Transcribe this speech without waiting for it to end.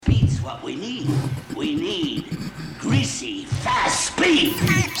It's what we need. We need greasy, fast speed.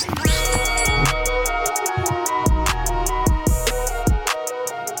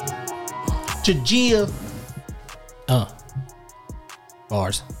 Jajia.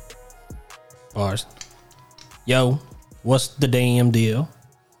 Bars. Yo, what's the damn deal?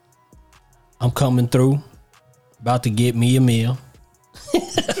 I'm coming through. About to get me a meal.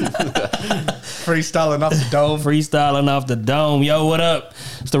 Freestyling off the dome. Yo, what up?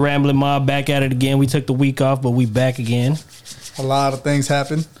 It's the Rambling Mob back at it again. We took the week off, but we back again. A lot of things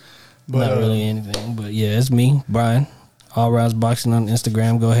happen. But, not really anything. But yeah, it's me, Brian. All Rounds Boxing on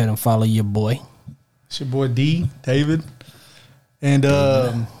Instagram. Go ahead and follow your boy. It's your boy D, David. And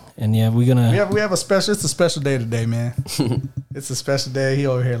yeah, we're gonna we have a special. It's a special day today, man. It's a special day. He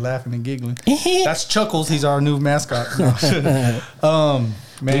over here laughing and giggling. That's Chuckles. He's our new mascot.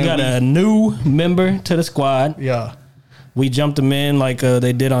 Man, we got a new member to the squad. Yeah, we jumped him in like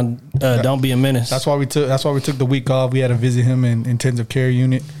they did on Don't Be a Menace. That's why we took the week off. We had to visit him in intensive care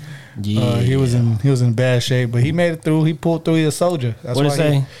unit. Yeah, he was in bad shape, but he made it through. He pulled through. He's a soldier. That's what why it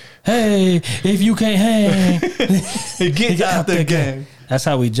say? Hey, if you can't hang, get out the game. That's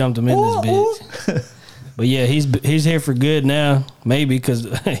how we jumped him in this bitch. But yeah, he's here for good now. Maybe because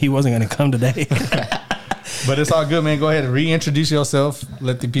he wasn't going to come today. But it's all good, man. Go ahead and reintroduce yourself.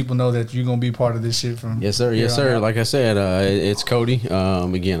 Let the people know that you're going to be part of this shit. Yes, sir. Yes, sir. Like I said, it's Cody.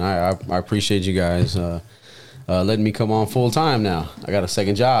 Again, I appreciate you guys letting me come on full time now. I got a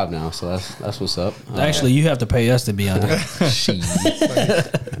second job now, so that's what's up. Actually, you have to pay us to be on it.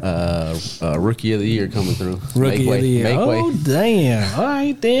 Rookie of the year coming through. Rookie of the year. Damn. All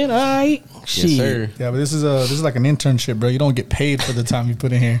right then. All right. Shit. Yes, sir. Yeah, but this is like an internship, bro. You don't get paid for the time you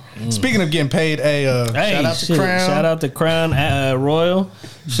put in here. Speaking of getting paid, shout out to Crown. Shout out to Crown Royal.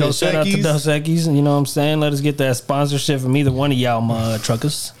 Shout out to Dos Equis. You know what I'm saying? Let us get that sponsorship from either one of y'all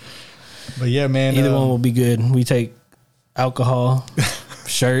truckers. But yeah, man. Either one will be good. We take alcohol,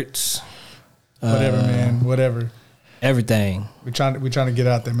 shirts. Whatever, man. Whatever. Everything. We're trying to get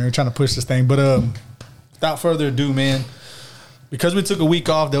out there, man. We're trying to push this thing. But without further ado, man, because we took a week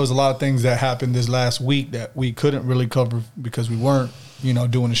off, there was a lot of things that happened this last week that we couldn't really cover because we weren't,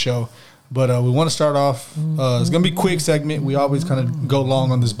 doing the show. But we want to start off. It's going to be a quick segment. We always kind of go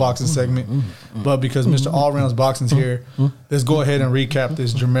long on this boxing segment. But because Mr. All Rounds Boxing's here, let's go ahead and recap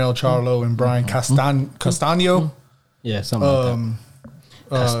this Jermell Charlo and Brian Castaño. Yeah, something like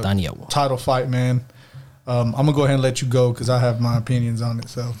that. Castaño. Title fight, man. I'm going to go ahead and let you go because I have my opinions on it.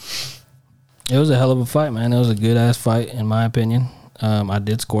 So it was a hell of a fight, man. It was a good-ass fight, in my opinion. I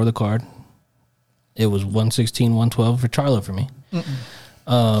did score the card. It was 116-112 for Charlo for me.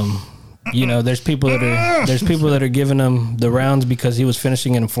 There's people that are giving him the rounds because he was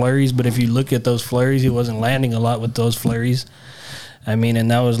finishing in flurries. But if you look at those flurries, he wasn't landing a lot with those flurries. I mean, and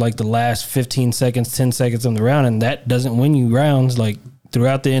that was like the last 15 seconds, 10 seconds of the round, and that doesn't win you rounds. Like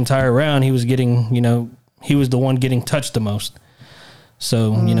throughout the entire round, he was getting, he was the one getting touched the most.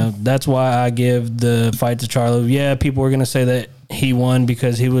 So, that's why I give the fight to Charlo. Yeah, people were going to say that he won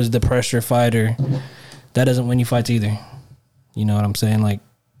because he was the pressure fighter. That doesn't win you fights either. You know what I'm saying? Like,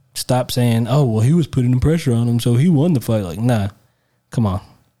 stop saying, oh, well, he was putting the pressure on him, so he won the fight. Like, nah, come on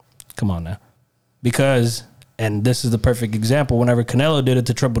now. Because, and this is the perfect example, whenever Canelo did it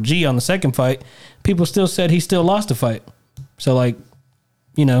to Triple G on the second fight, people still said he still lost the fight. So, like,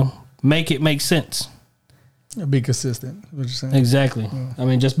 make it make sense. Be consistent, what you're saying. Exactly. Yeah. I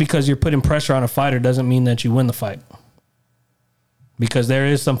mean, just because you're putting pressure on a fighter doesn't mean that you win the fight. Because there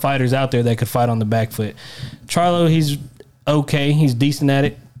is some fighters out there that could fight on the back foot. Charlo, he's okay. He's decent at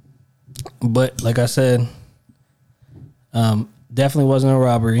it. But like I said, definitely wasn't a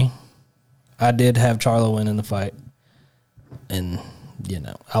robbery. I did have Charlo win in the fight. And,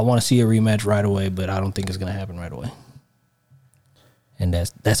 I want to see a rematch right away, but I don't think it's going to happen right away. And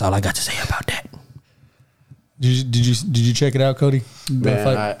that's all I got to say about that. Did you check it out, Cody?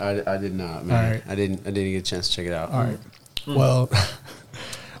 Man, I did not, man. All right. I didn't get a chance to check it out. All right.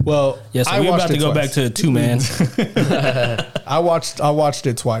 Well, yeah, so we're about to go back to 2-man. I watched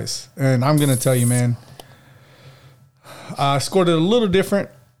it twice, and I'm gonna tell you, man, I scored it a little different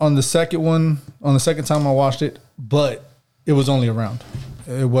on the second one. On the second time I watched it, but it was only a round.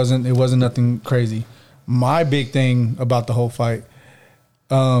 It wasn't nothing crazy. My big thing about the whole fight,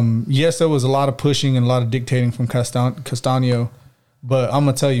 yes, there was a lot of pushing and a lot of dictating from Castaño, but I'm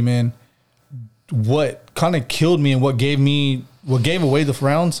gonna tell you, man, what kind of killed me and what gave away the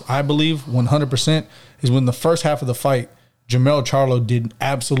rounds, I believe 100%, is when the first half of the fight, Jermell Charlo did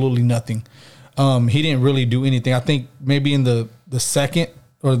absolutely nothing. He didn't really do anything. I think maybe in the second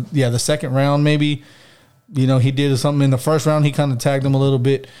round, maybe You know, he did something in the first round. He kind of tagged him a little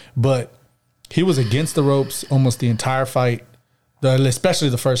bit, but he was against the ropes almost the entire fight, especially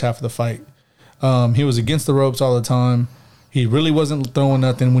the first half of the fight. He was against the ropes all the time. He really wasn't throwing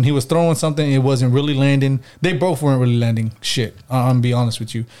nothing. When he was throwing something, it wasn't really landing. They both weren't really landing shit. I'm gonna be honest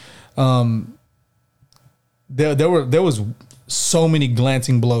with you. There was so many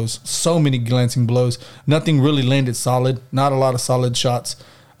glancing blows. Nothing really landed solid. Not a lot of solid shots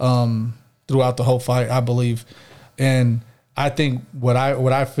throughout the whole fight, I believe. And I think what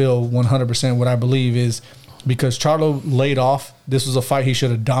I feel 100%, what I believe is because Charlo laid off. This was a fight he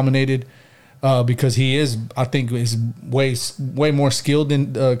should have dominated. Because he is, I think, is way more skilled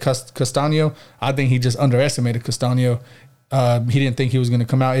than Castaño. I think he just underestimated Castaño. He didn't think he was going to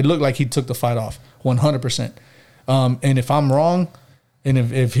come out. It looked like he took the fight off 100%. And if I'm wrong, and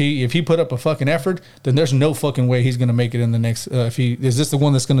if he put up a fucking effort, then there's no fucking way he's going to make it in the next. Is this the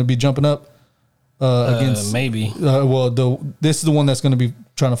one that's going to be jumping up against? Maybe. This is the one that's going to be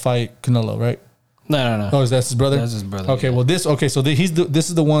trying to fight Canelo, right? No. Oh, that's his brother? That's his brother. Okay, yeah. well, this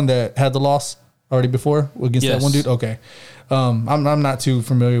is the one that had the loss already before against that one dude? Okay. I'm not too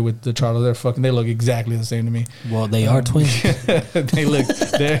familiar with the Charlo. They look exactly the same to me. Well, they are twins. They look,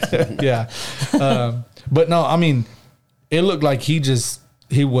 yeah. But no, I mean, it looked like he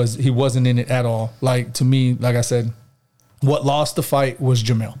wasn't in it at all. Like, to me, like I said, what lost the fight was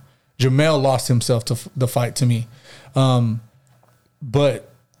Jamel. Jamel lost himself to the fight to me. But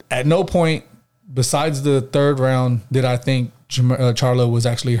at no point, besides the third round, did I think Charlo was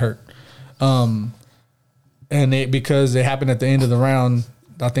actually hurt. Because it happened at the end of the round,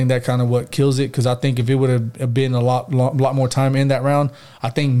 I think that kind of what kills it. Because I think if it would have been a lot more time in that round, I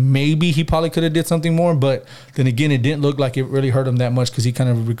think maybe he probably could have did something more. But then again, it didn't look like it really hurt him that much because he kind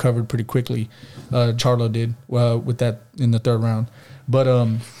of recovered pretty quickly. Charlo did with that in the third round. But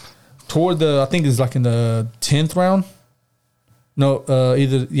I think it's like in the 10th round. No,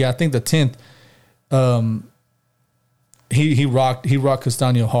 I think the 10th. He rocked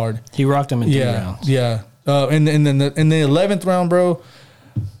Castaño hard. He rocked him in 3 rounds. Yeah. And then in the 11th round, bro.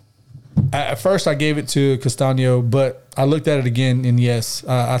 At first, I gave it to Castaño, but I looked at it again, and yes,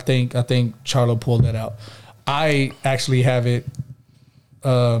 I think Charlo pulled that out. I actually have it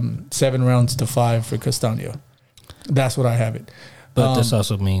 7 rounds to 5 for Castaño. That's what I have it. But this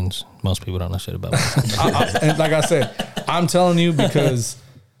also means most people don't know shit about it. And like I said, I'm telling you because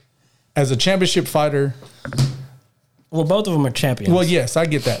as a championship fighter. Well, both of them are champions. Well, yes, I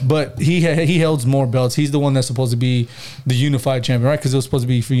get that, but he holds more belts. He's the one that's supposed to be the unified champion, right? Because it was supposed to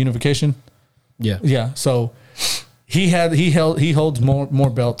be for unification. Yeah. So he holds more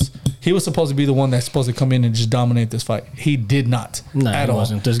belts. He was supposed to be the one that's supposed to come in and just dominate this fight. He did not. No, at he all.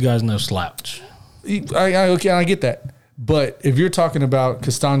 wasn't. This guy's no slouch. I get that, but if you're talking about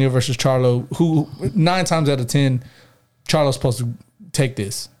Castaño versus Charlo, who 9 times out of 10, Charlo's supposed to take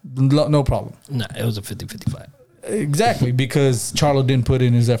this, no problem. No, it was a 50-50 fight. Exactly, because Charlo didn't put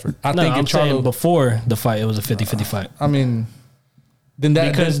in his effort. I'm saying before the fight, it was a 50-50 fight. I mean, then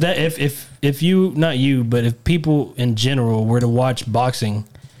that because that if you, not you, but if people in general were to watch boxing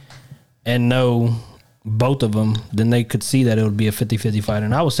and know both of them, then they could see that it would be a 50-50 fight.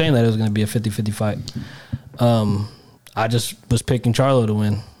 And I was saying that it was going to be a 50-50 fight. I just was picking Charlo to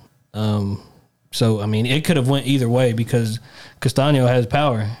win. So I mean, it could have went either way because Castaño has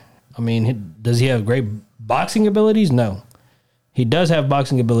power. I mean, does he have great boxing abilities? No, he does have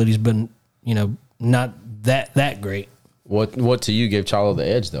boxing abilities, but not that great. What to you gave Charlo the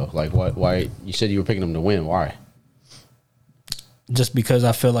edge though? Like what? Why you said you were picking him to win? Why? Just because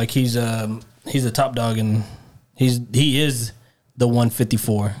I feel like he's the top dog and he is the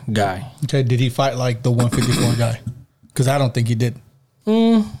 154 guy. Okay, did he fight like the 154 guy? Because I don't think he did.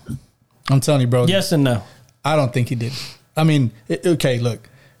 I'm telling you, bro. Yes and no. I don't think he did. I mean, okay, look.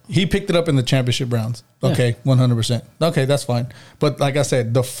 He picked it up in the championship rounds. Okay, 100%. Okay, that's fine. But like I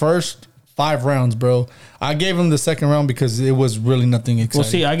said, the first 5 rounds, bro, I gave him the second round because it was really nothing exciting. Well,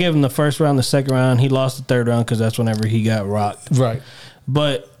 see, I gave him the first round, the second round. He lost the third round because that's whenever he got rocked. Right.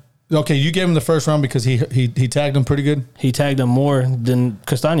 But okay, you gave him the first round because he tagged him pretty good? He tagged him more than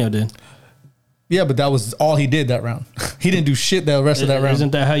Castaño did. Yeah, but that was all he did that round. He didn't do shit the rest of that round.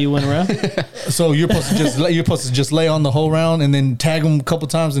 Isn't that how you went around? So you're supposed to just lay on the whole round and then tag him a couple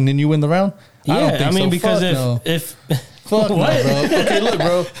times and then you win the round? Yeah, I don't think so. Because if fuck no, what? bro. Okay, look,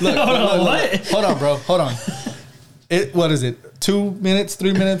 bro. Look, what? Hold on, bro. Hold on. What is it? 2 minutes?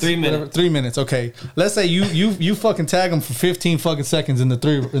 3 minutes? 3 minutes. Whatever. 3 minutes. Okay. Let's say you fucking tag him for 15 fucking seconds in the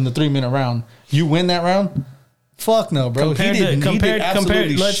 3 minute round. You win that round? Fuck no, bro. Compared.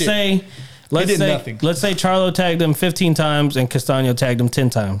 Let's say Charlo tagged him 15 times and Castaño tagged him 10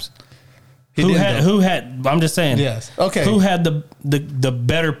 times. He didn't, though. Who had? I'm just saying. Yes. Okay. Who had the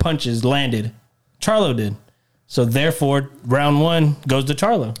better punches landed? Charlo did. So therefore, round 1 goes to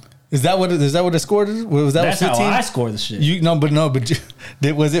Charlo. Is that what the score is? Was that That's 15? how I score the shit.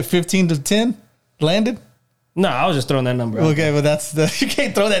 Was it 15-10 landed? No, I was just throwing that number out. Okay, well you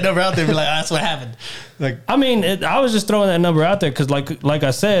can't throw that number out there and be like, that's what happened. Like, I mean, I was just throwing that number out there because, like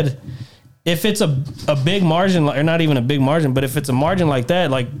I said, if it's a big margin, or not even a big margin, but if it's a margin like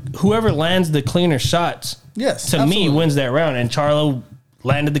that, like whoever lands the cleaner shots, yes, to absolutely. me wins that round. And Charlo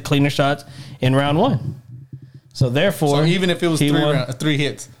landed the cleaner shots in round 1. So therefore, so even if it was three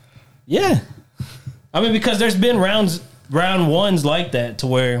hits, yeah. I mean, because there's been round 1s like that to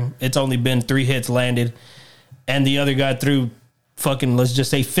where it's only been 3 hits landed, and the other guy threw fucking, let's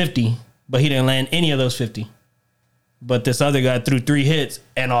just say 50, but he didn't land any of those 50. But this other guy threw 3 hits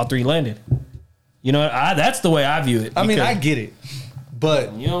and all 3 landed. You know, that's the way I view it. I mean, I get it,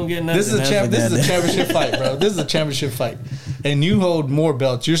 but you don't get nothing. This is a championship fight, bro. This is a championship fight, and you hold more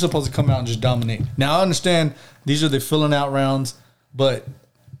belts. You're supposed to come out and just dominate. Now I understand these are the filling out rounds, but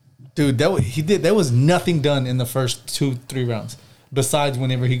dude, there was nothing done in the first 2-3 rounds besides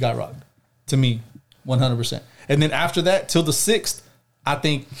whenever he got rocked. To me, 100%. And then after that, till the 6th, I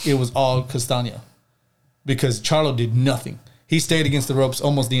think it was all Castaño. Because Charlo did nothing. He stayed against the ropes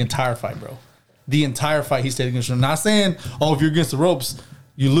almost the entire fight, bro. The entire fight he stayed against the ropes. Not saying, if you're against the ropes,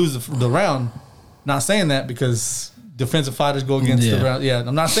 you lose the round. Not saying that because defensive fighters go against the round. Yeah,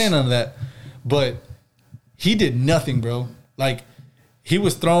 I'm not saying none of that. But he did nothing, bro. Like, he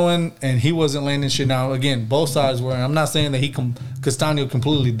was throwing and he wasn't landing shit. Now, again, both sides were. I'm not saying that Castaño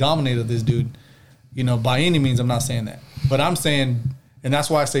completely dominated this dude. You know, by any means, I'm not saying that. But I'm saying, and that's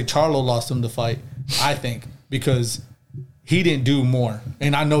why I say Charlo lost him the fight, I think, because he didn't do more.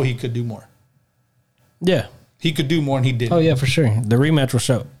 And I know he could do more. Yeah. He could do more and he didn't. Oh, yeah, for sure. The rematch will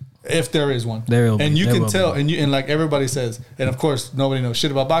show. If there is one. There will be. And you There can will tell, be. and like everybody says, and of course, nobody knows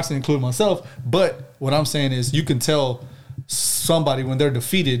shit about boxing, including myself, but what I'm saying is you can tell somebody when they're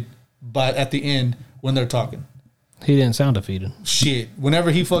defeated at the end when they're talking. He didn't sound defeated. Shit.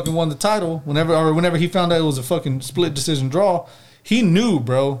 Whenever he fucking won the title, whenever he found out it was a fucking split decision draw, he knew,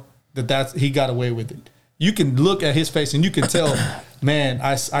 bro, he got away with it. You can look at his face and you can tell, man,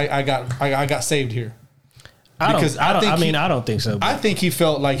 I got saved here. I don't think so. I think he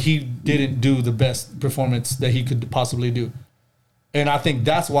felt like he didn't do the best performance that he could possibly do. And I think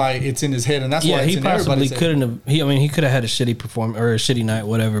that's why it's in his head, and that's why it's in everybody's head. He could have had a shitty performance or a shitty night,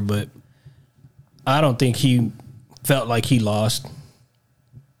 whatever, but I don't think he felt like he lost.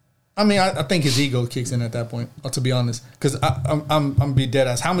 I mean, I think his ego kicks in at that point, to be honest. Because I'm be dead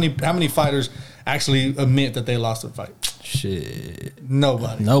ass. How many fighters actually admit that they lost a fight? Shit.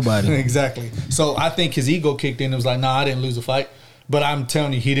 Nobody. Exactly. So I think his ego kicked in. It was like, nah, I didn't lose a fight. But I'm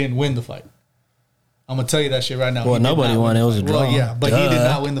telling you, he didn't win the fight. I'm going to tell you that shit right now. Well, nobody won. It was a draw. Well, yeah, but he did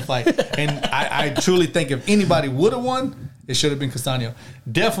not win the fight. And I truly think if anybody would have won, it should have been Castaño.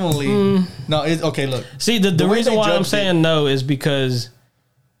 Definitely. No, okay, look. See, the reason why I'm saying no is because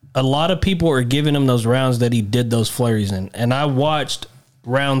a lot of people are giving him those rounds that he did those flurries in. And I watched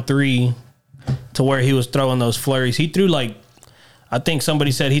round 3 to where he was throwing those flurries. He threw I think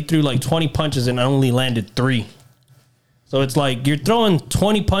somebody said he threw 20 punches and only landed 3. So it's like you're throwing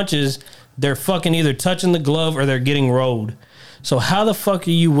 20 punches, they're fucking either touching the glove or they're getting rolled. So how the fuck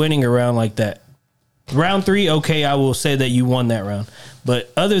are you winning a round like that? Round 3, okay, I will say that you won that round.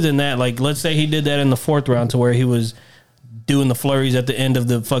 But other than that, let's say he did that in the 4th round to where he was doing the flurries at the end of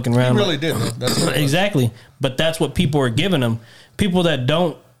the fucking round. He really did. That's what exactly. But that's what people are giving him. People that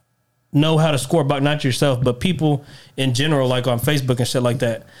don't know how to score, but not yourself, but people in general, like on Facebook and shit like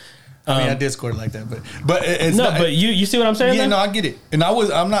that. I mean, I did score it like that, but it's no. not, but you see what I'm saying? Yeah, then? no, I get it. And I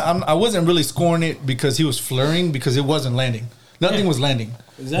wasn't really scoring it because he was flurrying, because it wasn't landing. Nothing was landing.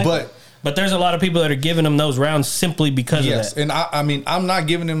 Exactly. But there's a lot of people that are giving him those rounds simply because of that. And I mean, I'm not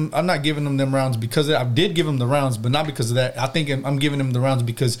giving him them rounds because I did give him the rounds, but not because of that. I think I'm giving him the rounds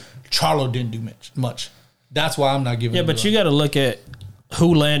because Charlo didn't do much. That's why I'm not giving him the rounds. You got to look at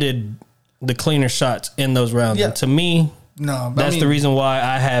who landed the cleaner shots in those rounds. Yeah. And to me, that's the reason why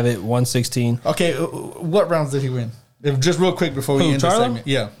I have it 116. Okay, what rounds did he win? Just real quick before we end this segment.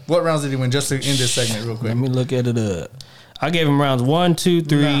 Yeah, what rounds did he win? Just to end this segment real quick. Let me look at it up. I gave him rounds 1, 2,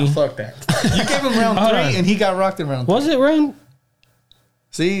 3. Nah, fuck that. You gave him round 3 and he got rocked in round 3. Was it round?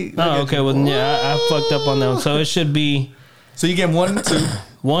 See? Oh, okay. Well, yeah, I fucked up on that one. So it should be. So you gave him 1 and 2.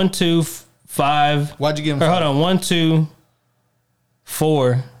 1, 2, 5. Why'd you give him 5? Hold on. 1, 2,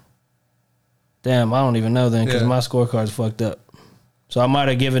 4. Damn, I don't even know then because my scorecard's fucked up. So I might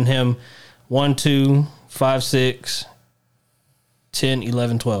have given him 1, 2, 5, 6, 10,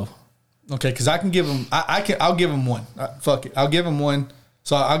 11, 12. Okay, because I can give him. I'll give him one. Fuck it. I'll give him one.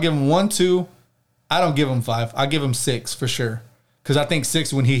 So I'll give him 1, 2. I don't give him 5. I'll give him 6 for sure. Because I think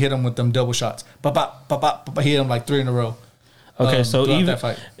 6 when he hit him with them double shots. He hit him like 3 in a row. Okay, so even that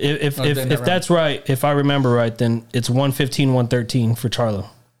fight. if that's right, if I remember right, then it's 115, 113 for Charlo.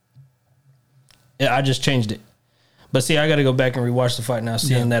 Yeah, I just changed it. But see, I got to go back and rewatch the fight now,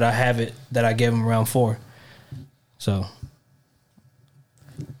 seeing that I have it, that I gave him round 4. So,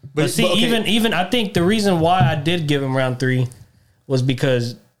 but see, okay. even I think the reason why I did give him round 3 was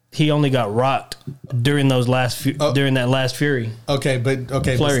because he only got rocked during those during that last Fury. Okay, but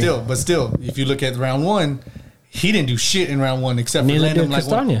still, if you look at round 1, he didn't do shit in round 1 except for landing like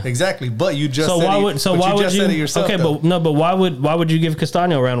one. Exactly, but you just said it yourself. Okay, but why would you give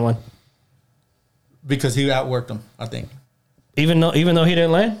Castaño round 1? Because he outworked him, I think. Even though he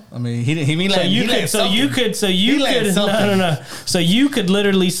didn't land? I mean, he landed. So you could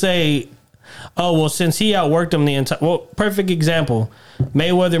literally say, oh, well, since he outworked him the entire... Well, perfect example.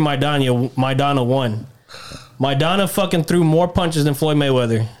 Mayweather, Maidana won. Maidana fucking threw more punches than Floyd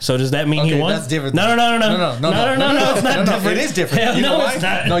Mayweather. So does that mean he won? That's different. No, it's not different. It is different. You know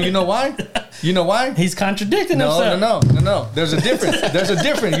why? No, you know why? You know why? He's contradicting himself. No. There's a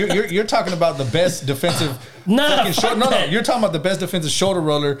difference. You're talking about the best defensive... No, you're talking about the best defensive shoulder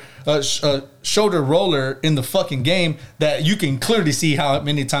roller in the fucking game that you can clearly see how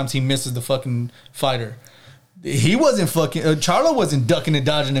many times he misses the fucking fighter. He wasn't fucking Charlo wasn't ducking and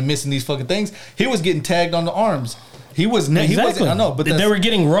dodging and missing these fucking things. He was getting tagged on the arms. He wasn't. I know, but they were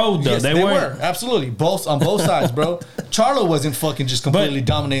getting rolled though. Yes, they were absolutely on both sides, bro. Charlo wasn't fucking just completely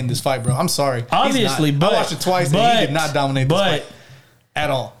dominating this fight, bro. I'm sorry. Obviously, but I watched it twice and he did not dominate this fight at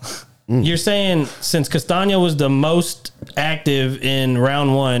all. You're saying since Castaño was the most active in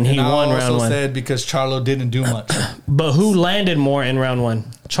round 1, he won round 1. I also said because Charlo didn't do much. But who landed more in round 1?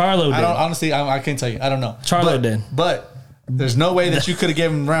 Charlo did. Honestly, I can't tell you. I don't know. Charlo did. But there's no way that you could have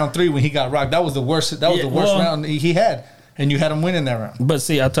given him round 3 when he got rocked. That was the worst. That was the worst round he had, and you had him winning that round. But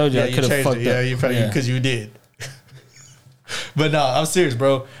see, I told you I could have fucked up. Yeah, you probably because you did. But no, I'm serious,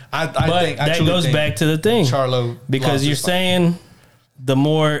 bro. I think that goes back to the thing, Charlo, because you're saying the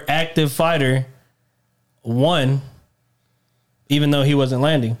more active fighter won, even though he wasn't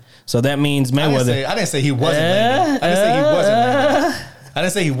landing. So that means Mayweather. I didn't say he wasn't landing. I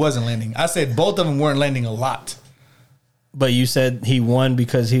didn't say he wasn't landing. I said both of them weren't landing a lot. But you said he won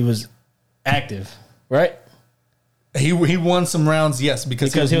because he was active, right? He won some rounds, yes,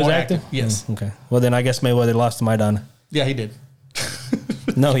 because he was more active. Yes. Okay. Well, then I guess Mayweather lost to Maidana. Yeah, he did.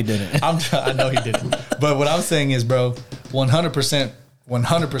 No, he didn't. I know he didn't. But what I'm saying is, bro, 100%,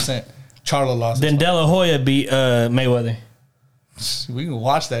 Charlo lost. Then De La Hoya beat Mayweather. We can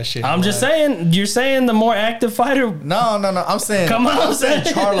watch that shit. I'm just saying. You're saying the more active fighter. No. I'm saying. Come on, I'm saying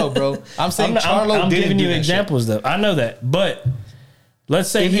Charlo, bro. I'm saying Charlo. I'm didn't giving you do examples shit. though. I know that, but let's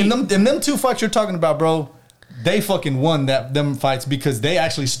say in them 2 fights you're talking about, bro, they fucking won them fights because they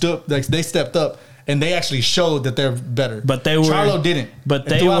actually they stepped up. And they actually showed that they're better. But Charlo didn't. But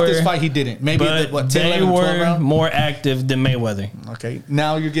throughout this fight, he didn't. Maybe they 10, 11, 12 rounds? More active than Mayweather. Okay,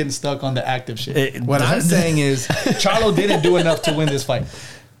 now you're getting stuck on the active shit. What I'm saying is, Charlo didn't do enough to win this fight.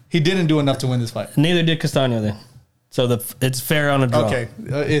 He didn't do enough to win this fight. Neither did Castaño then. So it's fair on a draw. Okay,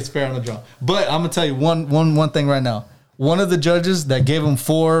 it's fair on a draw. But I'm gonna tell you one thing right now. One of the judges that gave him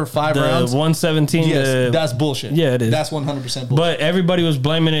 4 or 5 rounds, 117. Yes, that's bullshit. Yeah, it is. That's 100% bullshit. But everybody was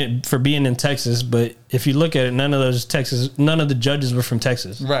blaming it for being in Texas. But if you look at it, none of the judges were from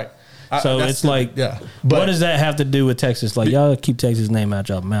Texas. Right. So it's like, yeah. But what does that have to do with Texas? Like, y'all keep Texas' name out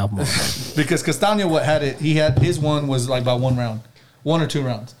y'all mouth more. Because Castaño, he had his one was like by 1 round, 1 or 2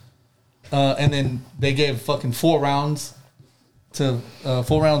 rounds, and then they gave fucking 4 rounds more to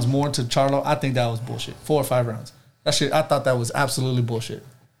Charlo. I think that was bullshit. 4 or 5 rounds. That shit, I thought that was absolutely bullshit.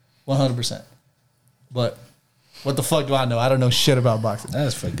 100%. But what the fuck do I know? I don't know shit about boxing.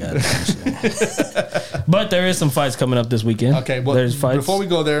 That's for God's sake. But there is some fights coming up this weekend. Okay, well, there's fights. Before we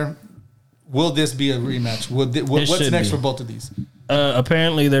go there, will this be a rematch? What's next for both of these?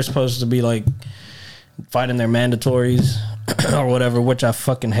 Apparently, they're supposed to be like fighting their mandatories or whatever, which I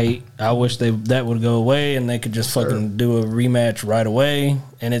fucking hate. I wish that would go away and they could just fucking do a rematch right away.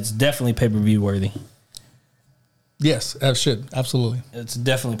 And it's definitely pay-per-view worthy. Yes, that should. Absolutely. It's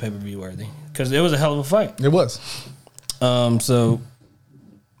definitely pay-per-view worthy because it was a hell of a fight. It was. So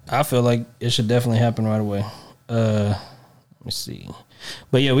I feel like it should definitely happen right away. Let me see.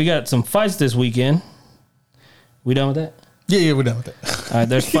 But yeah, we got some fights this weekend. We done with that? Yeah, we're done with that. All right,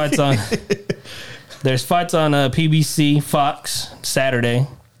 there's fights on PBC, Fox, Saturday.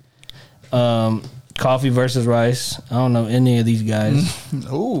 Card Coffee versus Rice. I don't know any of these guys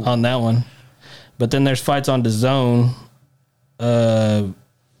Ooh. on that one. But then there's fights on the Zone.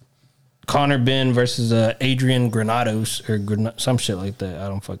 Connor Ben versus Adrian Granados or some shit like that.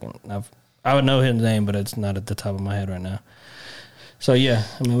 I would know his name, but it's not at the top of my head right now. So yeah,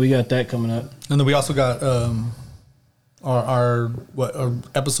 I mean we got that coming up. And then we also got our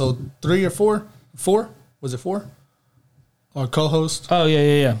episode 3 or 4? 4? Was it 4? Our co-host. Oh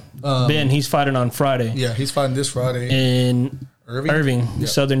yeah. Ben, he's fighting on Friday. Yeah, he's fighting this Friday. In Irving, Yep.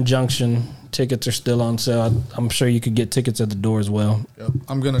 Southern Junction. Tickets are still on sale. I'm sure you could get tickets at the door as well. Yep.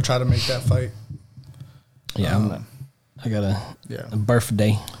 I'm gonna try to make that fight. Yeah, I got a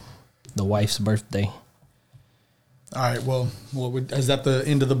birthday, the wife's birthday. All right. Well, is that the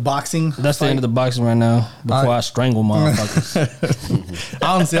end of the boxing? That's the end of the boxing right now. Before I strangle motherfuckers.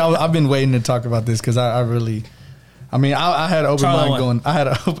 Honestly, I've been waiting to talk about this because I really, I mean, I had an open mind going. I had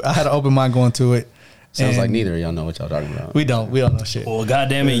an open mind going to it. Sounds like neither of y'all know what y'all talking about. We don't know shit. Well,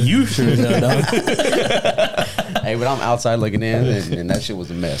 goddamn it, you sure as hell don't. Hey, but I'm outside looking in, and that shit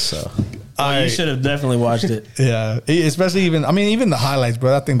was a mess. So You should have definitely watched it. Yeah, especially even the highlights,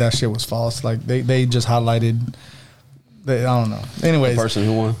 bro. I think that shit was false. Like they just highlighted. I don't know. Anyways, the person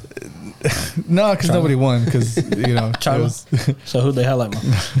who won. No, because nobody won. Because So who'd they highlight?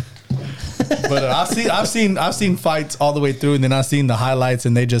 But I've seen fights all the way through, and then I've seen the highlights,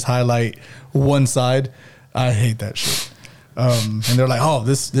 and they just highlight one side. I hate that shit. And they're like, "Oh,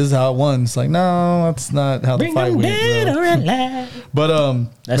 this is how it won." It's like, no, that's not how the fight went. Bro. But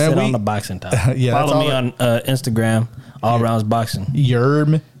that's it on the boxing top. Yeah, follow me on Instagram. All Rounds Boxing.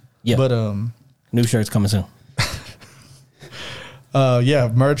 Yerm. Yeah. But new shirts coming soon.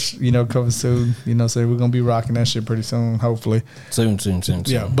 Merch, coming soon. So we're gonna be rocking that shit pretty soon, hopefully. Soon.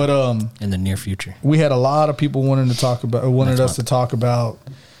 Yeah, but in the near future, we had a lot of people wanted us to talk about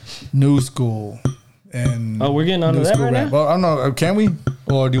New School and we're getting onto that right now. Well, I don't know. Can we,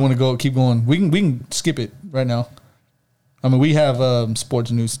 or do you want to keep going? We can skip it right now. I mean, we have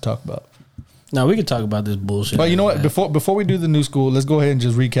sports news to talk about. No, we could talk about this bullshit. But you know what? Before we do the New School, let's go ahead and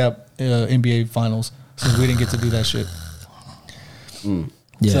just recap NBA Finals since we didn't get to do that shit.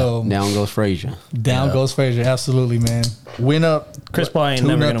 Yeah. So Down goes Frazier. Goes Frazier. Absolutely, man. Win up. Chris Paul ain't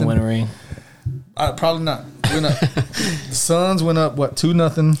never gonna win a ring. Probably not. Win up. The Suns went up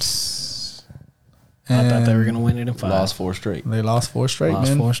 2-0. I thought they were gonna win it in 5. Lost 4 straight. They lost 4 straight,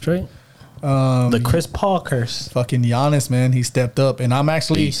 man. 4 straight. The Chris Paul curse. Fucking Giannis, man. He stepped up, and I'm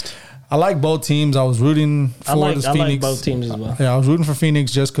actually. Beast. I like both teams. I was rooting for Phoenix. I like both teams as well. Yeah, I was rooting for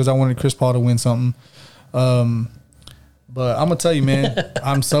Phoenix just because I wanted Chris Paul to win something. But I'm gonna tell you, man,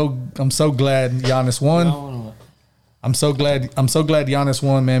 I'm so glad Giannis won. I'm so glad Giannis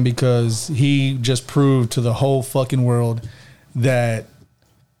won, man, because he just proved to the whole fucking world that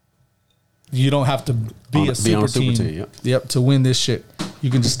you don't have to be a super team. Yep, to win this shit. You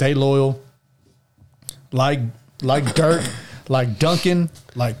can just stay loyal, like Dirk, like Duncan,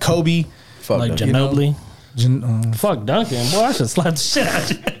 like Kobe, like Ginobili. Fuck Duncan, boy, I should slap the shit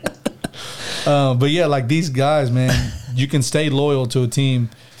out of you. But yeah, like these guys, man, you can stay loyal to a team,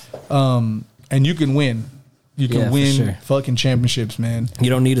 and you can win. You can win fucking championships, man. You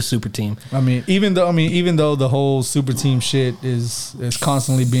don't need a super team. I mean, even though the whole super team shit is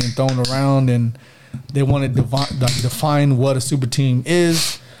constantly being thrown around, and they want to define what a super team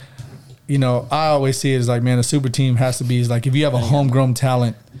is. I always see it as like, man, a super team has to be like if you have a homegrown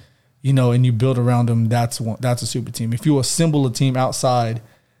talent, and you build around them, that's a super team. If you assemble a team outside,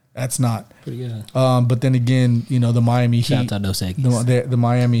 that's not. Pretty good. But then again, the Miami Heat, the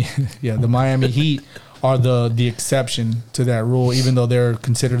Miami, the Miami Heat are the exception to that rule, even though they're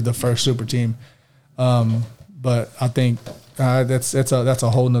considered the first super team. But I think that's a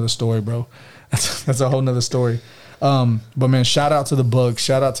whole nother story, bro. That's a whole nother story. But man, shout out to the Bucks.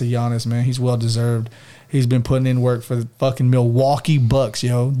 Shout out to Giannis, man. He's well deserved. He's been putting in work for the fucking Milwaukee Bucks,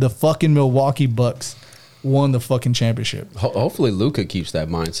 yo. The fucking Milwaukee Bucks won the fucking championship. Hopefully, Luka keeps that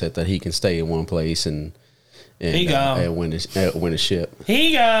mindset that he can stay in one place and win a ship.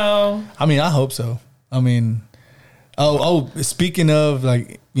 He go. I mean, I hope so. I mean, speaking of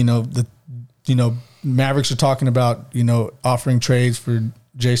Mavericks are talking about offering trades for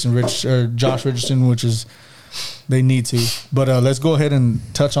Josh Richardson, which is they need to. But let's go ahead and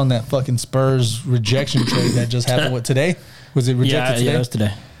touch on that fucking Spurs rejection trade that just happened. What today? Was it rejected today? Yeah, it was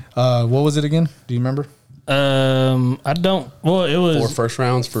today. What was it again? Do you remember? I don't. Well, it was 4 first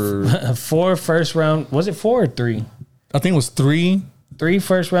rounds for 4 first round. Was it 4 or 3? I think it was 3. 3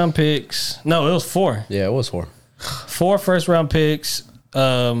 first round picks. No, it was 4. Yeah, it was 4. 4 first round picks.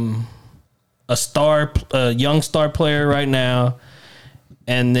 A young star player right now,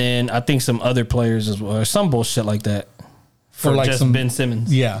 And then I think some other players as well, or some bullshit like that. For like just some- Ben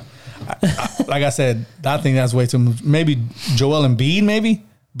Simmons. Yeah. Like I said, I think that's way too much. Maybe Joel Embiid, maybe,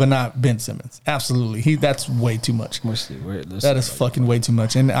 but not Ben Simmons. Absolutely. That's way too much. Let's see, let's That is fucking way too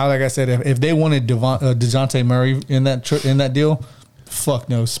much. And like I said, if they wanted DeJounte Murray in that deal, fuck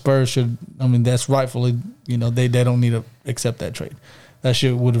no. Spurs should. I mean, that's rightfully. They don't need to accept that trade. That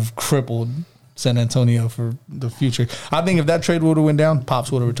shit would have crippled San Antonio for the future. I think if that trade would have went down,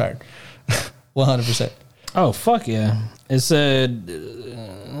 Pops would have retired. 100%. Oh, fuck yeah. It said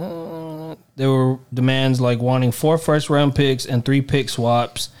there were demands like wanting 4 first-round picks and 3 pick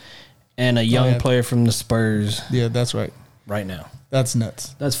swaps and a young yeah. player from the Spurs Yeah, that's right. right now. That's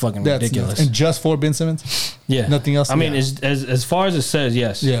nuts. That's fucking That's ridiculous. nuts. And just for Ben Simmons? Yeah. Nothing else? I mean, Yeah. as far as it says,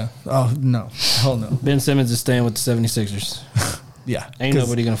 yes. Yeah. Oh, no. Hell no. Ben Simmons is staying with the 76ers. Yeah. Ain't 'Cause-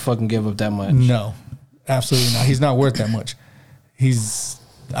 nobody going to fucking give up that much. No. Absolutely not. He's not worth that much.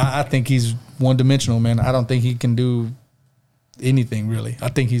 I think he's one-dimensional, man. I don't think he can do anything, really. I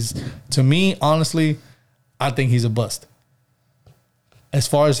think to me, honestly, I think he's a bust. As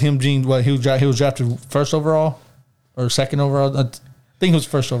far as him being, he was drafted first overall or second overall. I think he was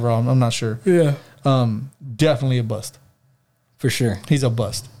first overall. I'm not sure. Yeah. Definitely a bust. For sure. He's a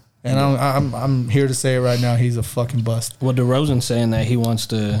bust. And I'm here to say it right now. He's a fucking bust. Well, DeRozan's saying that he wants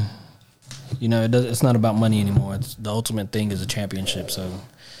to, it's not about money anymore. It's the ultimate thing is a championship. So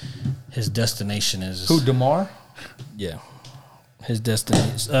his destination is Who, DeMar? Yeah, his destiny.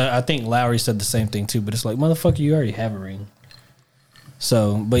 I think Lowry said the same thing too. But it's like, motherfucker, you already have a ring.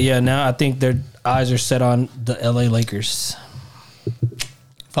 So, but yeah, now I think their eyes are set on the LA Lakers.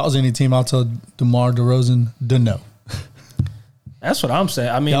 If I was any team, I'll tell DeMar DeRozan to no. That's what I'm saying.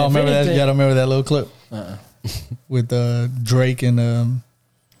 I mean, Y'all if remember that? anything- Y'all don't remember that little clip with Drake and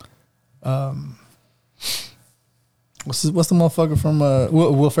what's the motherfucker from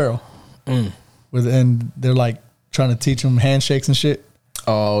Will Ferrell? And they're like trying to teach him handshakes and shit.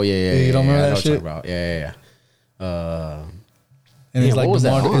 Oh yeah. You don't remember I that know what you're shit? talking about. Yeah. And Yeah, it's like what was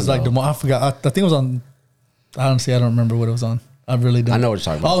that DeMar. on, It's like though? DeMar. I forgot. I think it was on. Honestly, I don't remember what it was on. I really don't. I know what you're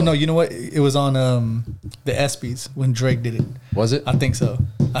talking about. Oh no, you know what? It was on the ESPYs when Drake did it. Was it? I think so.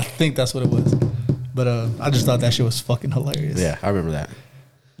 I think that's what it was. But I just thought that shit was fucking hilarious. Yeah, I remember that.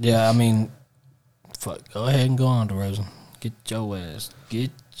 Yeah, I mean, fuck. Go ahead and go on, DeRozan. Get your ass.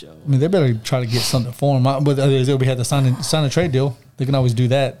 Get your. I mean, they better try to get something for him. But we had to sign a trade deal. They can always do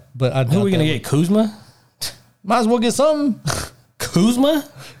that. But I Who are we gonna get? Kuzma? Might as well get something. Kuzma?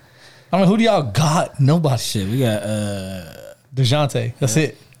 I mean, who do y'all got? Nobody. Shit, we got DeJounte. That's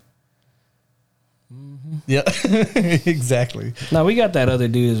it. Yeah, exactly. No, we got that other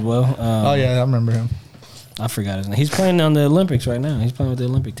dude as well. Oh yeah, I remember him. I forgot his name. He's playing on the Olympics right now. He's playing with the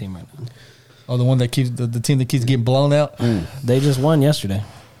Olympic team right now. Oh, the one that keeps the team that keeps getting blown out They just won yesterday.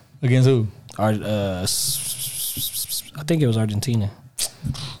 against who? I think it was Argentina.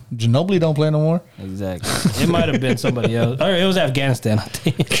 Ginobili don't play no more. Exactly. It might have been somebody else. Or it was Afghanistan, I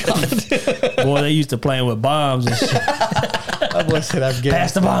think. Boy, they used to playing with bombs and shit. That boy said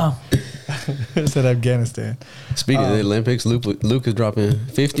Pass the bomb. said Afghanistan. Speaking of the Olympics, Luke is dropping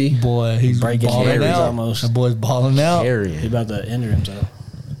 50. Boy, he's Breaking balling carries out. almost. That boy's balling out. He Carrying. about to injure himself.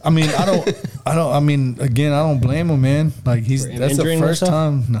 I mean, I mean, again, I don't blame him, man. Like For that's the injuring first himself?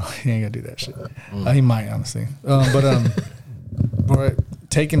 time. No, he ain't gonna do that shit. He might, honestly. But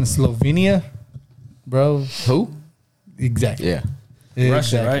taking Slovenia, bro. Who? Exactly. Yeah. Russia,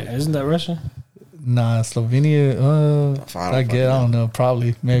 Exactly. right? Isn't that Russia? Nah, Slovenia. I get. I don't know.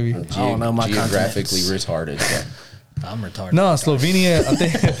 Probably, maybe. I don't know my Geographically continents. retarded. But I'm retarded. No, Slovenia. I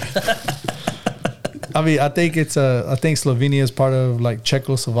think. I think it's I think Slovenia is part of like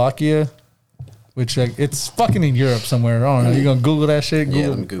Czechoslovakia, which like it's fucking in Europe somewhere. I don't know. You gonna Google that shit? Yeah, Google,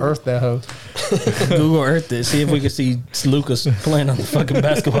 let me Google. Earth that hoe. Google Earth it. See if we can see Lucas playing on the fucking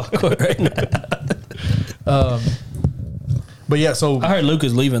basketball court right now. But yeah, so I heard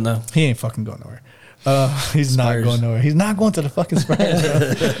Lucas leaving though. he ain't fucking going nowhere. He's not Spurs. going nowhere. He's not going to the fucking Spurs.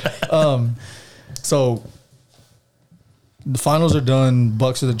 Bro. So the finals are done.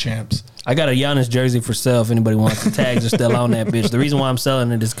 Bucks are the champs. I got a Giannis jersey for sale if anybody wants. The tags are still on that bitch. The reason why I'm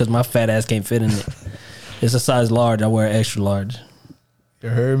selling it is because my fat ass can't fit in it. It's a size large. I wear extra large. You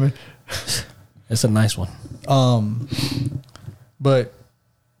heard me? It's a nice one. But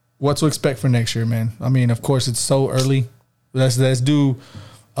what to expect for next year, man? I mean, of course, it's so early. Let's do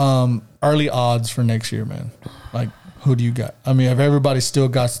early odds for next year, man. Like, who do you got? I mean, if everybody still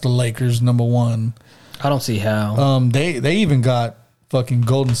got the Lakers number one, I don't see how. they even got fucking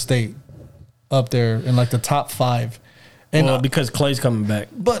Golden State up there in like the top 5. And Well, because Clay's coming back.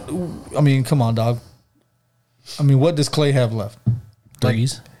 but I mean, come on, dog. I mean, what does Clay have left?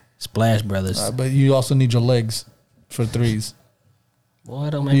 threes. Splash Brothers. But you also need your legs for threes. Boy,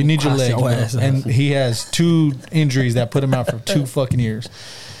 don't make You me need your pass legs, bro. ass out. And he has 2 injuries that put him out for 2 fucking years.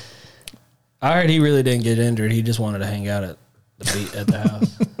 I heard he really didn't get injured. He just wanted to hang out at the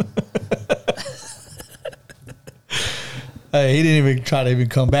house. Hey, he didn't even try to even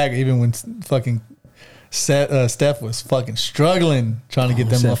come back, even when fucking Steph was fucking struggling trying to get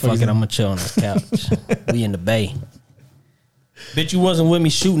them Said, fuck motherfuckers. it, I'm gonna chill on this couch. We in the bay. Bitch, you wasn't with me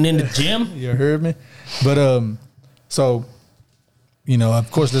shooting in the gym. You heard me? But so you know, of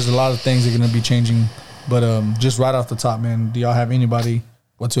course, there's a lot of things that are going to be changing. But just right off the top, man, do y'all have anybody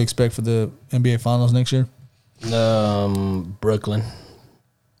what to expect for the NBA Finals next year? Brooklyn.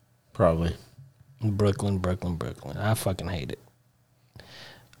 Probably. Brooklyn. I fucking hate it.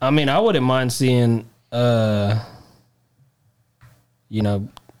 I mean, I wouldn't mind seeing, the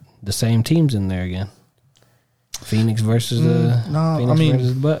same teams in there again. Phoenix versus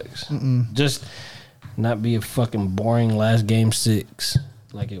versus Bucks. Just not be a fucking boring last game 6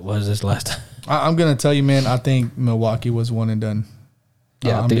 like it was this last time. I'm gonna tell you, man. I think Milwaukee was one and done.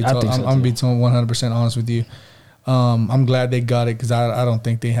 Yeah, I'm gonna be 100% honest with you. I'm glad they got it because I don't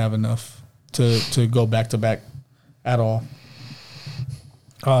think they have enough to go back to back at all.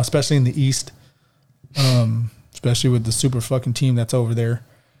 Especially in the East, especially with the super fucking team that's over there.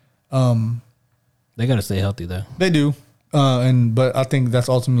 They gotta stay healthy though. They do, but I think that's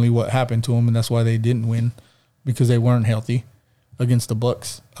ultimately what happened to them, and that's why they didn't win because they weren't healthy against the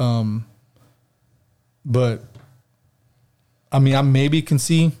Bucks. But I mean, I maybe can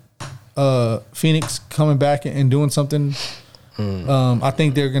see Phoenix coming back and doing something. I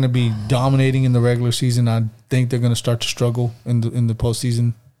think they're going to be dominating in the regular season. I think they're going to start to struggle in the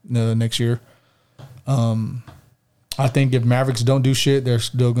postseason next year. I think if Mavericks don't do shit, they're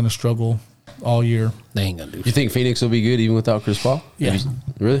still going to struggle all year. They ain't gonna do You shit. think Phoenix will be good even without Chris Paul? Yeah.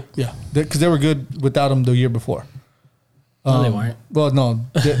 Really? Yeah, because they were good without him the year before. No, they weren't. Well, no,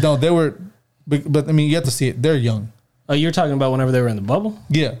 they were. But I mean, you have to see it. They're young. Oh, you're talking about whenever they were in the bubble?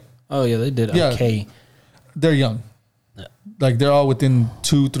 Yeah, Oh yeah, they did Yeah. okay. they're young. Yeah. Like they're all within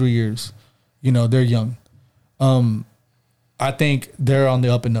 2-3 years. You know, they're young. I think they're on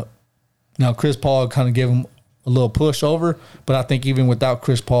the up and up. Now, Chris Paul kind of gave them a little push over, but I think even without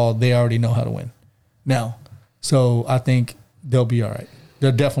Chris Paul, they already know how to win. Now, so I think they'll be all right.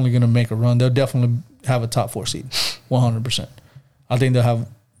 They're definitely going to make a run. They'll definitely have a top 4 seed, 100%. I think they'll have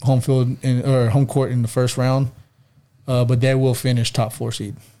home court in the first round, but they will finish top 4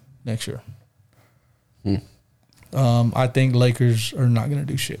 seed next year. I think Lakers are not going to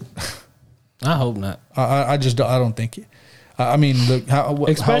do shit. I hope not. I just don't think it. I mean, look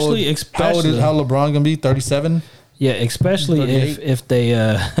Especially- how LeBron gonna be 37? Yeah, especially 38. if they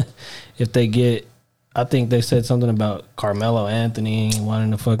if they get. I think they said something about Carmelo Anthony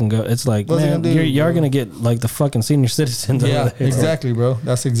wanting to fucking go. It's like, What's he man, gonna do, you're bro? gonna get like the fucking senior citizens. Yeah, over there. exactly, bro.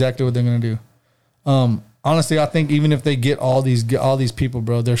 That's exactly what they're gonna do. Honestly, I think even if they get all these people,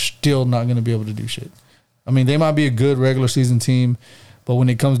 bro, they're still not gonna be able to do shit. I mean, they might be a good regular season team, but when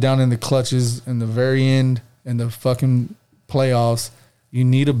it comes down in the clutches in the very end and the fucking playoffs, you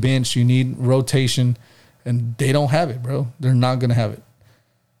need a bench, you need rotation, and they don't have it, bro. They're not gonna have it.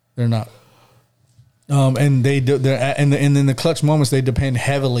 They're not. And they do. And in the clutch moments, they depend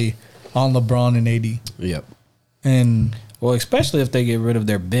heavily on LeBron and AD. Yep. And Well, especially if they get rid of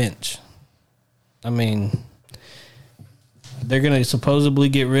their bench. I mean, they're gonna supposedly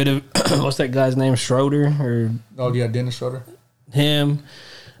get rid of what's that guy's name, Schroeder or Dennis Schroeder. him.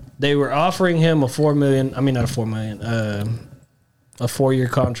 They were offering him a $4 million. I mean, not a $4 million. A 4-year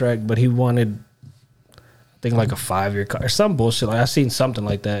contract, but he wanted, I think, like a 5-year or some bullshit. Like I seen something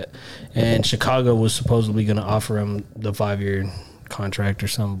like that, and Chicago was supposedly going to offer him the 5-year contract or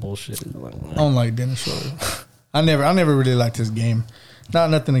some bullshit. Like, I don't like Dennis Schroeder. I never really liked his game.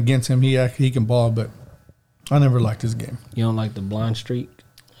 Not nothing against him. He can ball, but I never liked his game. you don't like the blind streak?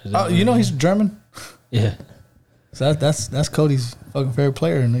 Is that You know what it he's German. is? Yeah. So that's Cody's fucking favorite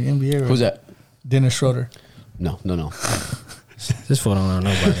player in the NBA. Right? Who's that? Dennis Schroeder. No. This fool don't know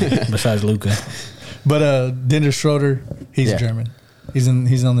nobody besides Luca. But Dennis Schroeder, he's Yeah. German. He's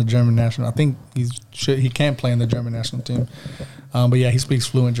on the German national. I think he can't play in the German national team. But yeah, he speaks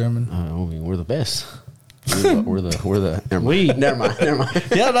fluent German. I mean, we're the best. We're the. Never mind. Never mind.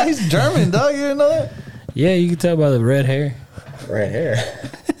 Yeah, no, he's German, dog. You didn't know that? Yeah, you can tell by the red hair. Red hair.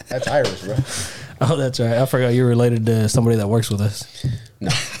 That's Irish, bro. Oh, that's right. I forgot you're related to somebody that works with us. No.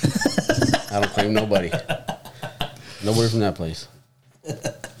 I don't claim nobody. Nobody from that place. All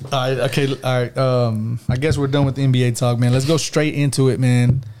right, okay, all right. I guess we're done with the NBA talk, man. Let's go straight into it,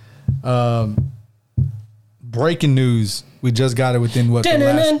 man. breaking news. We just got it within what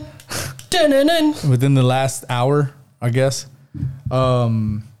the within the last hour, I guess.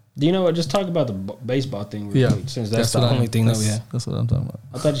 Do you know what? Just talk about the baseball thing real quick, since that's the only thing that we have. That's what I'm talking about.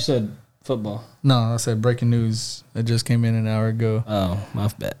 I thought you said football. No, I said breaking news. It just came in an hour ago. Oh, my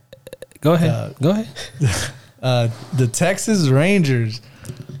bad. Go ahead. Go ahead. The Texas Rangers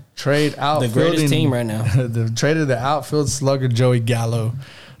trade outfielding, The greatest team right now. Traded the outfield slugger Joey Gallo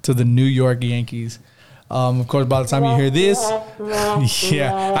to the New York Yankees. Of course, by the time you hear this,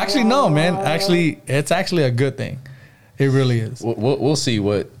 yeah. Actually, no, man. Actually, it's actually a good thing. It really is. We'll see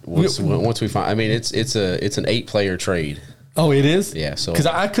once we find. I mean, it's an 8-player trade. Oh, it is? Yeah. So because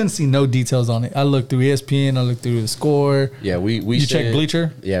I couldn't see no details on it. I looked through ESPN. I looked through the score. Yeah, we you checked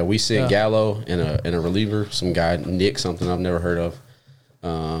Bleacher. Yeah, we sent Gallo and a reliever, some guy Nick, something I've never heard of.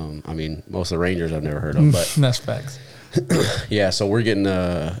 I mean, most of the Rangers I've never heard of, but that's facts. Yeah, so we're getting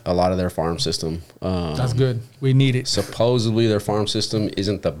a lot of their farm system. That's good. We need it. Supposedly their farm system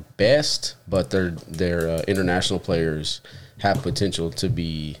isn't the best, but their international players have potential to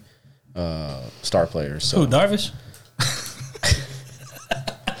be star players. So. Who, Darvish?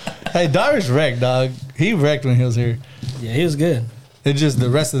 Hey, Darvish wrecked, dog. He wrecked when he was here. Yeah, he was good. It just the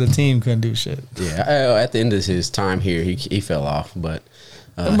rest of the team couldn't do shit. Yeah, at the end of his time here, he fell off, but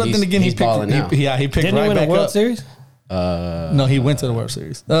then again, he's balling now. He picked Didn't right he win back a World up. Series? No, he went to the World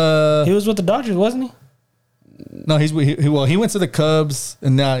Series. He was with the Dodgers, wasn't he? No, he went to the Cubs,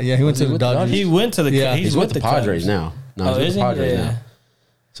 and now he went to the Dodgers. He went to the. Yeah. He's with the Padres Cubs. now. No, Oh, he's with is the he? Padres Yeah. now.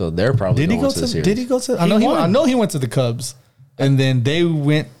 So they're probably Did he going go to the to? series. Did he go to? I won. know he went to the Cubs, and then they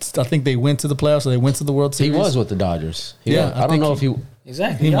went. I think they went to the playoffs, or they went to the World He Series. was with the Dodgers. Yeah, I don't know if he.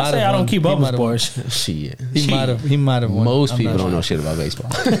 Exactly. He Y'all might say have I don't won. keep He up with might have sports. Shit. He might have won. Most I'm people not don't sure. know shit about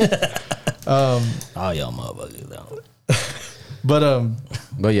baseball. All y'all motherfuckers don't.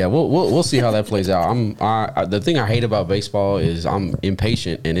 But yeah, we'll see how that plays out. The thing I hate about baseball is I'm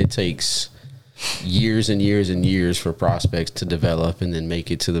impatient, and it takes years and years and years for prospects to develop and then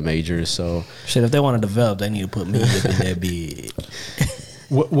make it to the majors. So Shit, if they want to develop, they need to put me up in that big.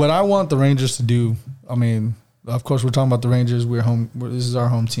 what I want the Rangers to do, I mean, of course, we're talking about the Rangers. We're home. This is our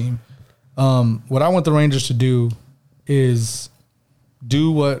home team. What I want the Rangers to do is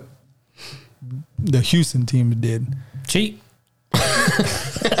do what the Houston team did. Cheat.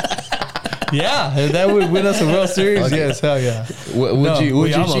 Yeah, that would win us a World Series. Okay. Yes, hell yeah. would you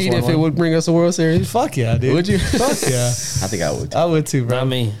cheat if it would bring us a World Series? Fuck yeah, dude. Would you? Fuck yeah. I think I would. I would too, bro. Not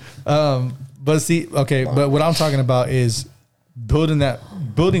me. But see, okay, but what I'm talking about is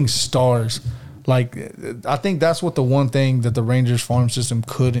building stars. Like, I think that's what the one thing that the Rangers farm system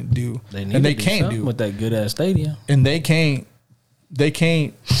couldn't do, and they can't do with that good ass stadium. And they can't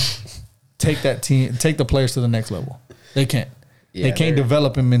take the players to the next level. They can't. Yeah, they can't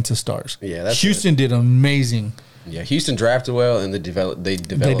develop them into stars. Yeah, that's Houston did amazing. Yeah, Houston drafted well, and they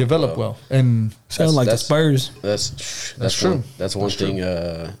developed well. And Sound like the Spurs. That's true. That's one thing.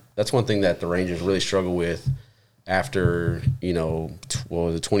 That's one thing that the Rangers really struggle with after, what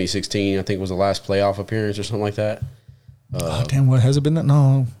was it, 2016? I think was the last playoff appearance or something like that. Damn, what has it been that?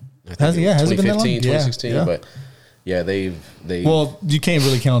 No, has it been that long? 2016, yeah. But yeah, they. Well, you can't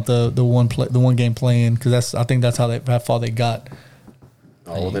really count the one game play-in because I think that's how far they got.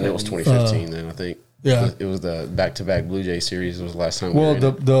 Oh, well, then it was 2015. Then I think. Yeah, it was the back-to-back Blue Jay series. It was the last time. Well,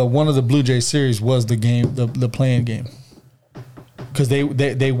 the one of the Blue Jay series was the game, the play-in game, because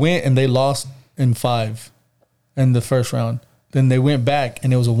they went and they lost in 5 in the first round. Then they went back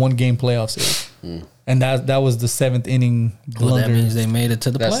and it was a 1-game playoff series, and that was the 7th inning blunder. Well, that means they made it to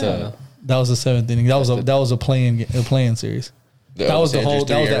the playoff. That was the 7th inning. That was a play-in series. That was the whole.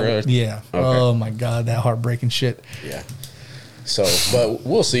 That was that. Yeah. Okay. Oh my God, that heartbreaking shit. Yeah. So, but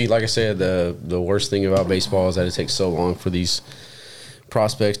we'll see. Like I said, the worst thing about baseball is that it takes so long for these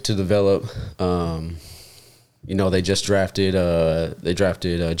prospects to develop. They just drafted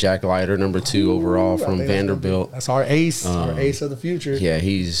Jack Leiter, number 2 overall from Vanderbilt. That's our ace, our ace of the future. Yeah,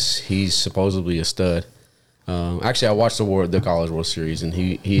 he's supposedly a stud. Actually, I watched the College World Series, and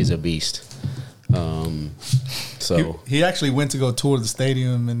he is a beast. So he actually went to go tour the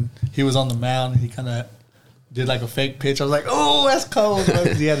stadium, and he was on the mound, and he kind of did like a fake pitch. I was like, "Oh, that's cold."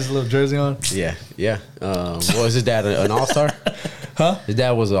 He had his little jersey on. Yeah. Was his dad an all-star? Huh? His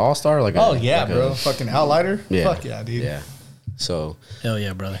dad was an all-star. Bro. Fucking outlighter. Yeah. Fuck yeah, dude. Yeah. So hell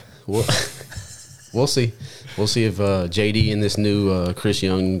yeah, brother. We'll see. We'll see if JD and this new Chris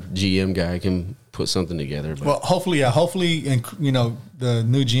Young GM guy can put something together. But. Well, hopefully, and the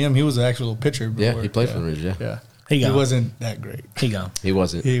new GM, he was an actual pitcher before. Yeah, he played for the Rangers. Yeah. He He gone. wasn't that great. He gone. He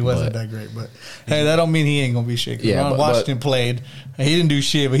wasn't. He wasn't but- that great, but hey, that don't mean he ain't gonna be shit. Yeah, Ron but- Washington played, and he didn't do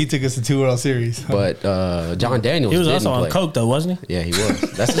shit, but he took us to 2 World Series. But John Daniels He was didn't also on play. coke though, wasn't he? Yeah, he was.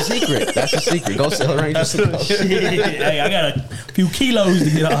 That's the secret. That's the secret. Go sell Rangers some coke. Hey, I got a few kilos to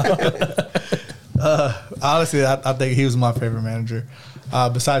get off. Honestly, I think he was my favorite manager.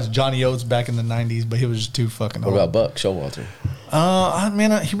 Besides Johnny Oates back in the '90s, but he was just too fucking What old. about Buck Showalter?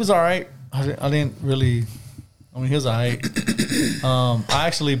 He was all right. I didn't really. I mean, he was all right. I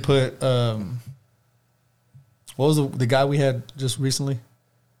actually put. What was the guy we had just recently?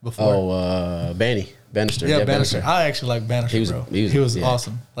 Before. Oh, Bannister. Yeah, Jeff Bannister. I actually like Bannister, He was- bro. he was- He was yeah.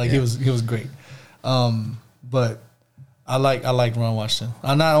 awesome. Like Yeah. he was great. But I like Ron Washington.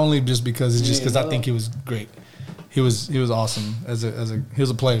 Not only just because it's just because I think he was great. He was awesome as a he was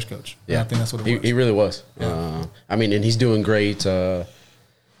a player's coach. And I think that's what it was. He really was. Yeah. I mean, and he's doing great.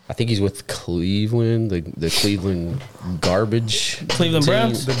 I think he's with Cleveland, the Cleveland Garbage. Cleveland team.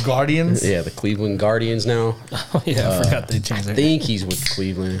 Browns? The Guardians. Yeah, the Cleveland Guardians now. Oh, yeah, I forgot they changed I their think he's with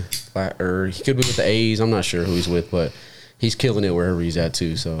Cleveland, or he could be with the A's. I'm not sure who he's with, but he's killing it wherever he's at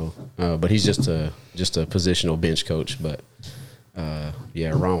too. So, but he's just a positional bench coach. But yeah,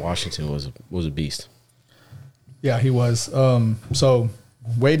 Ron Washington was a beast. Yeah, he was. So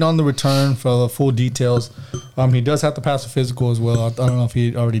waiting on the return for the full details. He does have to pass a physical as well. I don't know if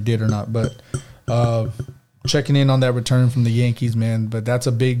he already did or not, but checking in on that return from the Yankees, man. But that's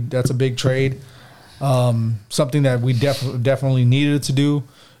a big trade. Something that we definitely needed to do,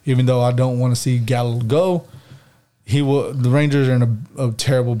 even though I don't want to see Gallo go. The Rangers are in a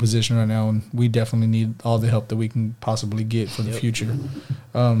terrible position right now, and we definitely need all the help that we can possibly get for the future.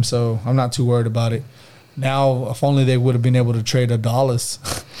 So I'm not too worried about it. Now, if only they would have been able to trade Adalis.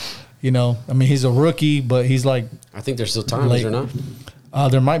 I mean, he's a rookie, but he's like I think there's still time, Late. is there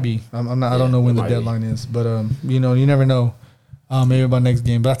not? there might be. I'm not. I don't know when the there might be. deadline is, but you never know. Maybe by next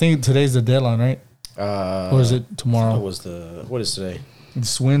game, but I think today's the deadline, right? Or is it tomorrow? What is today?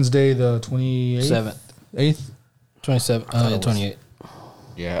 It's Wednesday, the 28th, 7th, 8th. 27th, it was- 28th.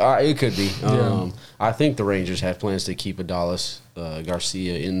 Yeah, it could be. Yeah. I think the Rangers have plans to keep Adalis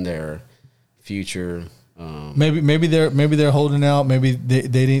Garcia in their future. Maybe they're holding out. Maybe they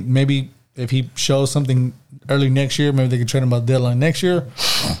didn't. Maybe if he shows something early next year, maybe they could trade him by the deadline next year.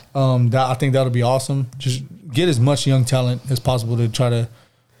 I think that'll be awesome. Just get as much young talent as possible to try to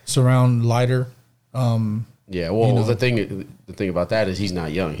surround Leiter. Yeah, well, the thing about that is he's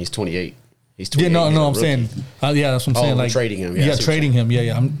not young. He's 28. He's 28. Yeah, He's no, a I'm rookie. saying, that's what I'm saying. Like trading him. Yeah, I Yeah, see what trading him.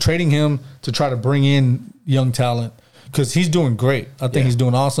 Yeah. I'm trading him to try to bring in young talent because he's doing great. I think Yeah. he's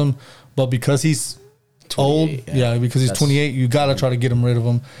doing awesome. But because he's old, 28, because he's That's- 28, you got to try to get him rid of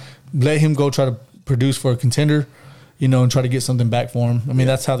him. Let him go try to produce for a contender, and try to get something back for him. I mean,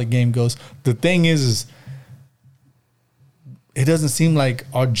 that's how the game goes. The thing is it doesn't seem like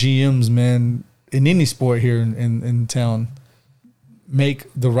our GMs, man, in any sport here in town, make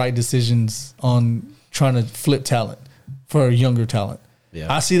the right decisions on trying to flip talent for a younger talent.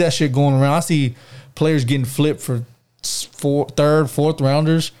 Yeah. I see that shit going around. I see players getting flipped for third, fourth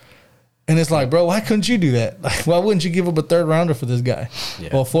rounders. And it's like, bro, why couldn't you do that? Like, why wouldn't you give up a third rounder for this guy? Yeah.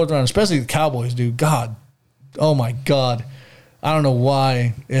 Well, fourth rounder, especially the Cowboys, dude. God, oh my God. I don't know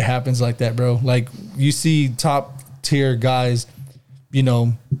why it happens like that, bro. Like, you see top tier guys,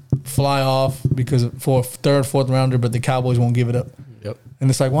 fly off because for a third, fourth rounder, but the Cowboys won't give it up. Yep. And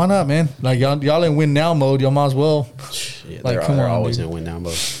it's like, why not, man? Like, y'all in win now mode. Y'all might as well. Yeah, Like, they're, come they're on, always dude. in win down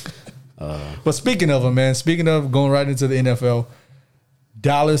mode. But speaking of them, man, speaking of going right into the NFL,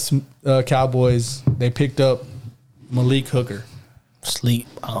 Dallas Cowboys, they picked up Malik Hooker. Sleep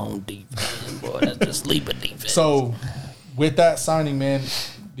on defense, boy. That's the sleeper defense. So, with that signing, man,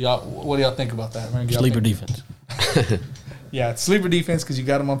 what do y'all think about that, man? Do y'all Sleeper think- defense. Yeah, it's sleeper defense because you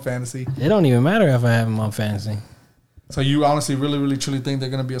got them on fantasy. It don't even matter if I have him on fantasy. So you honestly, really, really, truly think they're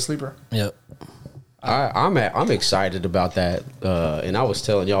going to be a sleeper? Yep. I'm excited about that, and I was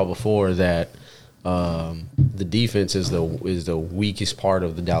telling y'all before that the defense is the weakest part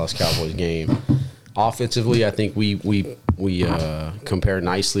of the Dallas Cowboys game. Offensively, I think we compare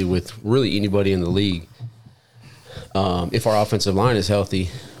nicely with really anybody in the league if our offensive line is healthy,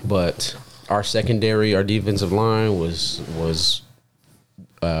 but our secondary, our defensive line was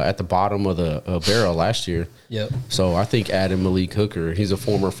at the bottom of the barrel last year. Yep. So I think adding Malik Hooker, he's a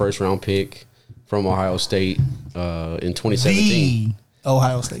former first-round pick from Ohio State in 2017.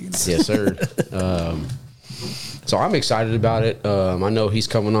 Ohio State. Yes, sir. So I'm excited about it. I know he's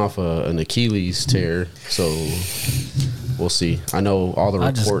coming off an Achilles tear, so we'll see. I know all the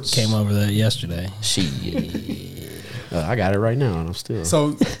I reports. just came over that yesterday. Shit. I got it right now, and I'm still.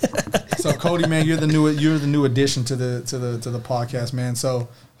 So Cody, man, you're the new addition to the podcast, man. So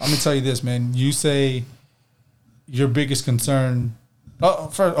I'm gonna tell you this, man. You say your biggest concern. Oh,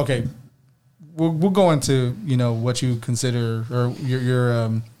 first, okay. We'll go into what you consider or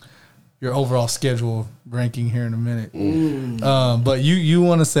your overall schedule ranking here in a minute. But you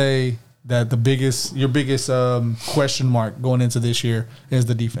want to say that your biggest question mark going into this year is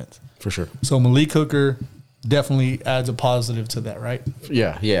the defense. For sure. So Malik Hooker definitely adds a positive to that, right?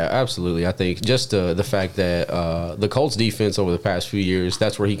 Yeah, absolutely. I think just the fact that the Colts defense over the past few years,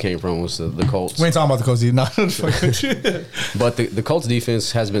 that's where he came from, was the Colts. We ain't talking about the Colts. But the Colts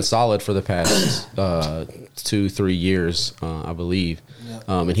defense has been solid for the past 2-3 years, I believe.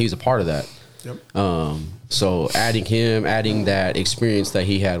 And he's a part of that. Yep. So adding that experience that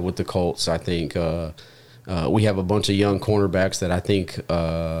he had with the Colts, I think we have a bunch of young cornerbacks that I think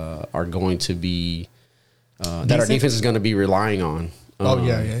are going to be that our defense is going to be relying on.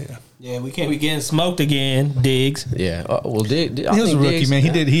 Yeah. Yeah, we getting smoked again, Diggs. Yeah. Well, he was a rookie, man.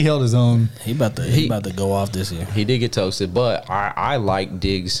 He held his own. He about to go off this year. He did get toasted, but I like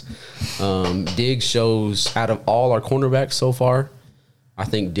Diggs. Diggs shows, out of all our cornerbacks so far, I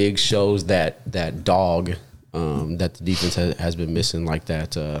think Diggs shows that dog that the defense has been missing, like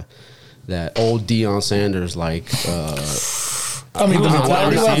that old Deion Sanders, like. He was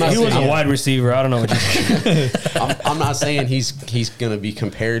a wide receiver. I don't know what you're saying. I'm not saying he's going to be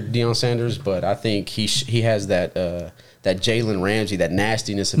compared to Deion Sanders, but I think he has that Jalen Ramsey, that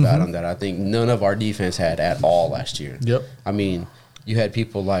nastiness about him that I think none of our defense had at all last year. Yep. I mean, you had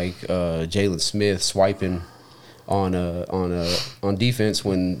people like Jalen Smith swiping on defense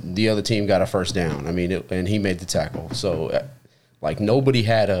when the other team got a first down. I mean, and he made the tackle. So, like, nobody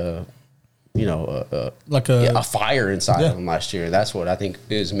had a fire inside of him last year. That's what I think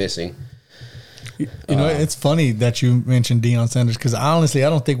is missing. It's funny that you mentioned Deion Sanders, because honestly, I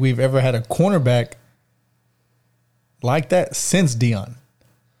don't think we've ever had a cornerback like that since Deion.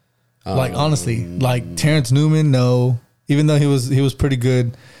 Like, honestly, like Terrence Newman, no. Even though he was pretty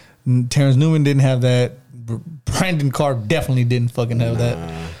good, Terrence Newman didn't have that. Brandon Carr definitely didn't fucking have that.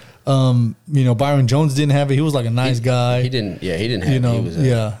 Byron Jones didn't have it. He was like a nice guy. He didn't have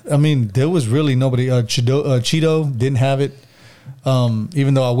it. I mean, there was really nobody. Cheeto didn't have it.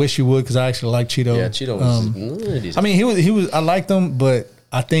 Even though I wish he would, because I actually like Cheeto. Yeah, Cheeto was. I mean, he was. I liked him, but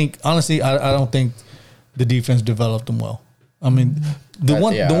I think honestly, I don't think the defense developed him well. I mean, the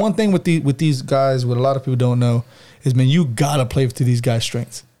one thing with these guys, what a lot of people don't know is, man, you gotta play to these guys'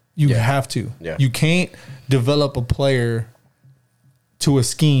 strengths. You have to. Yeah. You can't develop a player to a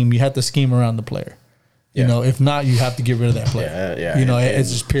scheme. You have to scheme around the player. If not, you have to get rid of that player.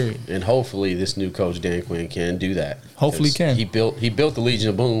 It's just period. And hopefully this new coach, Dan Quinn, can do that. Hopefully he can. He built the Legion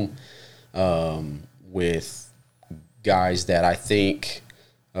of Boom with guys that I think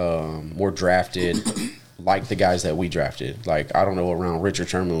were drafted like the guys that we drafted. Like, I don't know what round Richard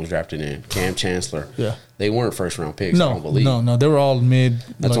Sherman was drafted in. Cam Chancellor. Yeah. They weren't first round picks, I don't believe. No, they were all mid.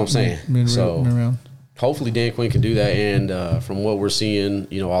 That's what I'm saying. Mid round. Hopefully Dan Quinn can do that, and from what we're seeing,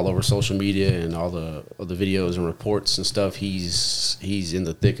 all over social media and all the videos and reports and stuff, he's in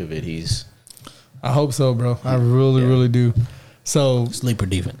the thick of it. I hope so, bro. I really do. So sleeper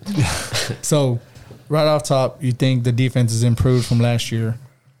defense. So right off top, you think the defense has improved from last year?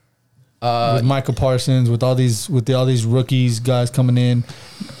 With Michael Parsons, with all these rookies, guys coming in.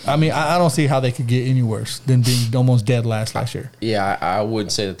 I mean, I don't see how they could get any worse than being almost dead last year. Yeah, I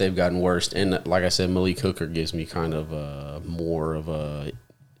wouldn't say that they've gotten worse. And like I said, Malik Hooker gives me kind of I'm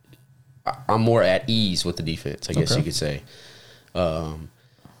more at ease with the defense, I guess you could say. But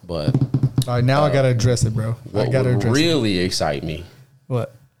all right, now I gotta address it, bro. What would really excite me?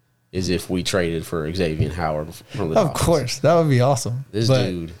 What? Is if we traded for Xavier Howard from the Dolphins. Of course, that would be awesome.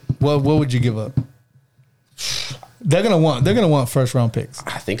 Dude. What would you give up? They're gonna want first round picks.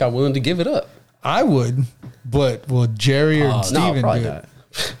 I think I'm willing to give it up. I would, but will Jerry or Steven no, probably do it? Not.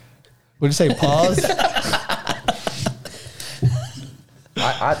 Would you say pause?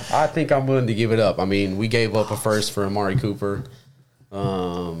 I think I'm willing to give it up. I mean, we gave up a first for Amari Cooper.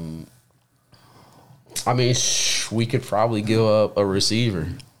 I mean, we could probably give up a receiver.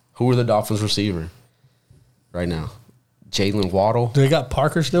 Who are the Dolphins' receiver right now? Jalen Waddle. Do they got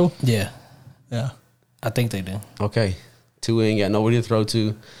Parker still? Yeah. I think they do. Okay. Tua ain't got nobody to throw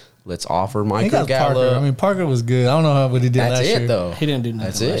to. Let's offer Michael Gallup. Parker. I mean, Parker was good. I don't know what he did last year. That's it, though. He didn't do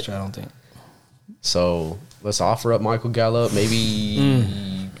nothing last year, I don't think. So let's offer up Michael Gallup.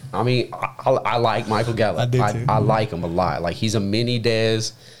 Maybe. I mean, I like Michael Gallup. I do too. I like him a lot. Like, he's a mini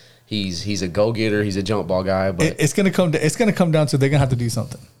Dez. He's a go getter. He's a jump ball guy. But it's gonna come down to they're gonna have to do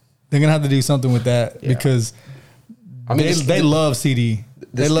something. They're gonna have to do something with that because I mean, they love CD.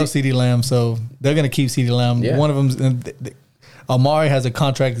 They love CD Lamb, so they're gonna keep CD Lamb. Yeah. One of them, Amari has a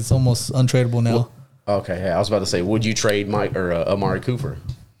contract that's almost untradeable now. Okay, yeah, I was about to say, would you trade Mike or Amari Cooper?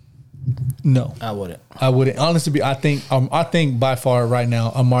 No, I wouldn't. I wouldn't. Honestly, I think by far right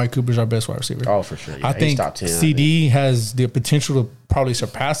now, Amari Cooper's our best wide receiver. Oh, for sure. Yeah, I he's think top 10. CD has the potential to probably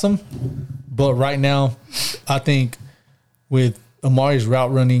surpass him, but right now, I think with Amari's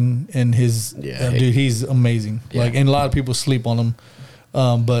route running and his dude, he's amazing. Yeah. Like, and a lot of people sleep on him,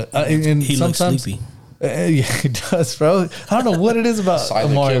 but and He looks sometimes sleepy. Yeah, he does, bro. I don't know what it is about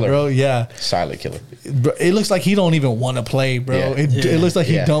Silent Amari, killer. bro. Yeah, Silent killer. Bro, it looks like he don't even want to play, bro. Yeah. It looks like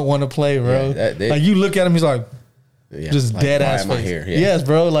he Yeah. don't want to play, bro. Yeah, like you look at him, he's like Yeah. just Like, dead why ass am I face. here? Yeah. Yes,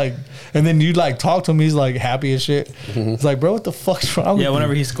 bro. Like, and then you like talk to him, he's like happy as shit. It's like, bro, what the fuck's wrong? Yeah, with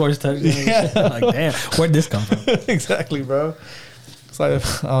whenever you? he scores touchdowns, Yeah. like damn, where'd this come from? Exactly, bro. It's like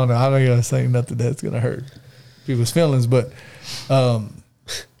I don't know. I'm not gonna say nothing that's gonna hurt people's feelings, but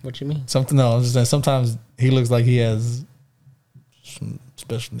What you mean? something else. Sometimes he looks like he has some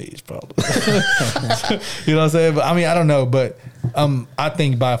special needs, probably. You know what I'm saying? But I mean, I don't know, but I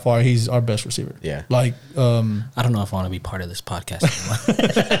think by far he's our best receiver. Yeah. Like, I don't know if I want to be part of this podcast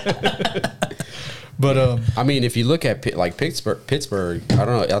anymore. but I mean, if you look at like Pittsburgh, I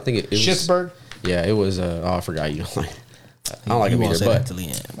don't know. I think it was Schittsburg. Yeah, it was. I forgot you don't like. I don't like You him won't either, say but that till the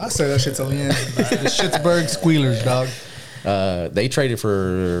end. I say that shit till the end. The Schittsburg Squealers, dog. they traded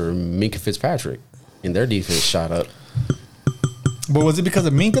for Minka Fitzpatrick, and their defense shot up. But was it because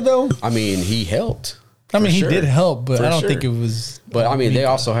of Minka though? I mean, he helped. I mean, for he sure. did help, but For I don't sure. think it was. But I mean, they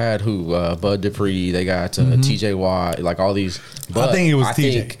also had Bud Dupree. They got T.J. Watt, like all these. But think it was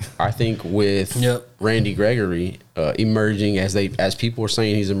TJ. I think with Yep. Randy Gregory emerging as people were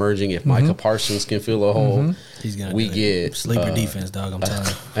saying he's emerging. If Micah Parsons can fill a hole, He's gonna. we do it. get sleeper defense, dog. I'm telling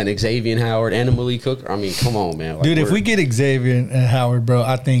you. an Xavier Howard and a Malik Cooker. I mean, come on, man. Like, Dude, if we're- we get Xavier and Howard, bro,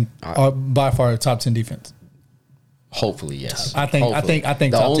 I think by far a top 10 defense. hopefully, yes. I think The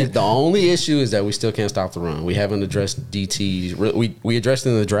top only 10. the only issue is that we still can't stop the run. We haven't addressed DTs. We addressed it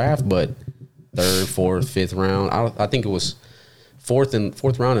in the draft, but third, fourth, fifth round. I think it was fourth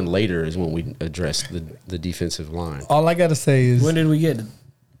round and later is when we addressed the defensive line. All I gotta say is When did we get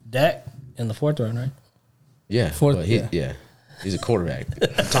Dak in the 4th round? Right. Yeah, Fourth, but yeah. he's a quarterback.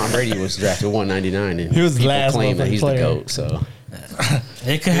 Tom Brady was drafted 199, and He was the people last claim that motherfucking he's player. the GOAT. So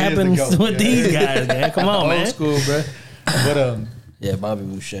It could happen the GOAT, with yeah. these guys, man. Come on, old man. school, bro. But Yeah, Bobby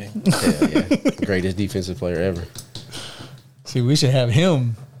Boucher. yeah, greatest defensive player ever. see, we should have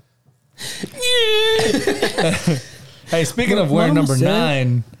him. Hey, speaking of wearing Mama number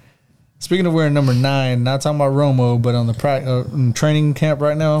said- 9, not talking about Romo, but on the in training camp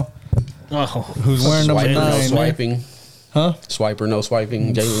right now, Oh, who's wearing number Swiper, 9? no swiping. Huh? Swiper, no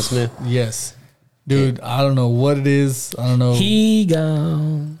swiping. Jalen Smith. Yes, dude. I don't know what it is. I don't know. he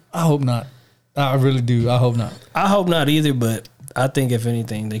gone. I hope not. I really do. I hope not. I hope not either, but I think if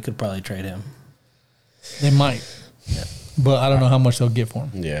anything, they could probably trade him. They might, but I don't know how much they'll get for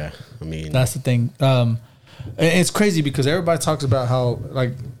him. Yeah, I mean, That's the thing. And it's crazy because everybody talks about how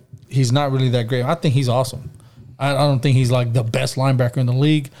like he's not really that great. I think he's awesome. I don't think he's like the best linebacker in the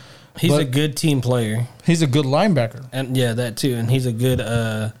league. He's but a good team player, He's a good linebacker. and yeah, that too. And he's a good.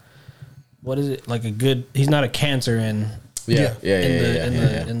 What is it? Like a good. He's not a cancer in yeah.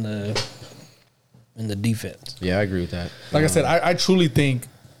 in the defense. Yeah, I agree with that. Like I said, I truly think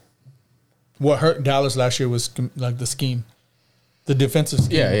what hurt Dallas last year was like the scheme, the defensive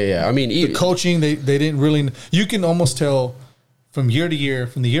scheme. Yeah. I mean, The coaching, they didn't really. You can almost tell from year to year,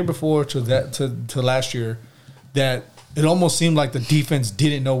 from the year before to to last year, that it almost seemed like the defense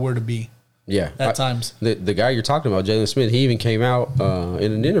didn't know where to be. Yeah, at times. The guy you're talking about, Jalen Smith, he even came out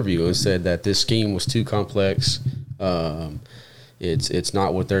in an interview and said that this scheme was too complex. It's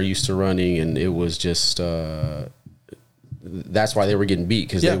not what they're used to running, and it was just that's why they were getting beat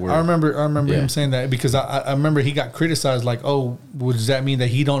because Yeah, they were. I remember Yeah. him saying that because I remember he got criticized like, oh, well, does that mean that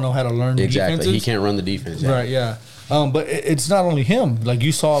he don't know how to learn exactly. defenses? He can't run the defense. Right, yeah. But it's not only him. Like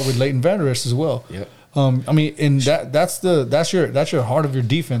you saw it with Leighton Vander Esch as well. Yep. I mean, and that's your heart of your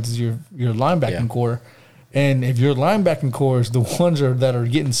defense is your linebacking Yeah. core, and if your linebacking core is the ones that are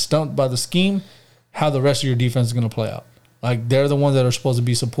getting stumped by the scheme, how the rest of your defense is going to play out? Like they're the ones that are supposed to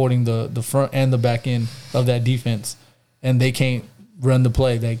be supporting the front and the back end of that defense, and they can't run the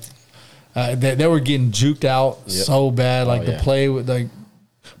play. They were getting juked out Yep. so bad. Like Oh, the yeah. play with like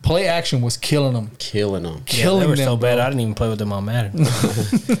Play action was killing them. Killing them. Killing they were them, so bad. bro. I didn't even play with them on Madden.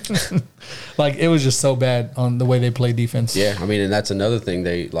 Like, it was just so bad on the way they play defense. Yeah, I mean, and that's another thing.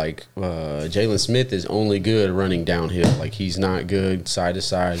 They like Jalen Smith is only good running downhill. Like, he's not good side to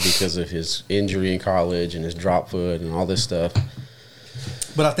side because of his injury in college and his drop foot and all this stuff.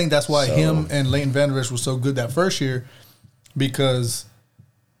 But I think that's why So- him and Leighton Vander Esch was so good that first year, because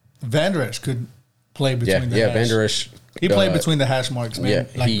Vander Esch could play between the hash. Vander Esch. He played between the hash marks, man.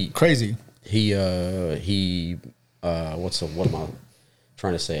 yeah, like crazy. What am I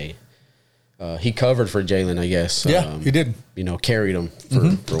trying to say? He covered for Jalen, I guess. Yeah, he did. You know, carried him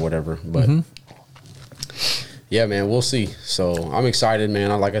for whatever. But yeah, man, we'll see. So I'm excited,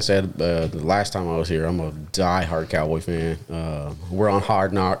 man. Like I said, the last time I was here, I'm a diehard Cowboy fan. We're on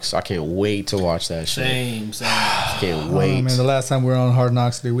Hard Knocks. I can't wait to watch that shit. Same. Can't Oh, wait. man, the last time we were on Hard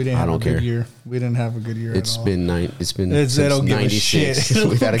Knocks, dude, we didn't I have a don't good care. year. We didn't have a good year It's at all. been they They since don't give a '96. shit.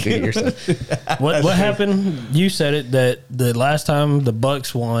 We've had a good year. So. What happened? You said it that the last time the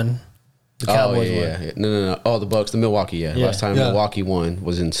Bucks won, the Cowboys won. Yeah. No. Oh, the Bucks, the Milwaukee. Yeah. Yeah. Last time Yeah. Milwaukee won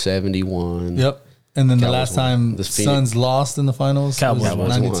was in '71. Yep. And then the Cowboys last won. time The Phoenix- Suns lost in the finals Cowboys was won.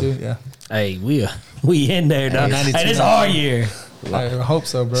 92. Yeah. Hey, we in there, dog. 92. Hey, this is our year. I hope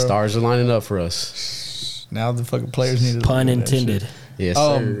so, bro. Stars are lining up for us. Now the fucking players need to Pun look at that intended. shit. Yes,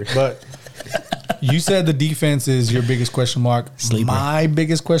 sir. But you said the defense is your biggest question mark. Sleeper. My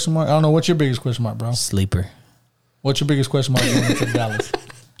biggest question mark. I don't know. What's your biggest question mark, bro? Sleeper. What's your biggest question mark going into Dallas?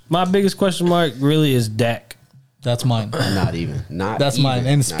 My biggest question mark really is Dak. That's mine. Not even. Not. That's even. mine.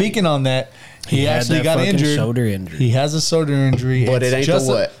 And Not speaking on that, he had actually that got fucking injured. shoulder injury. He has a shoulder injury. But it ain't just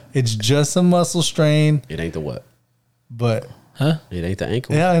the what? It's just a muscle strain. It ain't the what? But Huh? It ain't the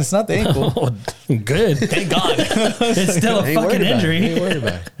ankle. yeah, it's not the ankle. Oh, good. Thank God. It's still a I ain't worried fucking about it. I injury. ain't worried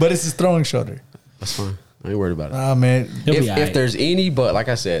about it. But it's his throwing shoulder. That's fine. I ain't worried about it. Oh man. He'll be If alright. there's like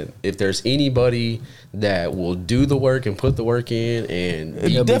I said, if there's anybody that will do the work and put the work in and It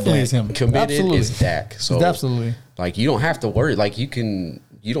be definitely Dak. is him. committed, Absolutely. is Dak. So Absolutely. like you don't have to worry. Like you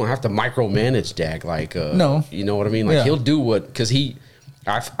don't have to micromanage Dak. Like No. you know what I mean. Like Yeah. he'll do what because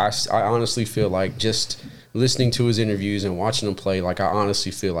I honestly feel like just listening to his interviews and watching him play. Like I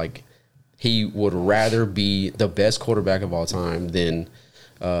honestly feel like he would rather be the best quarterback of all time than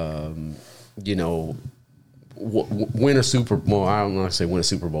you know. Win a Super Bowl. I don't want to say win a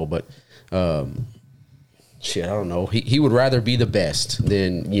Super Bowl, but shit, I don't know. He would rather be the best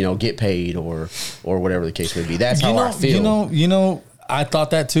than get paid or whatever the case may be. That's how I feel. You know, I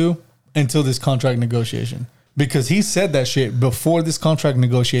thought that too until this contract negotiation. Because he said that shit before this contract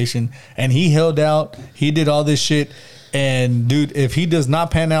negotiation and he held out, he did all this shit. And dude, if he does not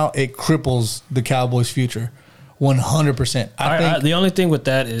pan out, it cripples the Cowboys' future. 100%. I think the only thing with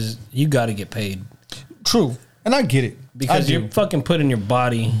that is you got to get paid true. And I get it. because I do. you're fucking putting your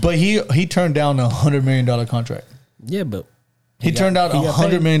body. But he turned down a $100 million contract. Yeah, but He turned out he got $100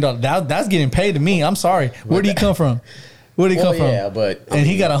 paid. million. That's getting paid to me. I'm sorry. Where did he come from? Where did he come from? Yeah, but And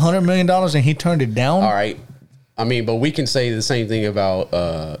he got $100 million and he turned it down. all right. I mean, but we can say the same thing about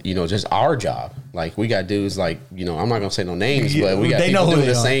just our job. Like we got dudes like I'm not gonna say no names, Yeah, but we got they know people who doing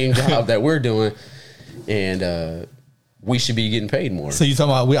they the are. same job that we're doing, and we should be getting paid more. So you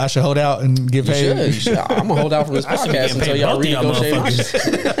talking about I should hold out and get You paid? should. I'm gonna hold out from this I should be podcast getting until paid y'all both of y'all renegotiate. my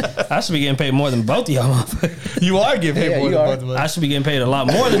motherfuckers. shit. I should be getting paid more than both of y'all motherfuckers. You are getting paid Yeah, more you than are. both of us. I should be getting paid a lot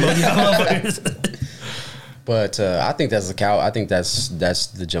more than both of y'all motherfuckers. But I think that's the cow. I think that's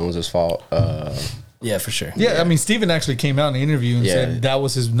the Joneses' fault. Yeah, for sure. Yeah, I mean, Steven actually came out in the interview and Yeah. said that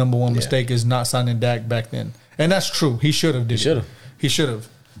was his number one mistake is not signing Dak back then. And that's true. He should have. He should have.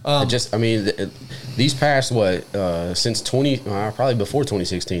 These past since probably before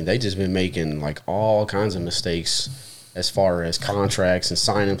 2016, they just been making like all kinds of mistakes as far as contracts and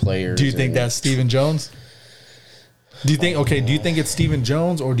signing players. Do you think and- that's Steven Jones? Do you think do you think it's Steven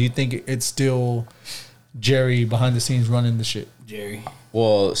Jones or do you think it's still Jerry behind the scenes running the shit? Jerry.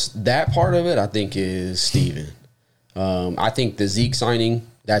 Well, that part of it, I think, is Steven. I think the Zeke signing,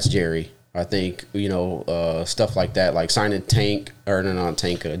 that's Jerry. I think, stuff like that, like signing Jalen.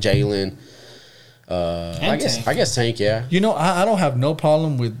 I guess Tank, yeah. I don't have no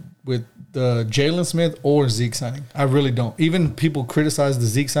problem with Jalen Smith or Zeke signing. I really don't. Even people criticize the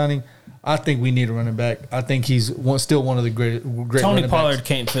Zeke signing. I think we need a running back. I think he's still one of the great Tony running Pollard backs.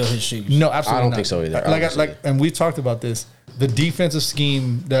 can't fill his shoes. No, absolutely I don't not. think so either. And we talked about this. The defensive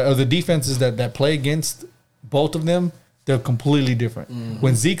scheme, the defenses that play against both of them, they're completely different. Mm-hmm.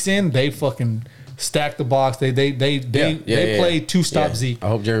 When Zeke's in, they fucking stack the box. They play two stop Zeke. I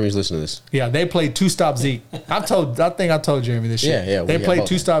hope Jeremy's listening to this. Yeah, they play two stop Zeke. I think I told Jeremy this shit. Yeah. They play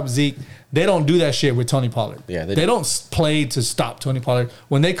two stop Zeke. They don't do that shit with Tony Pollard. Yeah, they don't play to stop Tony Pollard.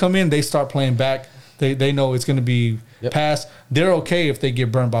 When they come in, they start playing back. They know it's going to be pass. They're okay if they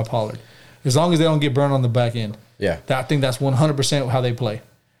get burned by Pollard, as long as they don't get burned on the back end. Yeah, I think that's 100% how they play.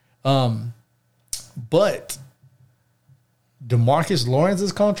 But DeMarcus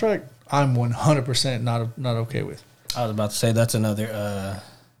Lawrence's contract, I'm 100% not okay with. I was about to say that's another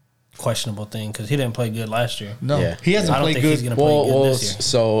questionable thing because he didn't play good last year. No, Yeah. he hasn't I don't played think good. he's going to play good this year.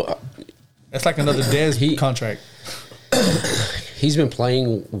 So That's like another Dez contract. he's been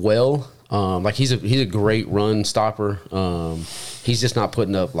playing well. Like he's a great run stopper. He's just not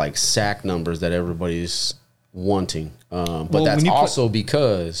putting up like sack numbers that everybody's wanting. But that's also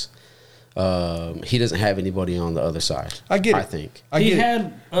because he doesn't have anybody on the other side. I get it. I think.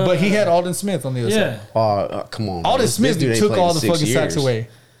 But he had Alden Smith on the other side. Come on. Alden Smith dude ain't took played all in the 6 fucking sacks years. away.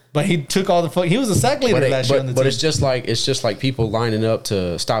 But he took all the fuck. He was a sack leader last year on the team. But it's just like people lining up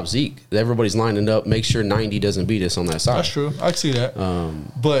to stop Zeke. Everybody's lining up. Make sure 90 doesn't beat us on that side. That's true. I see that.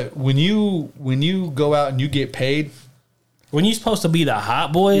 But when you go out and you get paid, when you're supposed to be the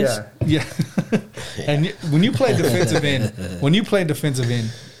hot boys, yeah. And when you play defensive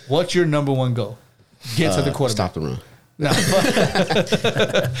end, what's your number one goal? Get to the quarterback. Stop the run. No.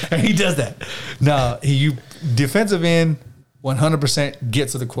 And he does that. No, you defensive end. 100% get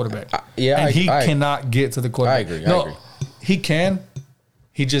to the quarterback. He cannot get to the quarterback. I agree. He can.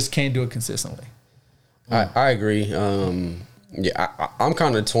 He just can't do it consistently. I agree. I'm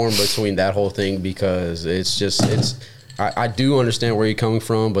kind of torn between that whole thing because I do understand where you're coming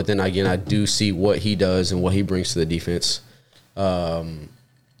from, but then again, I do see what he does and what he brings to the defense. Like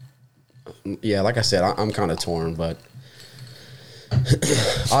I said, I'm kind of torn, but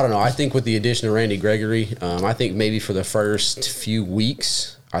I don't know. I think with the addition of Randy Gregory, I think maybe for the first few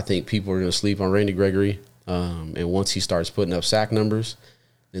weeks, I think people are going to sleep on Randy Gregory. And once he starts putting up sack numbers,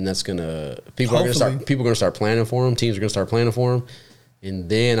 then people are going to start planning for him. Teams are going to start planning for him. And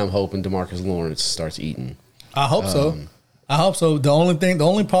then I'm hoping DeMarcus Lawrence starts eating. I hope so. The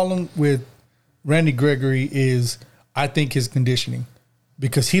only problem with Randy Gregory is I think his conditioning,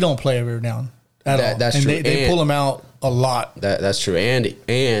 because he don't play every down at all. That's true. They pull him out a lot. That's true.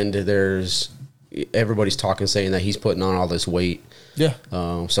 And there's everybody's saying that he's putting on all this weight. Yeah.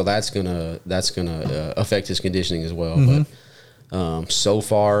 So that's gonna affect his conditioning as well. Mm-hmm. But so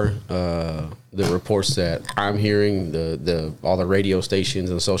far, the reports that I'm hearing, all the radio stations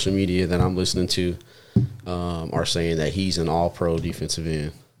and social media that I'm listening to, are saying that he's an all-pro defensive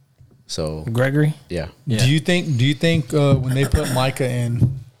end. So Gregory, yeah. Do you think when they put Micah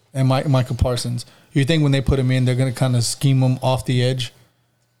in and Micah Parsons, you think when they put him in, they're going to kind of scheme him off the edge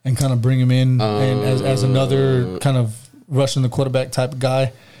and kind of bring him in and as another kind of rushing the quarterback type of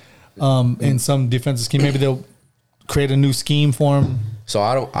guy in some defensive scheme? Maybe they'll create a new scheme for him. So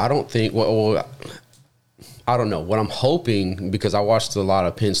I don't think. Well, I don't know. What I'm hoping, because I watched a lot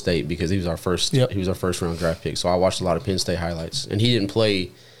of Penn State because he was our first round draft pick. So I watched a lot of Penn State highlights, and he didn't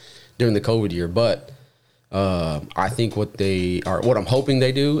play during the COVID year. But I think what I'm hoping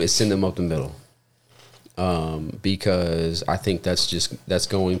they do is send them up the middle. Because I think that's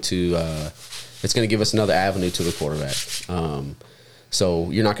going to it's going to give us another avenue to the quarterback. So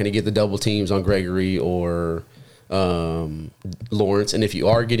you're not going to get the double teams on Gregory or Lawrence, and if you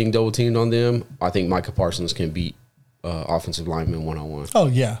are getting double teamed on them, I think Micah Parsons can beat offensive linemen one-on-one. Oh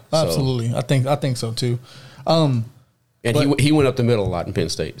yeah, absolutely. So, I think so too. And he went up the middle a lot in Penn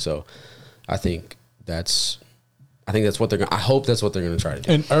State, so I think that's what they're going. I hope that's what they're going to try to do.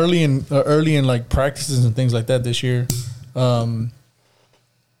 And early in like practices and things like that this year, again,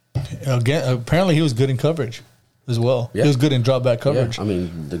 apparently he was good in coverage as well. Yeah. He was good in drop back coverage. Yeah. I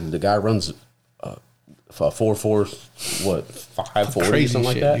mean, the guy runs 4.4, what 5.40, crazy something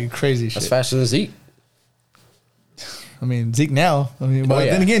like shit, that. Dude, crazy That's shit. faster than Zeke. I mean, Zeke now.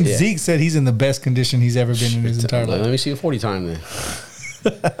 Then again, Zeke said he's in the best condition he's ever been in his entire life. Let me see the 40 time then.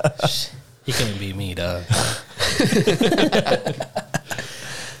 He couldn't beat me, dog.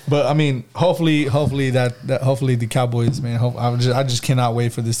 But I mean, hopefully the Cowboys, man. I just cannot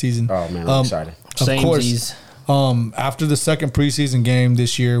wait for the season. Oh man, I'm excited. Of course, after the second preseason game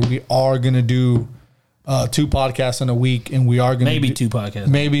this year, we are gonna do 2 podcasts in a week, and we are gonna maybe 2 podcasts.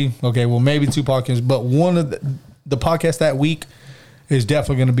 Maybe 2 podcasts, but one of the podcasts that week is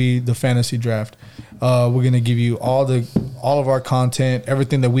definitely going to be the fantasy draft. We're going to give you all of our content,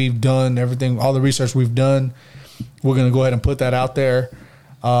 everything that we've done, all the research we've done. We're going to go ahead and put that out there,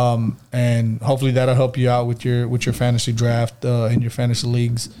 and hopefully that'll help you out with your fantasy draft in your fantasy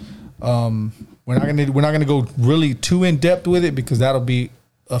leagues. we're not gonna go really too in depth with it because that'll be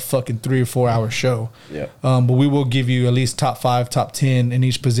a fucking 3 or 4 hour show. Yeah. But we will give you at least top 5, top 10 in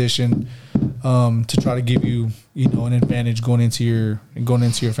each position to try to give you an advantage going into your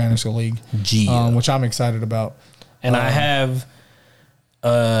fantasy league. Which I'm excited about. And I have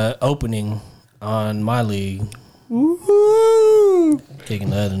opening on my league. Woo!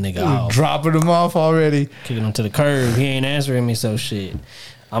 Kicking the other nigga off. Dropping him off already. Kicking him to the curb. He ain't answering me, so shit.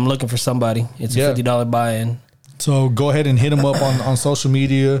 I'm looking for somebody. It's a $50 buy-in. So go ahead and hit him up on social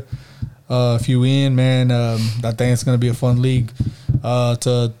media. If you in, man, I think it's going to be a fun league. It's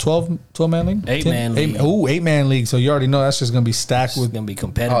a 12-man league? 8-man league. 8-man league. So you already know that's just going to be stacked It's with. going to be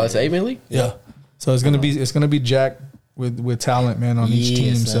competitive. Oh, it's an 8-man league? Yeah. So it's going to be jacked with talent, man, on each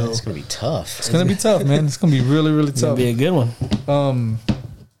team. So It's going to be tough. it's going to be tough, man. It's going to be really, really It's going tough. to be a good one.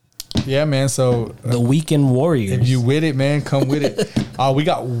 Yeah, man. So The Weekend Warriors. if you with it, man, come with it. We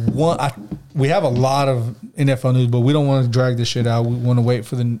got one. We have a lot of NFL news, but we don't want to drag this shit out. We want to wait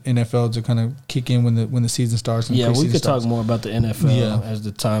for the NFL to kind of kick in when the season starts. And Yeah, we preseason could starts. talk more about the NFL Yeah. as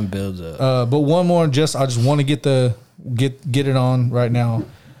the time builds up. But one more, I just want to get it on right now.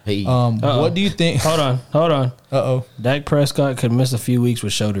 Hey, What do you think? Hold on. Uh-oh. Dak Prescott could miss a few weeks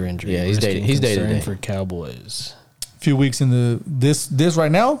with shoulder injury. Yeah, he's risking day-to-day. concern for Cowboys. Few weeks in this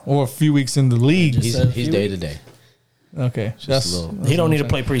right now, or a few weeks in the league? Just said a he's few day to day. Okay, Just a little. He don't need to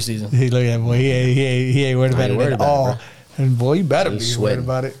play preseason. He look at boy. He ain't worried I about ain't it worried at about it, all. bro. And boy, you better be He's worried sweating.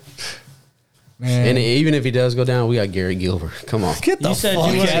 about it, man. And even if he does go down, we got Gary Gilbert. Come on. Get the You said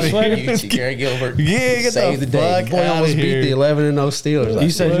fuck you wasn't outta sweating? here. Gary Gilbert. Yeah, get save the the day. fuck Boy outta almost beat here. the 11-0 Steelers. You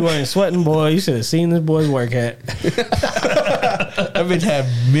said you weren't sweating, boy. You should have seen this boy's work hat. That bitch had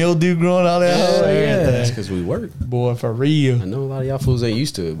mildew growing out that hole. yeah. That's because we work. Boy, for real. I know a lot of y'all fools ain't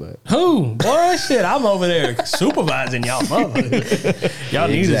used to it, but Who? Boy, shit, I'm over there supervising y'all. Motherfuckers. Y'all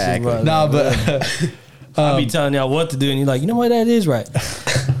need to Exactly. supervise. Nah, but I'll be telling y'all what to do, and you're like, you know what, that is right.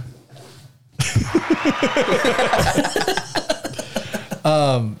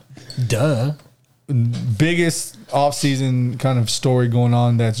 Duh. biggest off-season kind of story going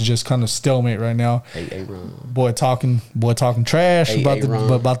on that's just kind of stalemate right now. hey, Ron. Boy talking trash Hey,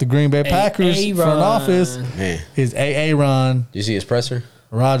 Ron. about the Green Bay Packers Hey, front Ron. office. Man, His Ron did you see his presser?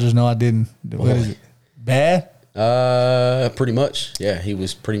 Rodgers. No, I didn't. What is it? Bad? Pretty much. Yeah, he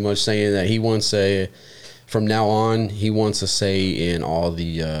was pretty much saying that he wants from now on, he wants a say in all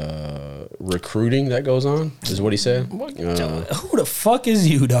the recruiting that goes on, is what he said. Who the fuck is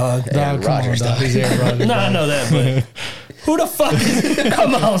you, dog? Dog, come Rodgers, on, dog. dog. He's Aaron Rodgers. No, I know that, but who the fuck is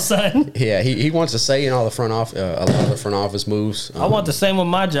Come on, son. Yeah, he wants a say in all the front office, a lot of the front office moves. I want the same with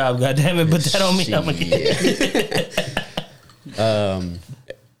my job, goddammit, but that don't mean I'm going to get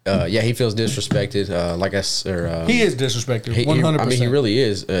Yeah, he feels disrespected. He is disrespected. 100%. I mean, he really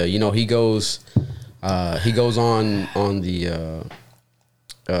is. He goes on the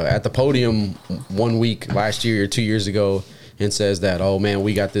at the podium 1 week last year or 2 years ago and says that, oh man,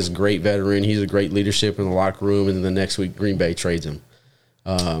 we got this great veteran. He's a great leadership in the locker room, and then the next week Green Bay trades him.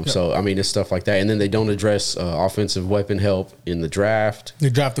 So I mean, it's stuff like that, and then they don't address offensive weapon help in the draft. They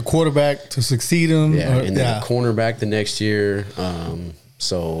draft the quarterback to succeed him. Yeah, and then a cornerback the next year.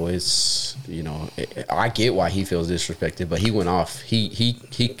 So it's I get why he feels disrespected, but he went off. He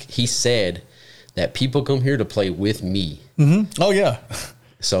said that people come here to play with me. Mm-hmm. Oh yeah.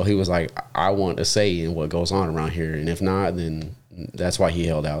 So he was like, I want a say in what goes on around here, and if not, then that's why he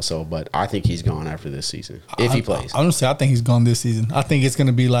held out. So, but I think he's gone after this season if he plays. Honestly, I think he's gone this season. I think it's going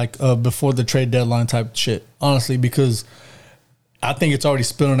to be like before the trade deadline type shit. Honestly, because I think it's already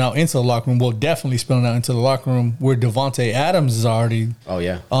spilling out into the locker room. Well, definitely spilling out into the locker room where Devontae Adams is already. Oh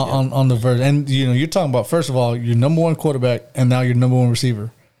yeah, on the verge. And you're talking about, first of all, your number one quarterback and now your number one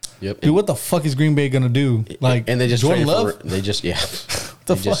receiver. Yep. Dude, what the fuck is Green Bay gonna do? Like, and they just Jordan traded Love for they just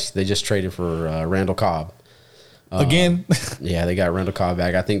The they just traded for Randall Cobb. Again. Yeah, they got Randall Cobb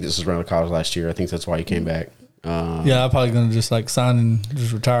back. I think this was Randall Cobb's last year. I think that's why he came back. Yeah, I'm probably gonna just like sign and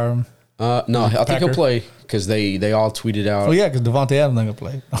just retire him. No, I think Packer. he'll play because they all tweeted out. Oh yeah, because Devontae Adams not gonna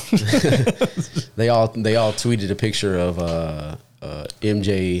play. They all tweeted a picture of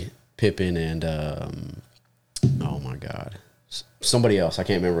MJ, Pippen, and oh my God, somebody else. I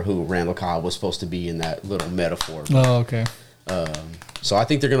can't remember who. Randall Cobb was supposed to be in that little metaphor. Oh, okay. So I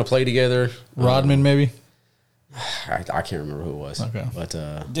think they're gonna play together. Rodman, maybe. I can't remember who it was. Okay. But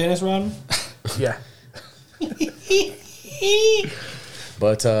Dennis Rodman? Yeah.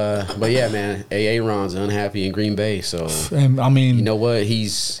 but yeah, man. Aaron's unhappy in Green Bay. So And I mean, you know what?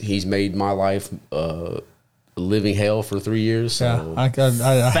 He's made my life living hell for 3 years. So yeah,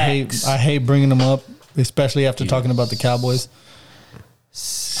 I hate bringing them up, especially after talking about the Cowboys.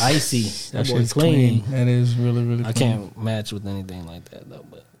 Icy. That boy shit's clean. That is really, really clean. I can't match with anything like that though.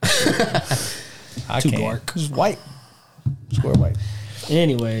 But I too can't. dark. It's white. Square white.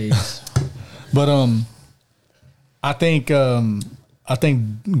 anyways, But I think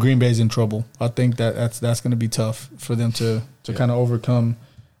Green Bay's in trouble. I think that's going to be tough for them to kind of overcome.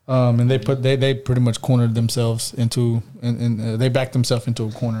 And they pretty much cornered themselves into and they backed themselves into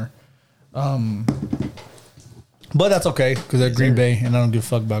a corner. But that's okay because they're Green Bay, and I don't give a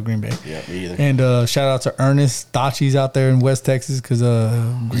fuck about Green Bay. Yeah, me either. And shout out to Ernest Dachi's out there in West Texas because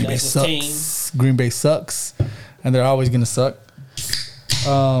Green Bay That's his sucks. Green Bay sucks, and they're always gonna suck.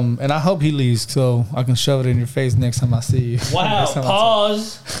 And I hope he leaves so I can shove it in your face next time I see you. wow. Next time I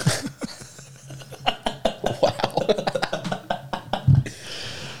Pause.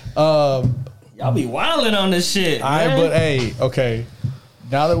 Y'all be wilding on this shit. Man. But hey, okay.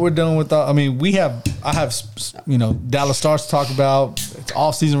 Now that we're done with I have Dallas Stars to talk about. It's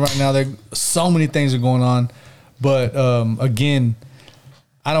off season right now. There so many things are going on, but again,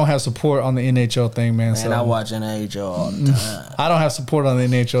 I don't have support on the NHL thing, man. Man, I watch NHL all the time. I don't have support on the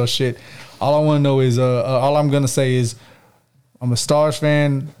NHL shit. All I want to know is all I'm gonna say is I'm a Stars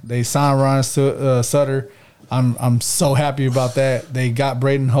fan. They signed Ryan Sutter. I'm so happy about that. They got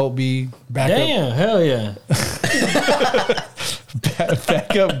Braden Holtby back up. Damn, hell yeah.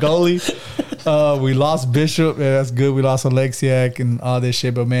 Backup goalie. We lost Bishop. Yeah, that's good. We lost Alexiak and all this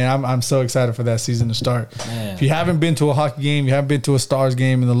shit. But man, I'm so excited for that season to start. Man. If you haven't been to a hockey game, you haven't been to a Stars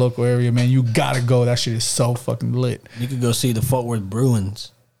game in the local area, man, you gotta go. That shit is so fucking lit. You could go see the Fort Worth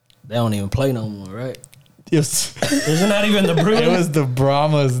Bruins. They don't even play no more, right? It's, Isn't that even the Bruins? it was the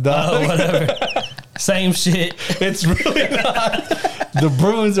Brahmas, dog. Oh, whatever. Same shit. It's really not. The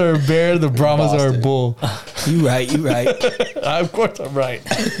Bruins are a bear. The Brahmas are a Boston. bull. You right. Of course I'm right.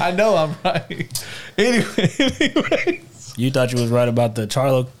 I know I'm right. Anyway. You thought you was right about the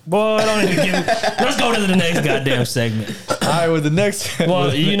Charlo. Boy, don't even give me. Let's go to the next goddamn segment. All right, with the next.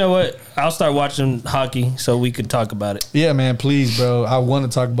 Well, you know what? I'll start watching hockey so we could talk about it. Yeah, man, please, bro. I want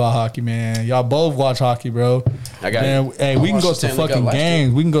to talk about hockey, man. Y'all both watch hockey, bro. I got man, it. hey, we can watched go the to Stanley Cup fucking last year.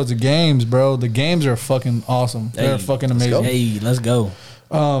 games. We can go to games, bro. The games are fucking awesome. They're Hey, fucking let's go. amazing. Hey, let's go.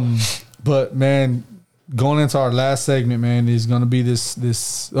 But man, going into our last segment, man, is going to be this.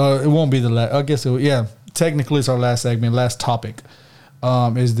 It won't be the last. I guess yeah. Technically, it's our last segment, last topic.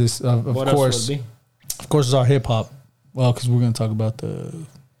 Is this of What course? else would it be? Of course, it's our hip hop. Well, because we're going to talk about the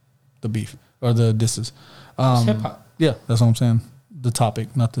beef or the disses. hip-hop. Yeah, that's what I'm saying. The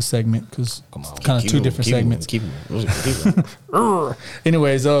topic, not the segment, because kind of two different segments. Keep them.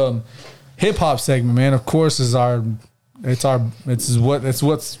 Anyways, hip hop segment, man. Of course, it's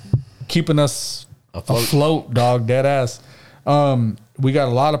what's keeping us afloat, dog. Dead ass. We got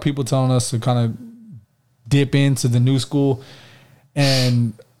a lot of people telling us to kind of dip into the new school,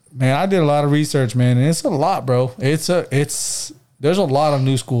 and man, I did a lot of research, man, and it's a lot, bro. There's a lot of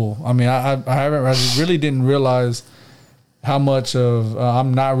new school. I mean, I really didn't realize how much of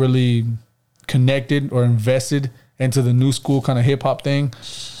I'm not really connected or invested into the new school kind of hip hop thing.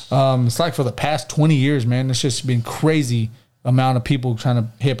 It's like for the past 20 years, man, it's just been crazy amount of people trying to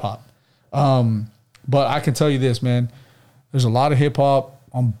hip hop. But I can tell you this, man, there's a lot of hip hop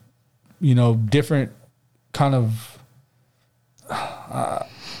on, different kind of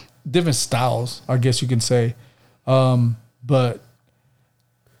different styles, I guess you can say. But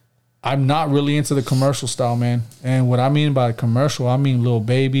I'm not really into the commercial style, man. And what I mean by commercial, I mean Lil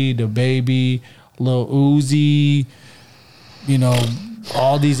Baby, The Baby, Lil Uzi,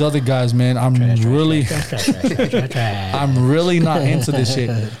 all these other guys, man. I'm really not into this shit.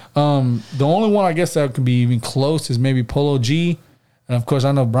 The only one I guess that could be even close is maybe Polo G. And of course,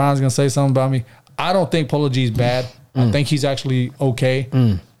 I know Brian's gonna say something about me. I don't think Polo G is bad. I think he's actually okay.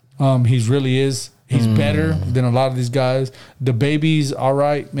 He really is. He's better than a lot of these guys. The Baby's all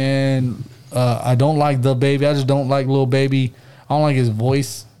right, man. I don't like The Baby. I just don't like Lil Baby. I don't like his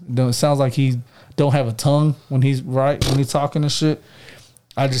voice. It sounds like he don't have a tongue when he's talking and shit.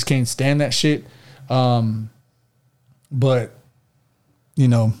 I just can't stand that shit. But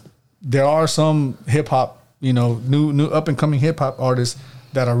there are some hip hop, new up and coming hip hop artists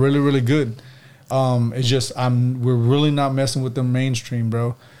that are really, really good. It's just we're really not messing with the mainstream,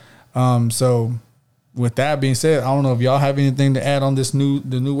 bro. So with that being said, I don't know if y'all have anything to add on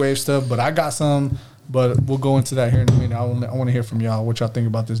the new wave stuff, but I got some. But we'll go into that here in a minute. I want to hear from y'all what y'all think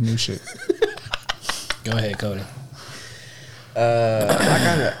about this new shit. Go ahead, Cody.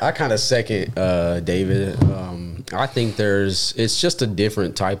 I kind of second David. I think it's just a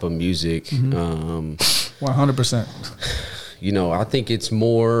different type of music. 100%. I think it's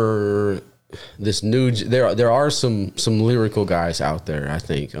more this new there are some lyrical guys out there. I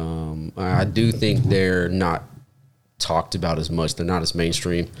think I do think they're not talked about as much. They're not as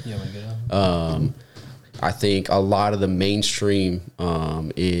mainstream. I think a lot of the mainstream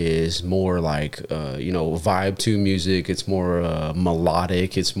is more like vibe to music. It's more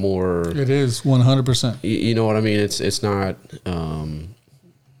melodic. It's more. It is 100%. You know what I mean? It's not.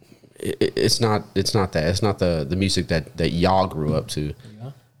 It's not that. It's not the music that y'all grew up to.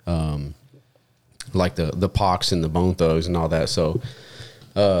 Like the Pox and the Bone Thugs and all that. So,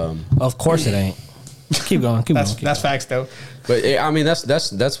 Of course it ain't. Keep going. That's facts though. but I mean that's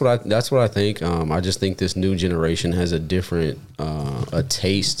what I think. I just think this new generation has a different a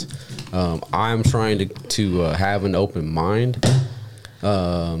taste. I'm trying to have an open mind.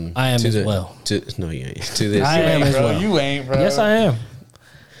 I am as well. No, you ain't. To this, I am as well. You ain't, bro. Yes, I am.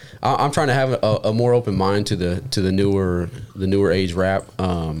 I'm trying to have a more open mind to the newer age rap.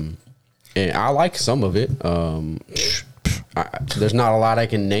 And I like some of it. There's not a lot I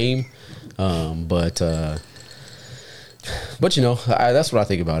can name, but that's what I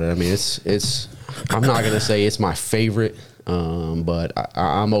think about it. I mean, it's. I'm not gonna say it's my favorite, but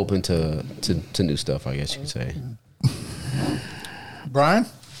I'm open to new stuff. I guess you could say. Brian?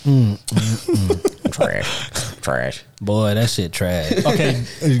 Trash. Boy, that shit trash. Okay.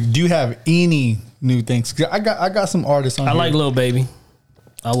 Do you have any new things? 'Cause I got some artists on I here. like Lil Baby.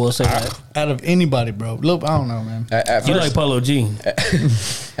 I will say that. Out of anybody, bro. Lil, I don't know, man. At You first, like Polo G.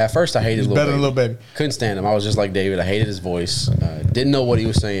 at first, I hated Lil Better Baby. than Lil Baby. Couldn't stand him. I was just like David. I hated his voice. Didn't know what he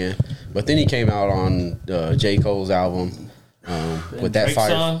was saying. But then he came out on J. Cole's album with that Drake fire,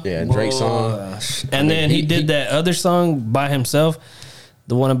 song? Drake song. And then he did that other song by himself.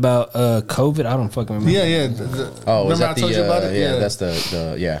 The one about COVID. I don't fucking remember. Yeah. Oh, remember is that I told you about it? Yeah, that's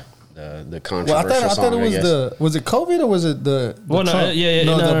the Well, controversial I song. thought it was guess. was it COVID or was it the Well, no, Trump? no, the it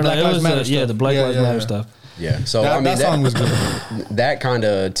Black was Lives Matter the Black stuff. Lives Matter stuff. Yeah. So That, I mean that song was good. that kind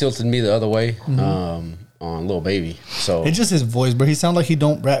of tilted me the other way on Lil Baby. So It's just his voice, bro. He sounds like he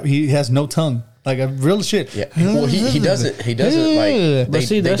don't rap. He has no tongue. Like a real shit. yeah, well he doesn't like But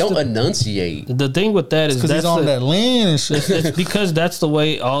see, they that's don't the- enunciate. The thing with that is Because that's he's on the, that land and shit. it's because that's the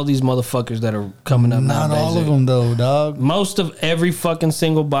way all these motherfuckers that are coming up Not nowadays all of are. them though, dog. Most of every fucking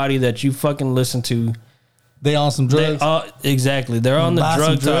single body that you fucking listen to, They on some they drugs. are exactly. They're on the Buy some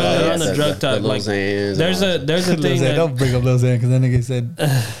drug type. drugs. They're Yeah, on the drug the type. Lil Like Xans there's and a Lil thing Xan, that don't bring up Lil Xan because that nigga said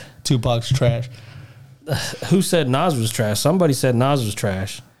Tupac's trash. who said Nas was trash? Somebody said Nas was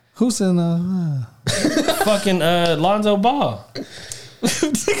trash. Who said Fucking Lonzo Ball.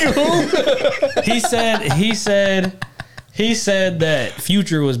 He said that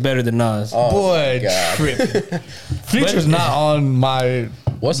Future was better than Nas. boy, God. tripping. Future's not on my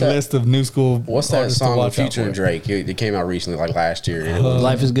What's that? list of new school. What's that artists to song with watch out Future and for. Drake? It came out recently, like last year. And it was,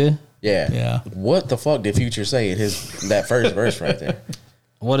 Life is good. Yeah. What the fuck did Future say in that first verse right there?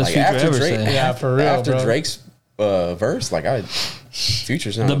 What does Like Future after ever Drake, say? Yeah, for real, After bro. Drake's verse,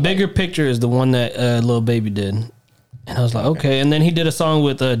 Future's not The bigger picture is the one that Lil Baby did, and I was like, okay. And then he did a song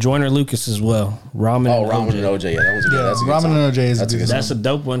with Joyner Lucas as well, Ramen. Oh, and Ramen OJ. and OJ. Yeah, that was a good. Yeah, That's a good Ramen song. and OJ is That's a good That's a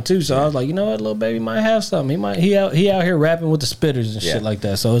dope one too. So I was like, you know what, Lil Baby might have something. He out here rapping with the spitters and Yeah. shit like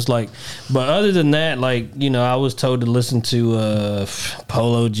that. So it's like, but other than that, like I was told to listen to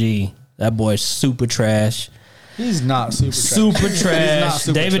Polo G. That boy's super trash. He's not super trash. Super He's trash. not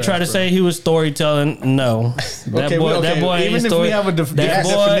super David trash, tried to bro. say he was storytelling. No, that boy. okay, That boy even ain't if story. we have a that different boy.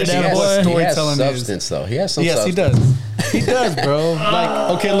 definition That of what boy. story- He has Storytelling is- substance though. He has some. Yes, he substance. does. He does, bro.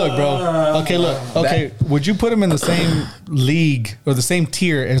 Like, okay, look, bro. Okay, look. Okay, would you put him in the same league or the same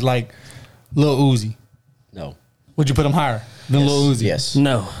tier as like Lil Uzi? No. Would you put him higher than Lil Uzi? Yes.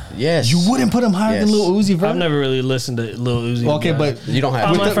 No, Yes. You wouldn't put him higher than Yes. Lil Uzi, bro. I've never really listened to Lil Uzi. Okay, but You don't have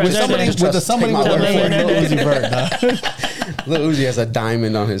I'm to. my with, friend, with that- somebody that- with somebody take with my a word. Lil Uzi vert, dog. Lil Uzi has a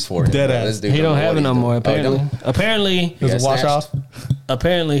diamond on his forehead. Dead ass. This dude he don't have it know no what more. he's doing. Apparently, apparently, Does it got wash snatched. off?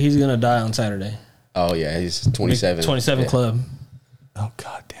 apparently, he's gonna die on Saturday. Oh yeah, he's 27. 27 Yeah. Club. Oh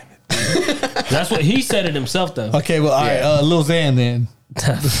God damn it. That's what he said it himself though. Okay, well, all right, Lil Xan then.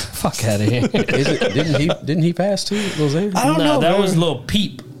 Fuck out of here. Didn't he pass too? Lil Xan? I don't No, know. that bro. was Lil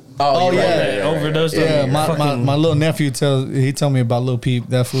Peep. Oh, you're yeah. right. Overdosed on Yeah, my fucking- little nephew told me about Lil Peep.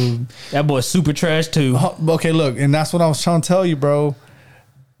 That fool. That boy's super trash too. Okay, look, and that's what I was trying to tell you, bro.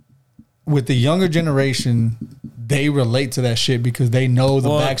 With the younger generation, they relate to that shit because they know the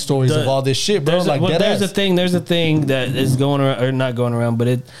Well, backstories of all this shit, bro. There's Like there's a deadass. thing. There's a thing that is going around, or not going around,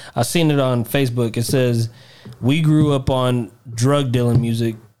 but I seen it on Facebook. It says, "We grew up on drug dealing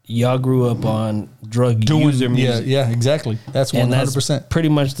music. Y'all grew up on drug user music." Yeah, exactly. That's And 100%. that's pretty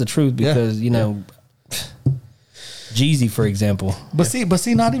much the truth because Jeezy, for example. But see,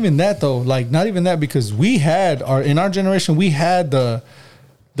 not even that though. Like, not even that, because we had in our generation, we had the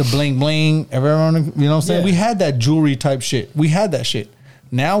bling bling. Everyone, you know what I'm saying? Yeah. We had that jewelry type shit. We had that shit.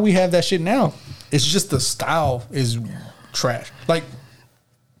 Now we have that shit. Now it's just the style is trash. Like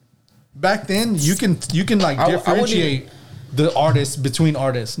back then, you can like I wouldn't differentiate the artists between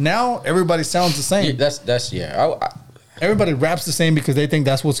artists. Now everybody sounds the same. Everybody raps the same because they think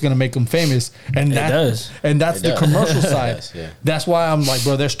that's what's gonna make them famous, and that's the commercial side. Does, yeah. That's why I'm like,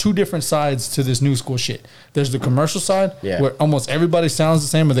 bro, there's two different sides to this new school shit. There's the commercial side, where almost everybody sounds the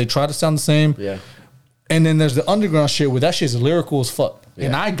same, or they try to sound the same. Yeah. And then there's the underground shit where that shit's lyrical as fuck,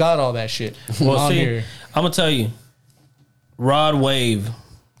 and I got all that shit. Well, on see, here. I'm gonna tell you, Rod Wave,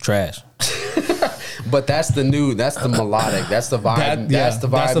 trash. But that's the melodic. That's the vibe. That's the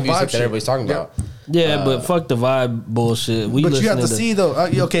vibe music that everybody's talking about. Yeah, but fuck the vibe bullshit. But you have to see though.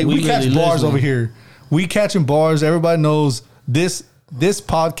 Okay, we catch really bars listening. over here. We catching bars. Everybody knows this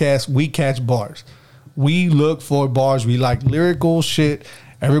podcast. We catch bars. We look for bars. We like lyrical shit.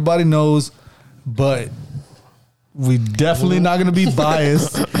 Everybody knows, but we definitely not gonna be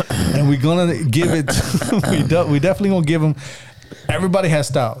biased, and we're gonna give it. We definitely gonna give them. Everybody has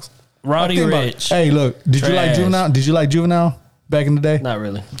styles. Roddy Ricch. Hey, look. Did you like Juvenile? Did you like Juvenile back in the day? Not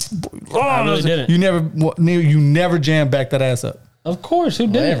really. I really didn't. You never jammed Back That Ass Up. Of course, who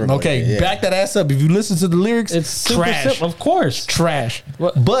didn't? Everybody, Okay, Back That Ass Up. If you listen to the lyrics, It's super trash. simple. Of course. Trash.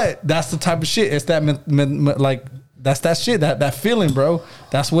 What? But that's the type of shit. It's that like that's that shit. That feeling, bro.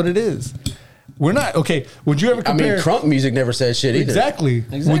 That's what it is. We're not okay. Would you ever compare? Crunk music never said shit either. Exactly.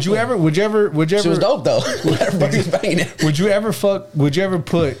 Would you ever? She was dope though. Everybody was banging it. Would you ever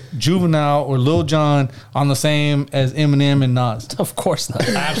put Juvenile or Lil Jon on the same as Eminem and Nas? Of course not.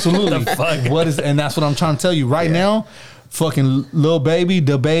 Absolutely. The fuck? What is? And that's what I'm trying to tell you right now. Fucking Lil Baby,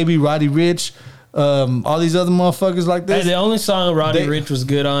 DaBaby, Roddy Ricch, all these other motherfuckers like Hey, this. the only song Roddy Ricch was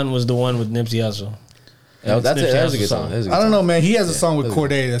good on was the one with Nipsey Hussle. That's Nipsey a good Hussle song. I don't know, man. He has a song with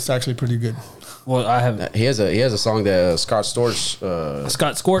Cordae that's actually pretty good. Well, I have He has a song that Scott Storch.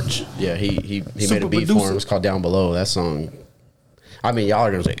 Scott Scorch. Yeah, he made Super a beat producer. for him. It's called Down Below. That song. I mean, y'all are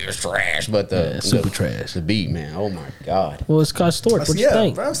gonna say it's trash, but super trash. The beat, man. Oh my god. Well, it's Scott Storch. What you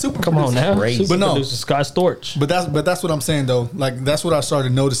think? bro, super Come on producer. now. Crazy. Super But no. producer Scott Storch. But that's what I'm saying though. Like that's what I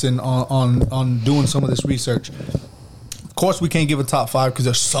started noticing on doing some of this research. Of course, we can't give a top 5 because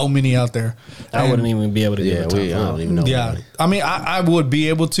there's so many out there. I wouldn't even be able to give Yeah, a top I don't five. even know. Yeah, I mean, I would be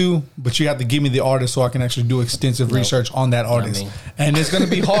able to, but you have to give me the artist so I can actually do extensive research on that artist, and it's going to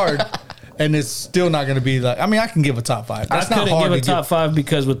be hard, and it's still not going to be like. I mean, I can give a top 5. That's I not couldn't hard give a to top 5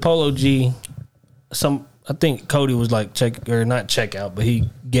 because with Polo G, I think Cody was like not check out, but he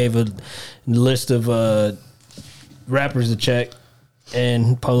gave a list of rappers to check,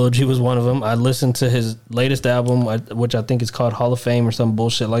 and Polo G was one of them. I listened to his latest album, which I think is called Hall of Fame or some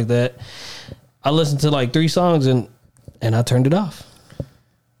bullshit like that. I listened to like 3 songs and I turned it off.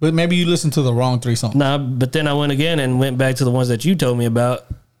 But maybe you listened to the wrong 3 songs. Nah, but then I went again and went back to the ones that you told me about.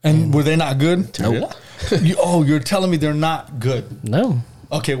 And were they not good? Nope. You're telling me they're not good. No.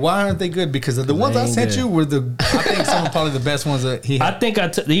 Okay, why aren't they good? Because the ones I ain't sent good. you were I think some of probably the best ones that he I had. think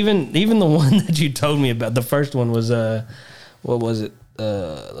even the one that you told me about, the first one was what was it?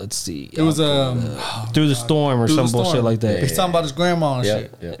 Let's see. It was Through the Storm or Through some the Storm. bullshit like that. He's talking about his grandma and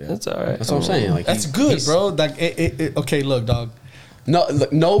shit. Yeah. That's all right. That's what I'm saying. Like That's good, bro. Like, okay, look, dog. No,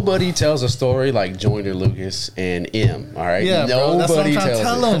 look, nobody tells a story like Joyner Lucas and M. All right, Yeah, bro. That's what I'm trying to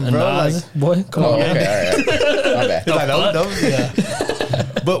tell him, bro. Like, Nas, boy, come Oh, on. okay, man. all right. My bad. yeah.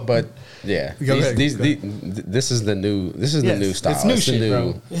 But yeah, Go ahead. this is the new Yes, style. It's new the shit,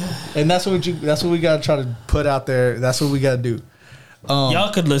 bro. And that's what we got to try to put out there. That's what we got to do.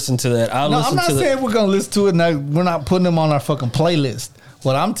 Y'all could listen to that. I'll No, listen I'm not to saying we're gonna listen to it. And we're not putting them on our fucking playlist.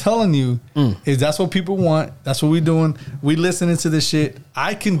 What I'm telling you is that's what people want. That's what we're doing. We listening to this shit.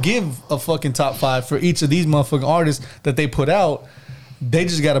 I can give a fucking top 5 for each of these motherfucking artists that they put out. They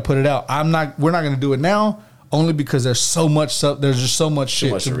just got to put it out. We're not gonna do it now. Only because there's so much stuff. There's just so much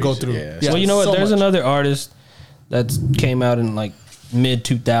shit much to to go research, through. yeah. well, you know what? so There's much. another artist that came out in like mid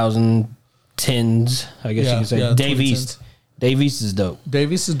 2010s. I guess you can say. yeah, Dave 2010s. East. Dave East is dope.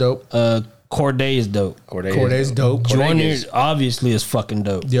 Davies is dope. Cordae is dope. Corday's dope. Joyner obviously is fucking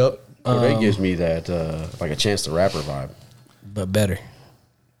dope, Yep. Cordae gives me that like a Chance the Rapper vibe. but better.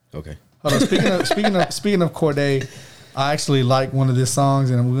 Okay. Hold on. Speaking of Cordae, I actually like one of his songs,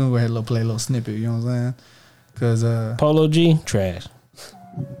 and we're gonna go ahead and play a little snippet. You know what I'm saying? Because Polo G, trash.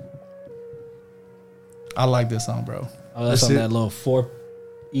 I like this song, bro. Oh, that's This on shit- that little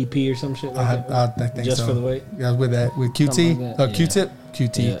EP or some shit like that? I think Just so. for the weight? Yeah, with that. With QT? Something like that, yeah. Q-Tip?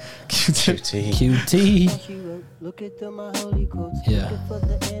 QT. Yeah. Q-Tip. QT. Yeah.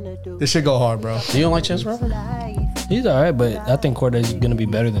 This shit go hard, bro. You don't like Chance the Rapper? He's all right, but I think Corday's going to be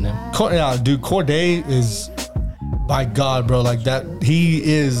better than him. Dude, Cordae is, by God, bro, like that. He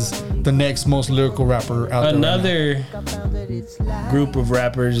is the next most lyrical rapper out there. Another group of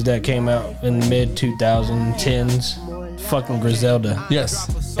rappers that came out in the mid 2010s, fucking Griselda.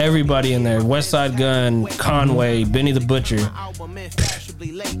 Yes. Everybody in there. West Side Gun, Conway, Benny the Butcher.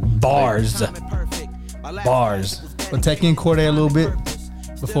 Bars. But take in Cordae a little bit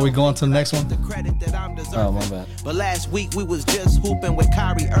before we go on to the next one. Oh, my bad. But last week we was just hooping with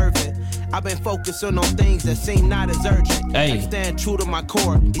Kyrie Irving. I've been focusing on things that seem not as urgent. Hey. I stand true to my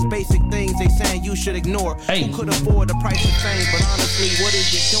core. These basic things they saying you should ignore. Hey. Who could afford the price of fame? But honestly, what is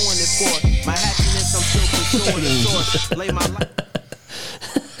he doing it for? My happiness, I'm still pursuing the source. Lay my life.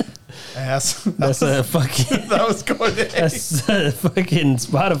 That's a fucking. That was Cordae. That's fucking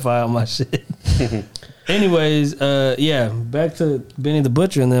Spotify on my shit. Anyways, yeah, back to Benny the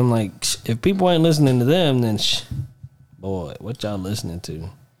Butcher and them. Like, if people ain't listening to them, then boy, what y'all listening to?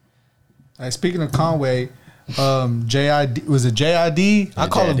 Speaking of Conway, JID, was it JID? I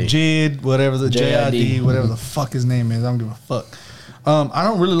call him JID, whatever the JID, whatever the fuck his name is. I don't give a fuck. I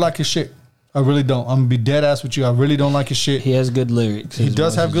don't really like his shit. I really don't. I'm gonna be dead ass with you. I really don't like his shit. He has good lyrics. He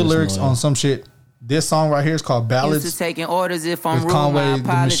does have good lyrics on some shit. This song right here is called Ballads. Used to taking orders if I'm with rude, Conway my the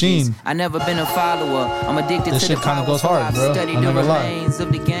apologies. Machine. I never been a follower. I'm addicted This to the shit kinda power, goes so hard, I've bro. studied I'm the not gonna lie. remains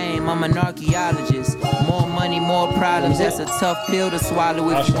of the game. I'm an archaeologist. More money, more problems. That's a tough pill to swallow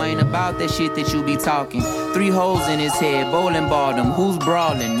if you ain't about that shit that you be talking. 3 holes in his head, bowling bottom. Who's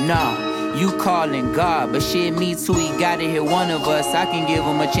brawling? Nah. You calling God, but shit, me too. He gotta hit one of us. I can give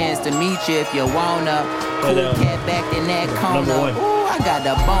him a chance to meet you if you wanna. Cool cat back in that corner. Ooh, I got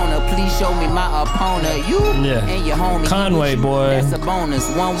a boner. Please show me my opponent. You and your homie. Conway, boy. That's a bonus.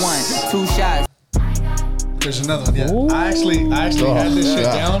 1-1, 2 shots. There's another one. Yeah, I actually had this shit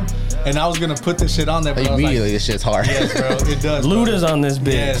down, and I was gonna put this shit on there. But Immediately, this shit's hard. Yes, bro, it does. Luda's on this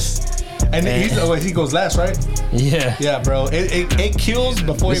bitch. Yes. And he goes last, right? Yeah. Yeah, bro. It kills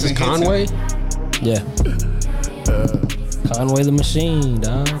before This he is even Conway? Yeah. Conway the Machine,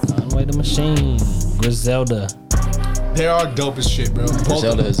 dog. Conway the Machine. Griselda. They are dope as shit, bro.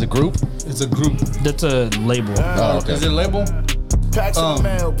 Griselda is a group? It's a group. That's a label. Oh, okay. Is it a label? Packs on the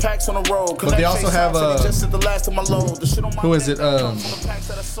mail, packs on the road. But they also have who is it?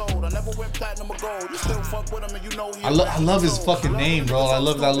 I love his fucking name, bro. I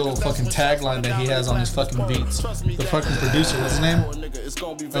love that little fucking tagline that he has on his fucking beats. The fucking producer, what's his name?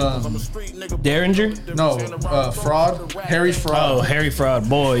 Derringer? No, Fraud. Harry Fraud. Oh, Harry Fraud.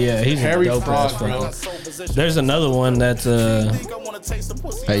 Boy, yeah, he's Harry a dope ass Fraud, fucking. There's another one that's Hey,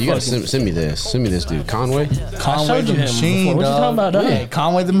 you gotta send me this. Send me this dude. Conway? Conway the Machine, What you talking about? Dog? Yeah,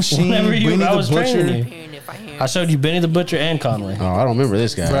 Conway the Machine. Whenever Benny I the was Butcher. training you. I showed you Benny the Butcher and Conway. Oh, I don't remember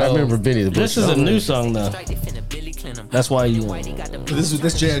this guy. Bro. I remember Benny the Butcher. This is a new song though. That's why you. This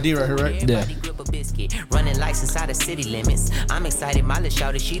JID right here, right? Yeah. Running lights inside the city limits. I'm excited. My little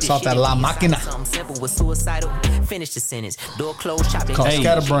shout she It's off that La Máquina. Something simple with suicidal. Finish the sentence. Door closed. Chopping. Called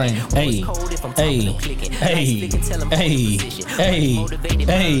Scatterbrain. Hey, hey.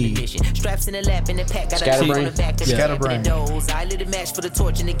 Straps in the lap in the pack. Scatterbrain? Scatterbrain.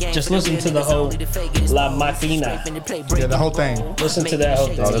 Just listen to the whole La Máquina. Yeah, the whole thing. Listen to that whole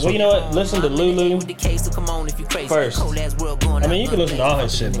thing. Well, you know what? Listen to Lulu first. I mean, you can listen to all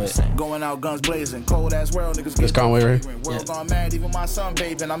his shit, but Going out guns blazing, cold ass world, niggas. This Conway right? World gone mad, even my son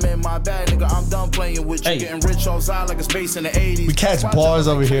vaping. I'm in my bag, nigga. I'm done playing with you. Hey. Getting rich outside like a space in the 80s. We catch bars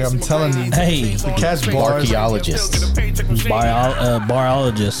over here, I'm telling you. hey, We catch bars. Archaeologists.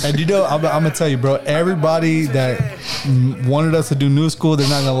 barologist. And you know, I'm gonna tell you, bro. Everybody that wanted us to do new school, they're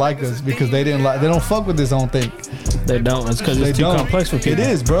not gonna like us because they didn't like. They don't fuck with this own thing. They don't. It's because They it's too don't. complex for people. It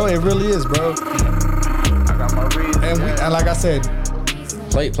is, bro. It really is, bro. And like I said,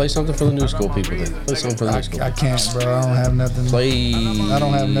 Play something for the new school people then. Play something for the new school. I can't, bro. I don't have nothing. Play. I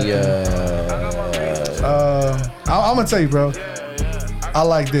don't have nothing. I'm gonna tell you, bro. I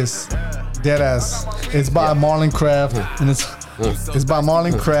like this. Deadass. It's by Marlon Craft, and it's by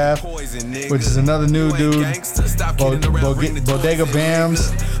Marlon Craft, which is another new dude. Bodega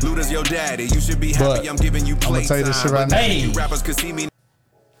Bams. But I'm gonna tell you this shit right now. Hey.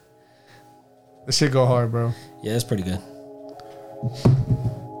 This shit go hard, bro. Yeah, it's pretty good.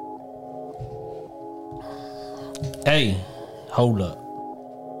 Hey, hold up.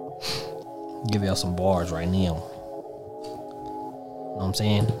 Give y'all some bars right now. Know what I'm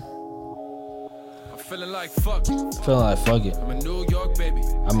saying? feeling like fuck it. Feeling like fuck it. I'm a New York baby.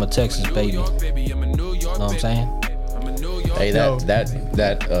 I'm a Texas baby. New York baby. I'm a New York Know what I'm baby. saying? I'm a New York Hey, Yo.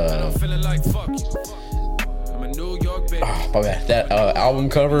 I'm feeling like fuck it. I'm a New York baby. my bad. That album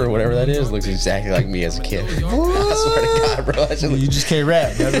cover or whatever that is looks exactly like me as a kid. I swear to God, bro. That shit You just can't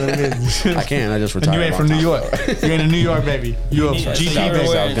rap. That's what it is. I can't. I just And retired. you ain't a from long New time York. ago. You ain't a New York baby. You a GP South, baby.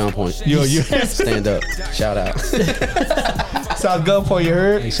 South Gunpoint. You Stand up. Shout out. South Gunpoint. You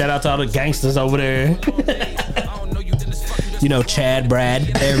heard? Hey, shout out to all the gangsters over there. You know, Chad,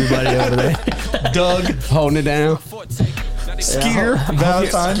 Brad, everybody over there. Doug, Holding it down. Skeeter,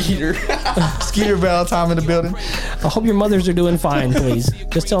 Valentine, Skeeter Valentine in the building. I hope your mothers are doing fine, please.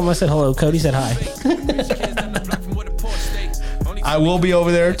 Just tell them I said hello. Cody said hi. I will be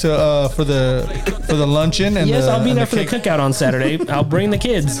over there to for the luncheon and Yes, I'll be and there for the cake. cookout on Saturday. I'll bring the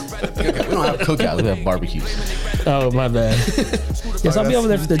kids. We don't have cookouts. We have barbecues. Oh, my bad. Yes, I'll be over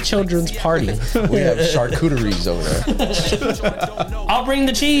there for the children's party. We have charcuteries over there. I'll bring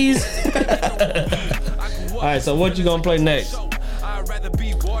the cheese. All right, so what you gonna play next? I'd rather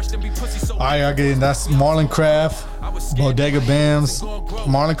be washed than be pussy so All right, again, that's Marlon Craft, Bodega Bams.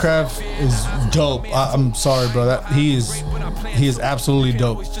 Marlon Craft is dope. I'm sorry, bro. That he is absolutely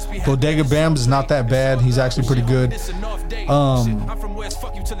dope. Bodega Bams is not that bad. He's actually pretty good. I'm from where it's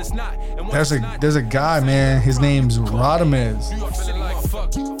fuck you till it's not. And when There's a guy, man. His name's Rodamez, I'm feeling like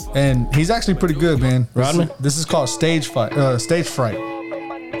fuck you. and he's actually pretty good, man. Rodman? This is called Stage Fright.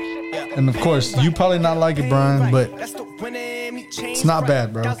 And of course, you probably not like it, Brian, but It's not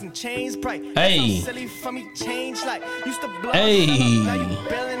bad, bro. Hey.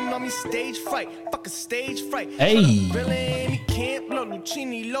 Hey.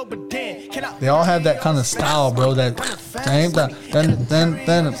 they all have that kind of style, bro. That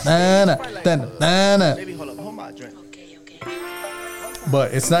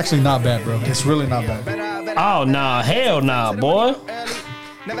but it's actually not bad, bro. It's really not bad. Oh, nah. Hell nah, boy.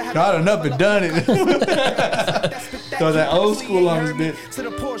 Got enough and done it. Throw that old school on this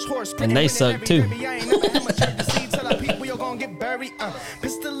bitch. And they suck, too.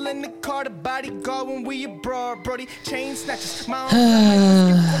 Pistol in the car, the bodyguard when we abroad, Brody. Chain snatchers, my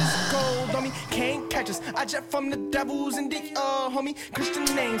gold on me, can't catch us. I jet from the devils and the homie. Christian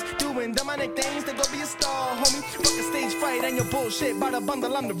names, doing demonic things, they go be a star, homie. Fuck a stage fight and your bullshit. By the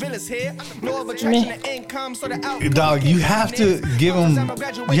bundle, I'm the realest here. No of attraction to income, so the out. Dog, you have to give him.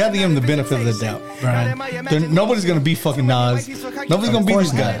 You have to give him the benefit of the doubt, Brian. Nobody's gonna be fucking Nas. Nobody's gonna be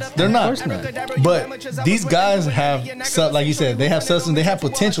these guys. They're not. But these guys have, like you said, they have substance. They have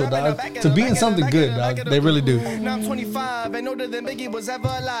potential, dog, to be in something good, dog. They really do. Now I'm 25 and older than Biggie was ever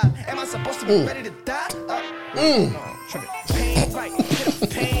alive. Am I supposed to be ready to die? Pain right,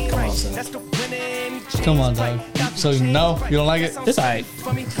 pain right. That's the winning. Come on, dog. So no, you don't like it? It's alright.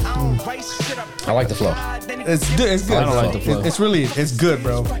 I like the flow. It's good. It's good. I don't like the flow. It's good,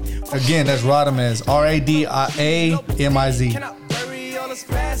 bro. Again, that's Rodamez. Radiamiz.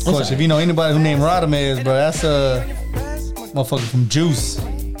 Of course, if you know anybody who named Rodamez, bro, that's a motherfucker from Juice,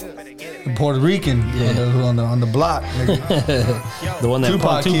 the Puerto Rican on the block. Nigga. The one that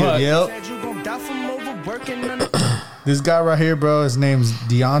Tupac punked kid. Tupac. Yep. This guy right here, bro, his name's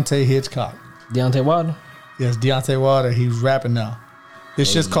Deontay Hitchcock. Deontay Wilder. Yes, Deontay Wilder. He's rapping now.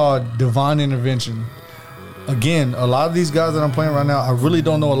 This shit's called Divine Intervention. Again, a lot of these guys that I'm playing right now, I really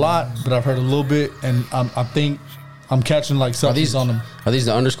don't know a lot, but I've heard a little bit, and I think I'm catching like substance on them. Are these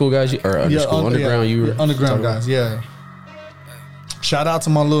the underschool guys or underground? You were underground guys, yeah. Shout out to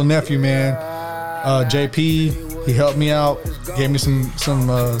my little nephew, man. JP, he helped me out, gave me some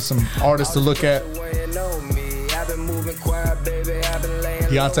artists to look at.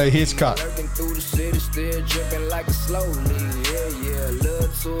 Deontay Hitchcock.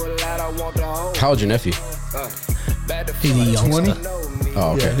 How old's your nephew? He's a youngster. 20?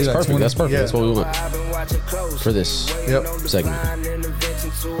 Oh, okay. Yeah, he's That's like perfect. 20. That's perfect. Yeah. That's what we want for this Yep. segment.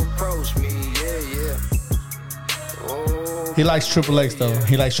 He likes Triple X though.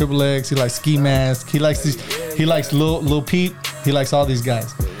 He likes Triple X. He likes Ski Mask. He likes these. He likes Lil Peep. He likes all these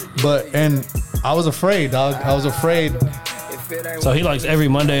guys. And I was afraid, dog. I was afraid. So he likes every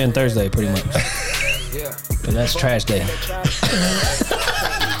Monday and Thursday, pretty much. And that's trash day.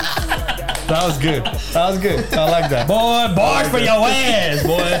 That was good. That was good. I like that. Boy, bars for your ass,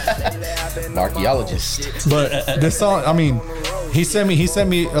 boy. Archaeologist. But this song, I mean, he sent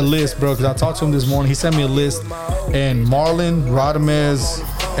me a list, bro. Because I talked to him this morning. He sent me a list, and Marlon, Rodamez,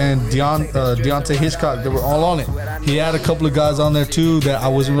 and Deontay Hitchcock, they were all on it. He had a couple of guys on there too that I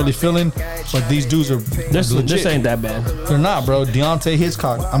wasn't really feeling, but these dudes are This legit. ain't that bad. They're not, bro. Deontay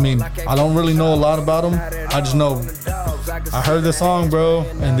Hitchcock. I mean, I don't really know a lot about him. I just know I heard the song, bro,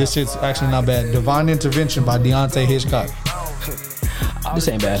 and this shit's actually not bad. Divine Intervention by Deontay Hitchcock. This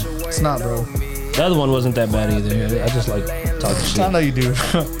ain't bad. It's not, bro. The other one wasn't that bad either. I just like talking I shit. know you do.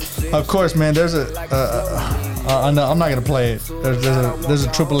 Of course, man. There's a. I know I'm not gonna play it. There's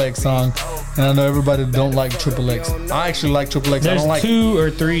a Triple X song, and I know everybody don't like Triple X. I actually like Triple X. I There's don't like 2 or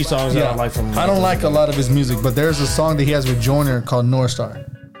 3 songs that I like from him. I don't like a lot of his music, but there's a song that he has with Joyner called North Star.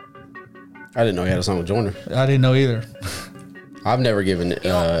 I didn't know he had a song with Joyner. I didn't know either. I've never given X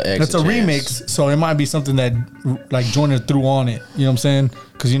It's a chance. remix, so it might be something that like Joyner threw on it. You know what I'm saying?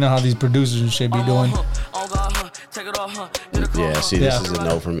 Because you know how these producers and shit be doing. Yeah, see, this is a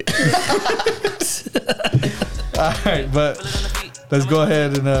no for me. All right, but let's go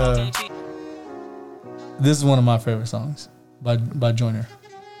ahead and this is one of my favorite songs by Joyner.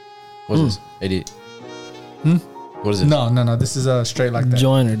 What's this? AD. What is it? No. This is straight like that.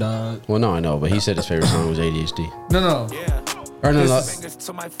 Joyner, dog. Well, no, I know, but he said his favorite song was ADHD. No. Or no,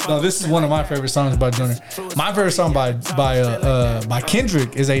 This is one of my favorite songs by Joyner. My favorite song by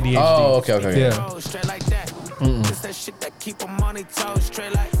Kendrick is ADHD. Oh, okay. Yeah.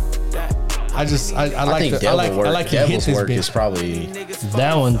 I think like he hits Devil's his Work bitch. is probably.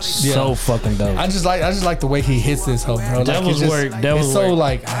 That one's so fucking dope. I just like the way he hits this hoe, bro. Like, Devil's it's Work, just- Devil's it's so Work.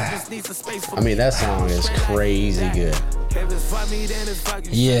 like I mean, that song is crazy good.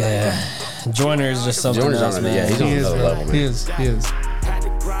 Yeah. Joyner is just something Joyner's else, on it. man. Yeah, he's on he is, another bro. level, man. He is.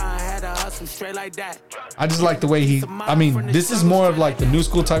 I just like the way he. I mean, this is more of like the new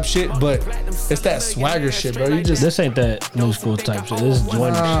school type shit, but it's that swagger shit, bro. You just This ain't that new school type shit. This is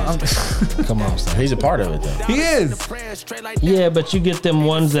Joyner shit. Come on, son. He's a part of it, though. he is. Yeah, but you get them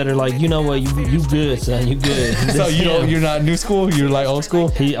ones that are like, you know what, you good, son, you good. So This you know him. you're not new school. You're like old school.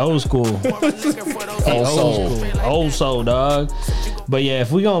 He old school. Old soul, dog. But yeah,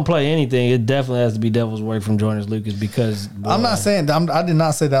 if we gonna play anything, it definitely has to be Devil's Work from Joyner Lucas because I'm not saying. I did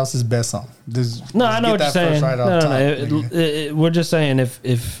not say that was his best song. No, I know what you're saying. Right off top. We're just saying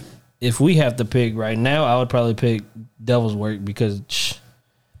if we have to pick right now, I would probably pick Devil's Work because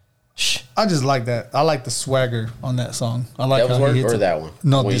I just like that. I like the swagger on that song. I like Devil's how he Work hits or it. that one?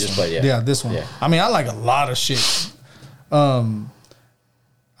 No, The one you this just one. played, Yeah, this one. Yeah. I mean, I like a lot of shit. I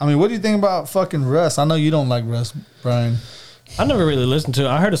mean, what do you think about fucking Russ? I know you don't like Russ, Brian. I never really listened to it.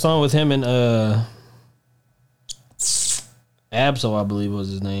 I heard a song with him and Absol, I believe was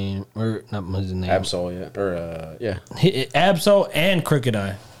his name, or not his name. Absol, yeah. Or, yeah. Absol and Crooked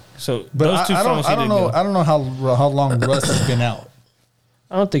Eye. So those two songs I don't know. I don't know how long Russ has been out,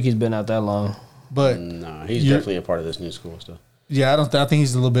 I don't think he's been out that long. but No, he's You're- definitely a part of this new school stuff. yeah, I think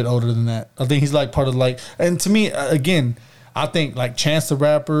he's a little bit older than that. I think he's like part of like, and to me, again, I think like Chance the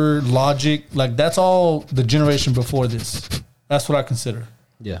Rapper, Logic, like that's all the generation before this. That's what I consider.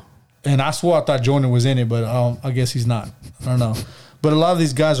 Yeah. And I swore I thought Joyner was in it, but I guess he's not. I don't know. But a lot of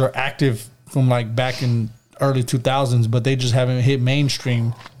these guys are active from like back in early 2000s, but they just haven't hit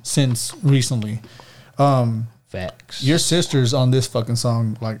mainstream since recently. Facts. Your sister's on this fucking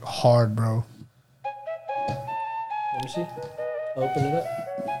song like hard, bro. Let me see. Open it up.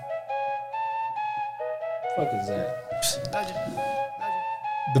 Fuck is that?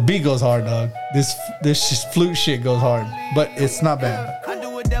 The beat goes hard, dog. This just flute shit goes hard, but it's not bad. I do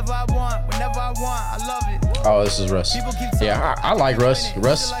whatever I want, whenever I want. I love it. Oh, this is Russ. Yeah, I like Russ.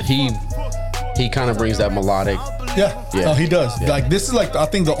 Russ, he kind of brings that melodic. Yeah, Yeah. no, he does. Yeah. Like this is like I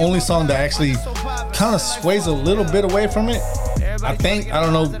think the only song that actually kind of sways a little bit away from it. I think I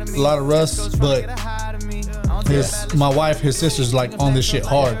don't know a lot of Russ, but my wife, his sister's like on this shit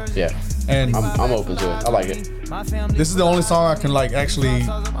hard, Yeah, and I'm open to it. I like it. this is the only song I can like actually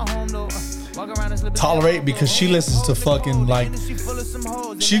tolerate because she listens to fucking like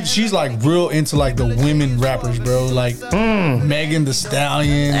she's like real into like the women rappers, bro. Like Megan Thee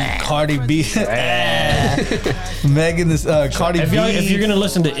Stallion, Cardi B, Megan Thee Cardi B. If you're gonna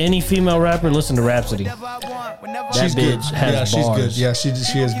listen to any female rapper, listen to Rhapsody. She's good. bitch has Yeah, she's bars. good. Yeah, she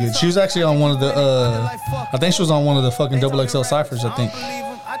is good. She was actually on one of the I think she was on one of the fucking XXL ciphers, I think.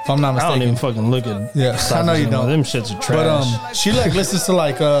 If I'm not I don't even mistaken. fucking look at. Yeah, I know you ciphers anymore. don't. Them shits are trash. But she like listens to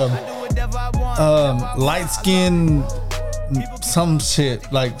like light skin some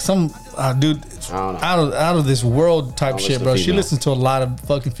shit like some dude I don't know. out of this world type I shit, listen bro. to She female. listens to a lot of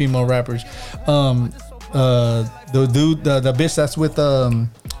fucking female rappers. The dude, the bitch that's with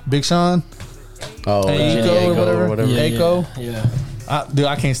Big Sean, Oh, Aiko or whatever. yeah, Aiko. Yeah. Dude,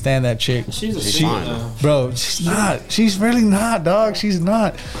 I can't stand that chick. She's a She's fine. Bro, she's not. She's really not, dog. She's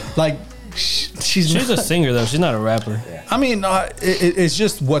not. Like, she's She's a not. singer though. She's not a rapper. I mean, it's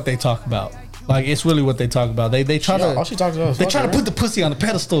just what they talk about. Like it's really what they talk about. They try to all she talks about is they try to fucking, put the pussy on the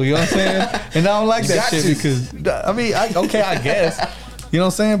pedestal. You know what I'm saying? And I don't like that got shit to. because I mean, I guess you know what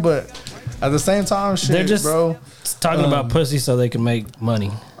I'm saying, but at the same time, shit, They're just bro. talking about pussy so they can make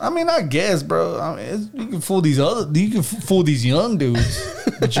money. I mean, I guess, bro. I mean, you can fool these young dudes,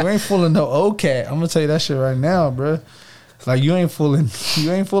 but you ain't fooling no old cat. I'm gonna tell you that shit right now, bro. Like you ain't fooling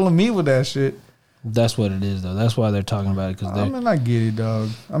me with that shit. That's what it is, though. That's why they're talking about it because I mean, I get it, dog.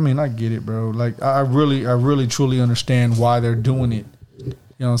 I mean, I get it, bro. Like, I really, truly understand why they're doing it. You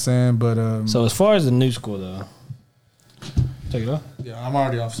know what I'm saying? But So as far as the new school, though, take it off. yeah, I'm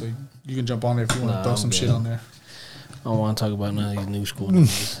already off, so you can jump on there if you want to Nah, throw I'm some good. shit on there. I don't want to talk about none of these new school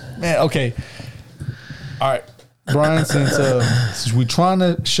niggas. Man, okay. All right, Brian. Since we trying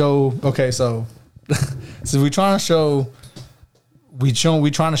to show, okay, so since we trying to show. We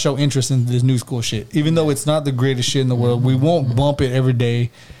trying to show interest in this new school shit, even though it's not the greatest shit in the world. We won't bump it every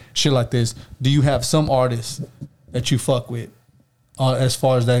day, shit like this. Do you have some artists that you fuck with, as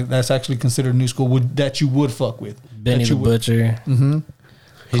far as that's actually considered new school? That you would fuck with? Benny That the you would- Butcher,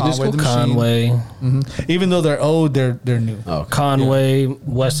 Conway the Machine. Conway, Even though they're old, they're new. Oh, okay. Conway,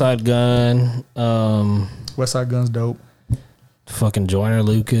 West Side Gun, West Side Gun's dope. fucking Joyner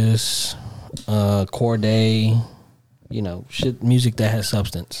Lucas, Corday. You know, shit, music that has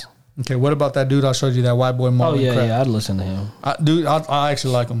substance. Okay, what about that dude I showed you, that white boy Oh Marlon yeah, Crap? yeah, I'd listen to him. I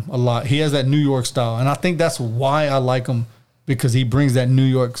actually like him a lot. He has that New York style, and I think that's why I like him, because he brings that New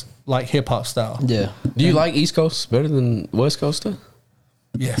York like hip hop style. Yeah, Do you like East Coast better than West Coast stuff?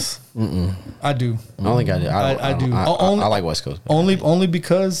 Yes, I do. I don't think I do. I do. I like West Coast better. Only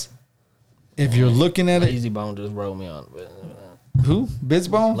because if you're looking at it, Lazy Bone just rolled me on. who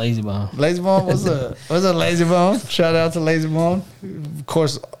Bizbone? Lazy Bone. Lazy Bone, what's up? What's up, Lazy Bone? Shout out to Lazy Bone. Of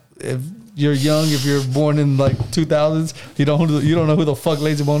course, if you're young, if you're born in like 2000s, you don't know who the fuck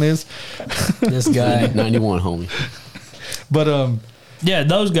Lazy Bone is. This guy. 91, homie. But Yeah,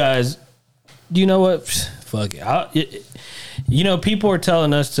 those guys. You know what? Fuck it. You know, people are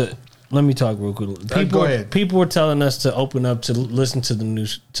telling us to. Let me talk real quick. go ahead. People were telling us to open up to listen to the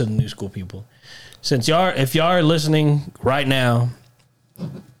new school people. Since if y'all are listening right now,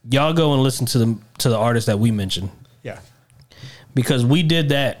 y'all go and listen to the artists that we mentioned, yeah, because we did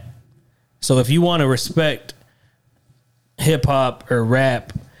that. So if you want to respect hip hop or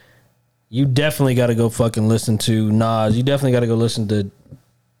rap, you definitely got to go fucking listen to Nas. You definitely got to go listen to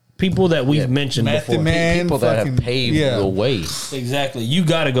people that we've mentioned Method before. Man, People that fucking- have paved yeah. the way. Exactly. You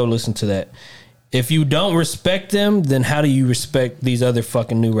got to go listen to that. If you don't respect them, then how do you respect these other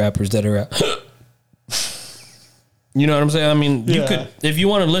fucking new rappers that are out? You know what I'm saying? I mean, you Yeah. could, if you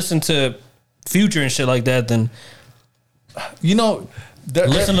want to listen to Future and shit like that, then you know,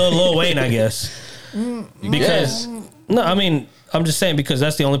 listen to Lil Wayne, I guess. Because no, I mean, I'm just saying because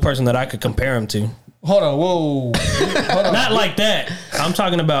that's the only person that I could compare him to. Hold on, whoa, hold on. Not like that. I'm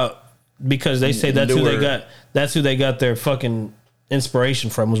talking about because they say that's who they got. That's who they got their fucking inspiration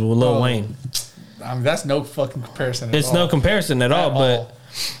from was with Lil Wayne. I mean, that's no fucking comparison. At It's all. no comparison at all, but.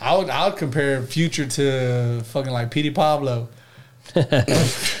 I would compare Future to fucking like Petey Pablo.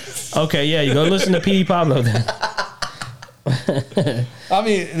 Okay, yeah, you go listen to P.D. Pablo then. I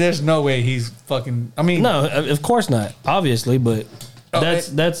mean, there's no way he's fucking. I mean, No, of course not. Obviously, but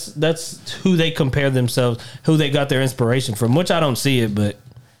that's who they compare themselves, who they got their inspiration from. Which I don't see it, but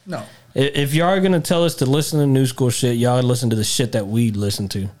no. if y'all are gonna tell us to listen to new school shit, y'all listen to the shit that we listen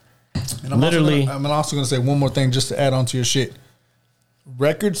to. And I'm Literally- also gonna say one more thing just to add on to your shit.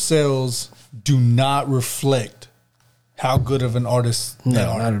 Record sales do not reflect how good of an artist they No,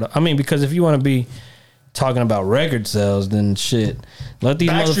 are. not at all. I mean, because if you want to be talking about record sales, then shit, let these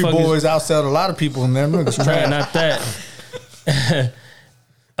Backstreet motherfuckers. Boys outsold a lot of people in them. Right, not that.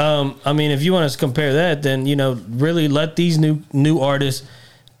 I mean, if you want us to compare that, then really let these new artists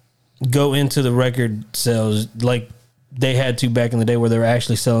go into the record sales like they had to back in the day, where they were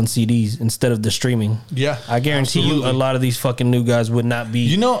actually selling CDs instead of the streaming. Yeah, I guarantee you, a lot of these fucking new guys would not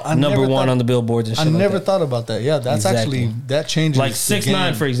be I number never one thought- on the billboards and shit. I like never that. thought about that. Yeah, that's Exactly. actually that changes. Like the 6ix9ine,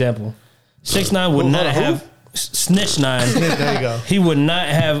 game. for example. 6ix9ine would not have Snitch9. There you go. He would not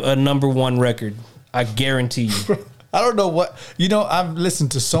have a number one record. I guarantee you. I don't know what I've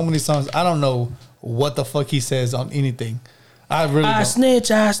listened to so many songs. I don't know what the fuck he says on anything. I really I don't. snitch,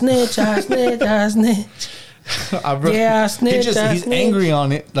 I snitch, I snitch, I snitch. I really, Yeah, I snitch, I he's snitch. angry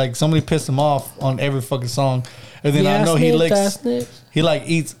on it. Like somebody pissed him off on every fucking song. And then I know he like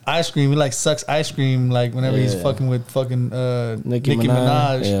eats ice cream. He like sucks ice cream like whenever he's Yeah. fucking with fucking Nicki Nicki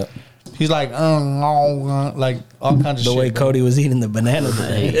Minaj. Minaj. Yeah. He's like like all kinds of The shit. way bro. Cody was eating the banana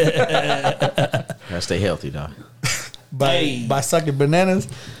today. Gotta stay healthy, dog. by sucking bananas.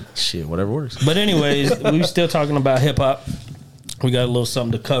 Shit, whatever works. But anyways, we still talking about hip hop. We got a little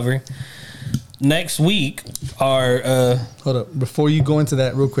something to cover. Next week, our Hold up. Before you go into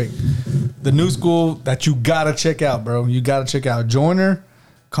that real quick, the new school that you gotta check out, bro. You gotta check out Joyner,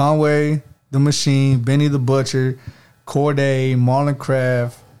 Conway, The Machine, Benny the Butcher, Corday, Marlon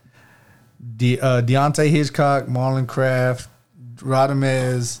Craft, Deontay Hitchcock, Marlon Craft,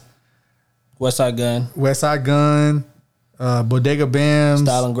 Rodamez, Westside Gun, Bodega Bams,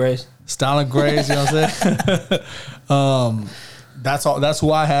 Style and Grace. You know what I'm saying? That's all. That's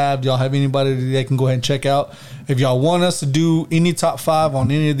who I have. Do y'all have anybody that they can go ahead and check out? If y'all want us to do any top 5 on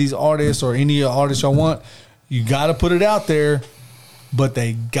any of these artists or any artists y'all want, you got to put it out there. But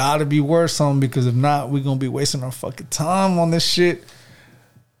they got to be worth something, because if not, we're going to be wasting our fucking time on this shit.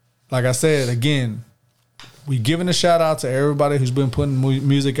 Like I said, again, we giving a shout out to everybody who's been putting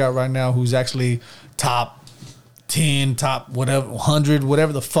music out right now, who's actually top 10, top whatever, 100,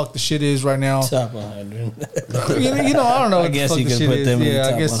 whatever the fuck the shit is right now. Top 100. You know, I don't know. I What guess the fuck you the could shit put is. them in Yeah, the I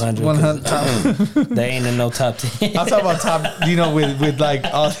top guess 100. 100 top. They ain't in no top 10. I'm talking about top, you know, with like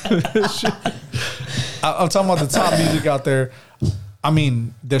all shit. I'm talking about the top music out there. I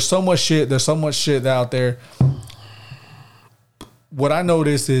mean, there's so much shit. There's so much shit out there. What I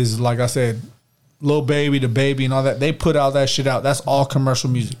noticed is, like I said, Lil Baby, The Baby, and all that. They put all that shit out. That's all commercial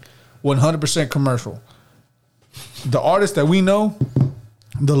music, 100% commercial. The artists that we know,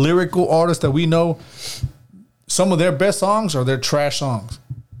 the lyrical artists that we know, some of their best songs are their trash songs.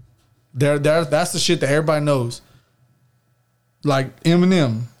 That's the shit that everybody knows. Like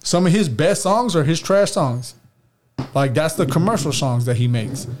Eminem, some of his best songs are his trash songs. Like, that's the commercial songs that he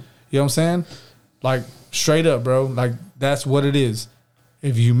makes. You know what I'm saying? Like, straight up, bro. Like, that's what it is.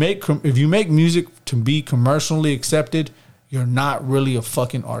 If you make music to be commercially accepted, you're not really a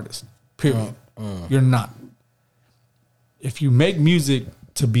fucking artist. Period. You're not. If you make music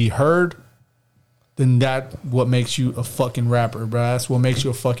to be heard, then that's what makes you a fucking rapper, bro. That's what makes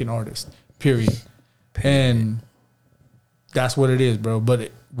you a fucking artist. Period. And that's what it is, bro. But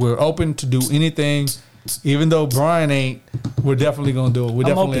we're open to do anything. Even though Brian ain't, we're definitely gonna do it. We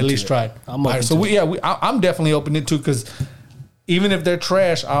definitely at least try. I'm definitely open to it too, because even if they're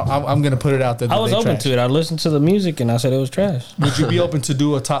trash, I'm gonna put it out there. I was open to it. I listened to the music and I said it was trash. Would you be open to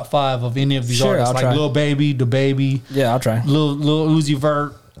do a top 5 of any of these Sure, artists, I'll like try. Lil Baby, The Baby? Yeah, I'll try. Lil Uzi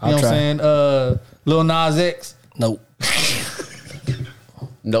Vert. You know what I'm saying? Lil Nas X. Nope.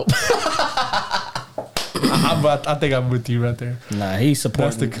 Nope. I think I'm with you right there. Nah, he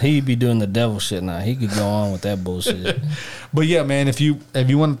be doing the devil shit now. He could go on with that bullshit. But yeah, man, if you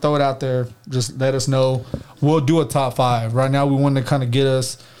want to throw it out there, just let us know. We'll do a top 5. Right now, we want to kind of get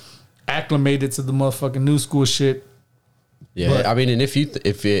us acclimated to the motherfucking new school shit. Yeah, But- I mean, and if you think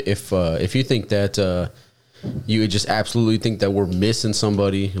that you just absolutely think that we're missing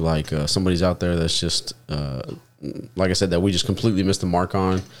somebody, like somebody's out there that's just like I said, that we just completely missed the mark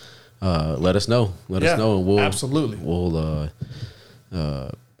on, let us know. Let us know, and we'll absolutely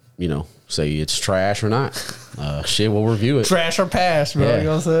say it's trash or not. Shit, we'll review it. trash or pass, bro. Yeah. You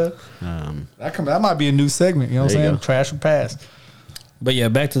know what I'm saying? That might be a new segment. You know what I'm There you saying? go. Trash or pass. But yeah,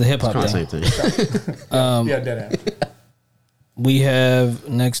 back to the hip hop Kind of thing. same thing. Yeah, dead ass. We have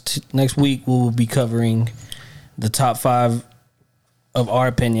next week we will be covering the top 5 of our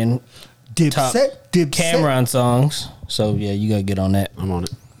opinion top Dipset. Cameron songs. So yeah, you gotta get on that. I'm on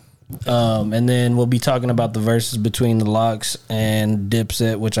it. And then we'll be talking about the verses between the Locks and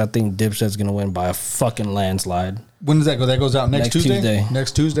Dipset, which I think Dipset's gonna win by a fucking landslide. When does that go? That goes out next Tuesday? Tuesday.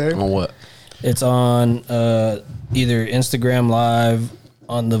 Next Tuesday? On what? It's on either Instagram Live,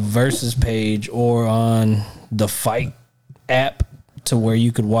 on the Versus page, or on the Fight app, to where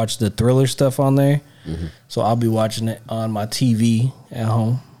you could watch the Thriller stuff on there. Mm-hmm. So I'll be watching it on my TV at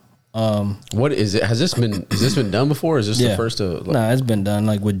home. What is it? Has this been done before? Or is this the first of Nah, it's been done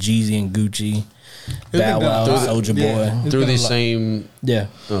like with Jeezy and Gucci, Bow been Wow, done. Soulja Boy. Yeah. through been these a lot. same? Yeah.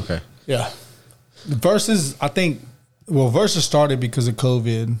 Okay. Yeah. The Versus, I think, Versus started because of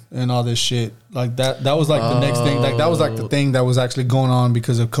COVID and all this shit. Like that was like the next thing. Like that was like the thing that was actually going on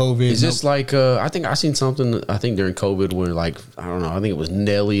because of COVID. Is this like I think I seen something during COVID where, like, I don't know, I think it was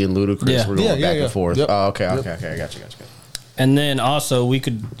Nelly and Ludacris Yeah. were going back Yeah. and forth. Yep. Oh, okay, Yep. I got you. And then also we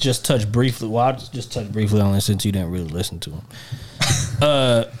could just touch briefly. Well, I'll just touch briefly on it since you didn't really listen to them.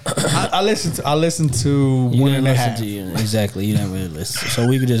 I listened to You one didn't and a listen half. to you. Exactly. You didn't really listen. So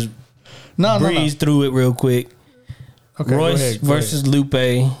we could just No. breeze through it real quick. Okay, Royce go ahead. versus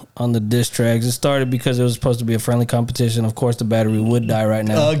Lupe on the diss tracks. It started because it was supposed to be a friendly competition. Of course, the battery would die right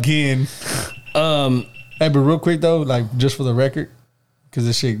now. Again. Hey, but real quick though, like just for the record, because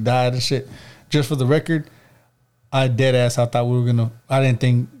this shit died and shit. Just for the record, I dead ass. I thought we were gonna. I didn't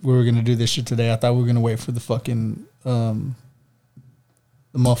think we were gonna do this shit today. I thought we were gonna wait for the fucking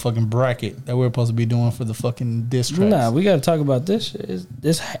the motherfucking bracket that we are supposed to be doing for the fucking diss tracks. Nah, we got to talk about this shit.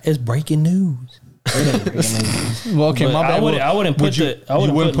 This is breaking news. It ain't breaking news. Well, okay, But my bad. I wouldn't put you, the. I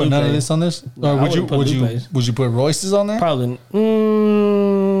you wouldn't put none of Lupe. this on this, No, or I would you? wouldn't put Would you? Lupe's. Would you put Royce's on there? Probably.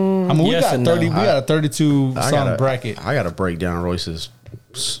 I mean, we yes got and 30. no. We got a 32 song bracket. I gotta break down Royce's.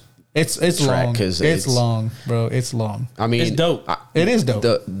 It's track, long. 'cause It's it's- long, bro. It's long. I mean, It's dope. It is dope.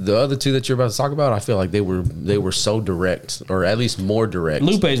 The other two that you're about to talk about, I feel like they were so direct, or at least more direct.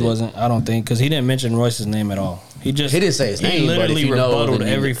 Lupe's wasn't, I don't think, because he didn't mention Royce's name at all. He didn't say his name, He but if literally you know, rebutted then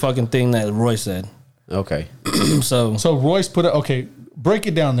you- every fucking thing that Royce said. Okay. So Royce put it. Okay, break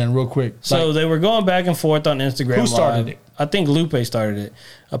it down then, real quick. Like, they were going back and forth on Instagram. Who started Live. it? I think Lupe started it.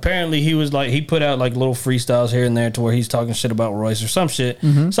 Apparently, he was like, he put out like little freestyles here and there to where he's talking shit about Royce or some shit,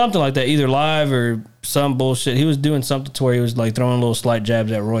 something like that, either live or some bullshit. He was doing something to where he was like throwing little slight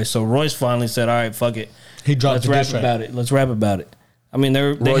jabs at Royce. So Royce finally said, "All right, fuck it, he dropped let's the rap diss track. about it. Let's rap about it." I mean, they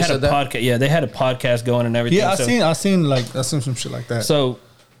Royce had a said that? podcast. Yeah, they had a podcast going and everything. Yeah, so, I seen some shit like that. So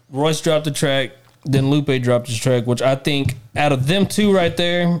Royce dropped the track. Then Lupe dropped his track, which I think out of them two right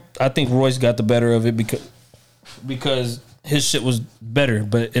there, I think Royce got the better of it because his shit was better.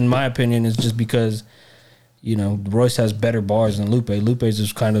 But in my opinion, it's just because, you know, Royce has better bars than Lupe. Lupe's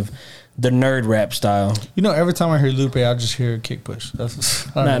is kind of the nerd rap style. You know, every time I hear Lupe, I just hear Kick Push.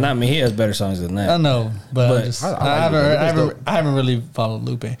 That's Nah, not me. He has better songs than that. I know, but I I haven't really followed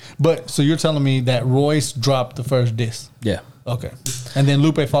Lupe. But so you're telling me that Royce dropped the first diss? Yeah. Okay, and then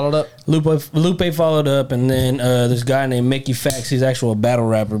Lupe followed up. Lupe followed up, and then this guy named Mickey Fax, he's actual battle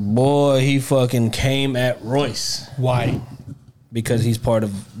rapper. Boy, he fucking came at Royce. Why? Because he's part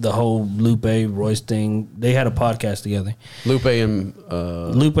of the whole Lupe Royce thing. They had a podcast together. Lupe and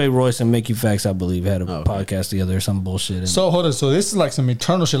Lupe Royce and Mickey Fax, I believe, had a podcast together or some bullshit. And So hold on. So this is like some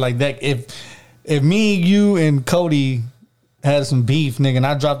eternal shit like that. If me, you, and Cody had some beef, nigga, and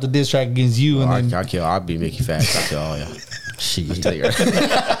I dropped the diss track against you, and then I'd be Mickey Fax. I kill all y'all. shit. Tell you right.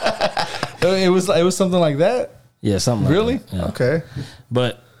 it was something like that. Yeah, something like Really? that. Yeah. Okay.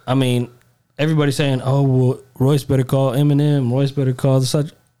 But I mean, everybody's saying, "Oh, well, Royce better call Eminem. Royce better call the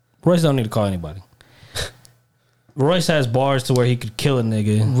such." Royce don't need to call anybody. Royce has bars to where he could kill a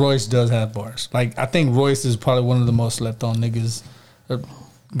nigga. Royce does have bars. Like, I think Royce is probably one of the most slept on niggas,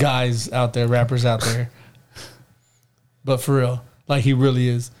 guys out there, rappers out there. But for real, like, he really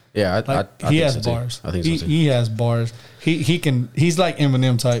is. Yeah, Like, I he think has so too. bars. I think so too. He has bars. He's like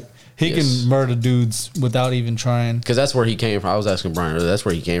Eminem type. He Yes. can murder dudes without even trying. Because that's where he came from. I was asking Brian earlier. That's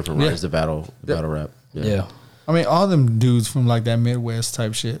where he came from, right? Yeah. Is the battle rap. Yeah. I mean, all them dudes from like that Midwest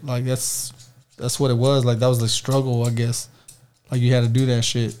type shit. Like, that's what it was. Like, that was the struggle, I guess. Like, you had to do that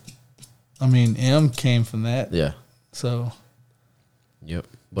shit. I mean, M came from that. Yeah. So Yep.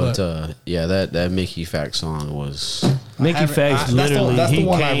 But that Mickey Fax song was. Mickey Fax literally that's he the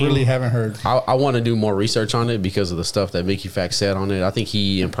one came. I really haven't heard. I want to do more research on it because of the stuff that Mickey Fax said on it. I think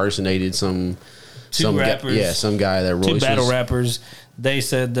he impersonated some rappers. Guy, some guy that Royce Two battle was, rappers. They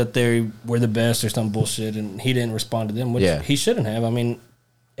said that they were the best or some bullshit, and he didn't respond to them, which he shouldn't have. I mean,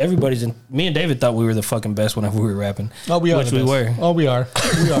 everybody's in. Me and David thought we were the fucking best whenever we were rapping. Oh, we are. Which the we best. were. Oh, we are.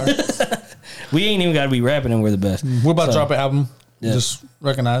 We are. We ain't even got to be rapping, and we're the best. We're about to So, drop an album. Yeah. Just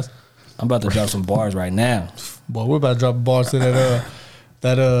recognize. I'm about to drop some bars right now. Boy, we're about to drop bars to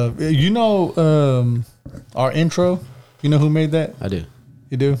you know, our intro. You know who made that? I do.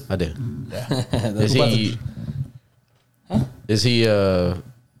 You do? I do. Yeah. Is he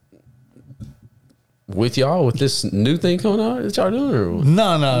with y'all with this new thing coming out that y'all doing? Or?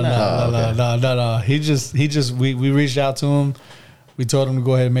 No. He just we reached out to him. We told him to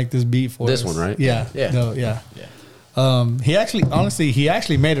go ahead and make this beat for This us. one, right? Yeah. Yeah. No, yeah. He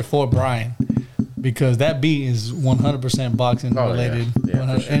actually made it for Brian because that beat is 100% boxing related.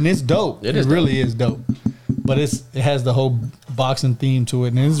 Yeah, for sure. And it's dope. It really is dope. But it has the whole boxing theme to it,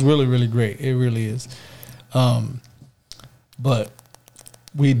 and it's really, really great. It really is. But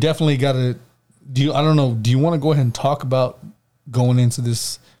we definitely got to. Do you want to go ahead and talk about going into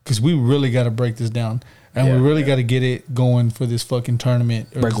this? Because we really got to break this down, and we really got to get it going for this fucking tournament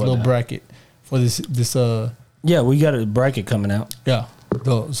or this little bracket for this. Yeah, we got a bracket coming out. Yeah.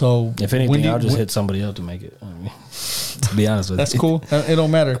 So If anything, I'll just hit somebody else to make it. I mean, to be honest with that's you, cool. It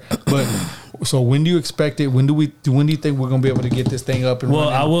don't matter. But so when do you expect it? When do you think we're gonna be able to get this thing up and Well,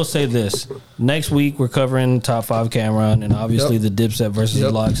 running? I will say this: next week we're covering top 5 Cameron, and obviously the Dipset versus the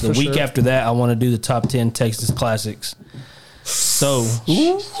Locks. The week after that, I want to do the top 10 Texas classics. So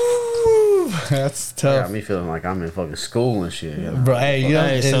That's Got tough, me feeling like I'm in fucking school and shit. Yeah. bro. Hey, you know,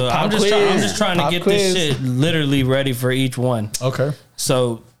 Hey, so pop I'm just trying to Pop get quiz. this shit literally ready for each one. Okay.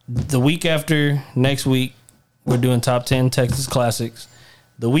 So the week after next week, we're doing top 10 Texas classics.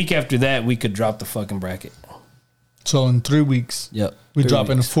 The week after that, we could drop the fucking bracket. So in 3 weeks, Yep, we're 3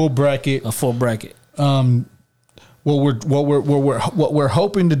 dropping weeks. a full bracket. A full bracket. What we're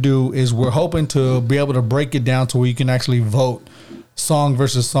hoping to do is we're hoping to be able to break it down to where you can actually vote song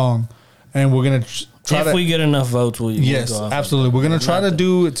versus song, and we're gonna try If to. we get enough votes, we'll Yes, go off absolutely. We're gonna try to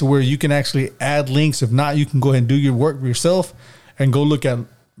do it to where you can actually add links. If not, you can go ahead and do your work yourself and go look at,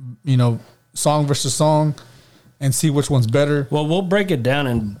 song versus song, and see which one's better. Well, we'll break it down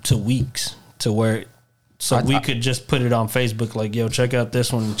into weeks to where, we could just put it on Facebook, like, yo, check out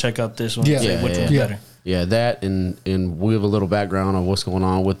this one, check out this one, Yeah. see Yeah, which one's yeah. better. Yeah, that and we have a little background on what's going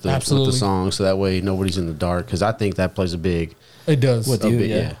on with the Absolutely. song, so that way nobody's in the dark. Because I think that plays a big. It does. With a you, big-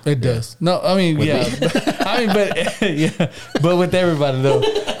 yeah. It does. No, I mean, yeah. but yeah, but with everybody though,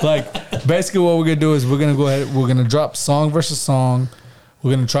 like basically what we're gonna do is we're gonna go ahead. We're gonna drop song versus song.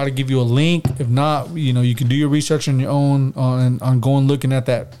 We're gonna try to give you a link. If not, you can do your research on your own on going looking at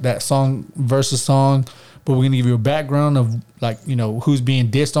that song versus song. But we're gonna give you a background of who's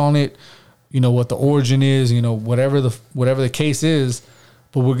being dissed on it. What the origin is. Whatever the case is.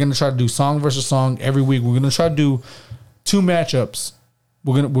 But we're gonna try to do song versus song every week. We're gonna try to do 2 matchups.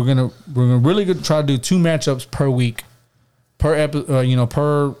 We're gonna really try to do 2 matchups per week, per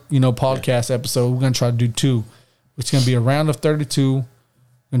podcast episode. We're gonna try to do 2. It's gonna be a round of 32. We're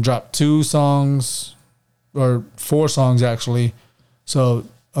gonna drop 2 songs or 4 songs actually. So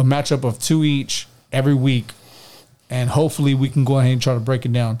a matchup of 2 each every week, and hopefully we can go ahead and try to break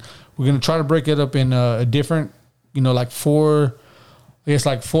it down. We're gonna try to break it up in a different, like 4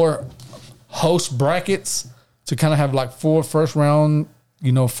 host brackets to kind of have like 4 first round,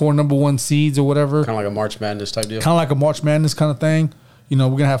 4 number 1 seeds or whatever. Kind of like a March Madness type deal. Kind of like a March Madness kind of thing. We're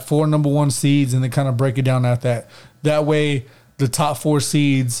gonna have 4 number 1 seeds and then kind of break it down at that. That way, the top 4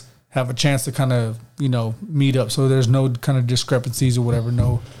 seeds have a chance to kind of meet up. So there's no kind of discrepancies or whatever.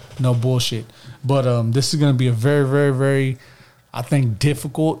 No bullshit. But this is gonna be a very, very, very, I think,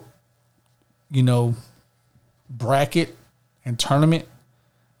 difficult, bracket and tournament.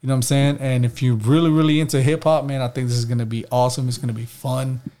 You know what I'm saying? And if you're really, really into hip hop, man, I think this is going to be awesome. It's going to be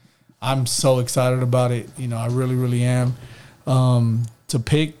fun. I'm so excited about it. I really, really am. To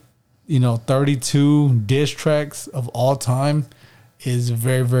pick, 32 diss tracks of all time is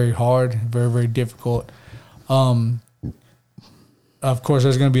very, very hard, very, very difficult. Of course,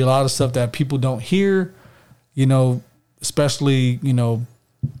 there's going to be a lot of stuff that people don't hear, especially,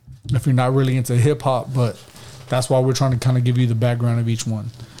 if you're not really into hip hop, but that's why we're trying to kind of give you the background of each one.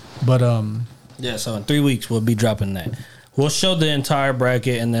 But Yeah, so in 3 weeks we'll be dropping that. We'll show the entire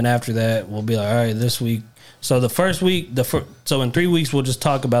bracket, and then after that we'll be like, all right, this week. So the first week, so in 3 weeks we'll just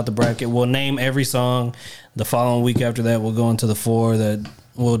talk about the bracket. We'll name every song. The following week after that we'll go into the 4 that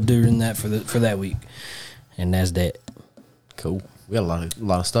we'll do in that for that week, and that's that. Cool. We got a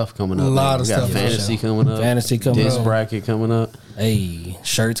lot of stuff coming up. A lot of we got stuff. fantasy coming up. Fantasy coming Diss up. bracket coming up. Hey,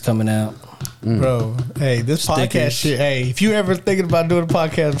 shirts coming out. bro, hey, this podcast Stickers. shit. Hey, if you ever thinking about doing a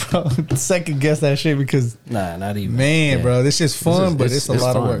podcast, bro, second guess that shit because Nah, not even. man, Yeah. bro, this is fun, but it's a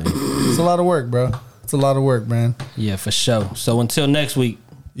lot of fun, work. man. It's a lot of work, bro. It's a lot of work, man. Yeah, for sure. So until next week,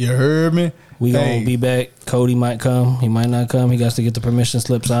 You heard me? we Hey, gonna be back. Cody might come. He might not come. He got to get the permission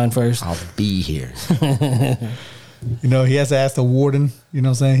slip signed first. I'll be here. he has to ask the warden. You know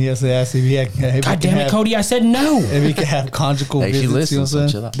what I'm saying? He has to ask if he had. God damn it, Cody! I said no. If he can have conjugal Hey, she visits, you know listens. what I'm So saying?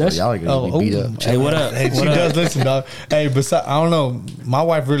 chill out. That's- Y'all are gonna be beat up. Hey, what up? Hey, she What up? does listen, dog. Hey, besides, I don't know. My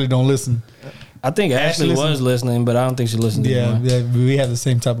wife really don't listen. I think Ashley listen. was listening, but I don't think she listened Yeah, anymore. yeah, we have the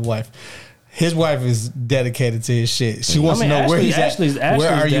same type of wife. His wife is dedicated to his shit. She wants I mean, to know where he's Ashley's at.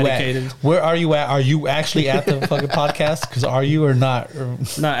 Where are you dedicated. at? Where are you at? Are you actually at the fucking podcast? Because are you or not?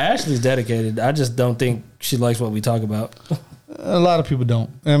 Nah, Ashley's dedicated. I just don't think she likes what we talk about. A lot of people don't.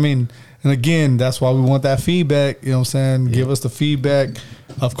 I mean, and again, that's why we want that feedback. You know what I'm saying? Give us the feedback.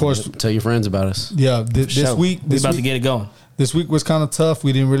 Of course, Tell your friends about us. yeah. This So, week, we this about to week, get it going. this week was kind of tough.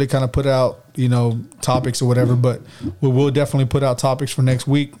 We didn't really kind of put out, topics or whatever, but we will definitely put out topics for next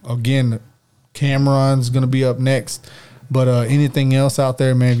week. Again, Cameron's going to be up next, but anything else out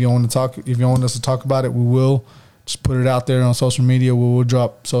there, man, if you want us to talk about it, we will. Just put it out there on social media. We will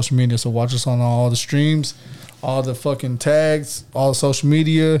drop social media. So watch us on all the streams, all the fucking tags, all the social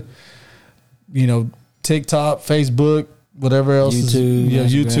media, TikTok, Facebook, whatever else. YouTube,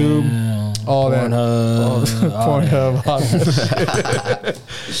 YouTube, all that. Pornhub, all that.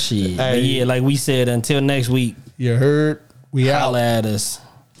 Shit. Hey. But yeah, like we said, until next week, You heard? We out. holla at us.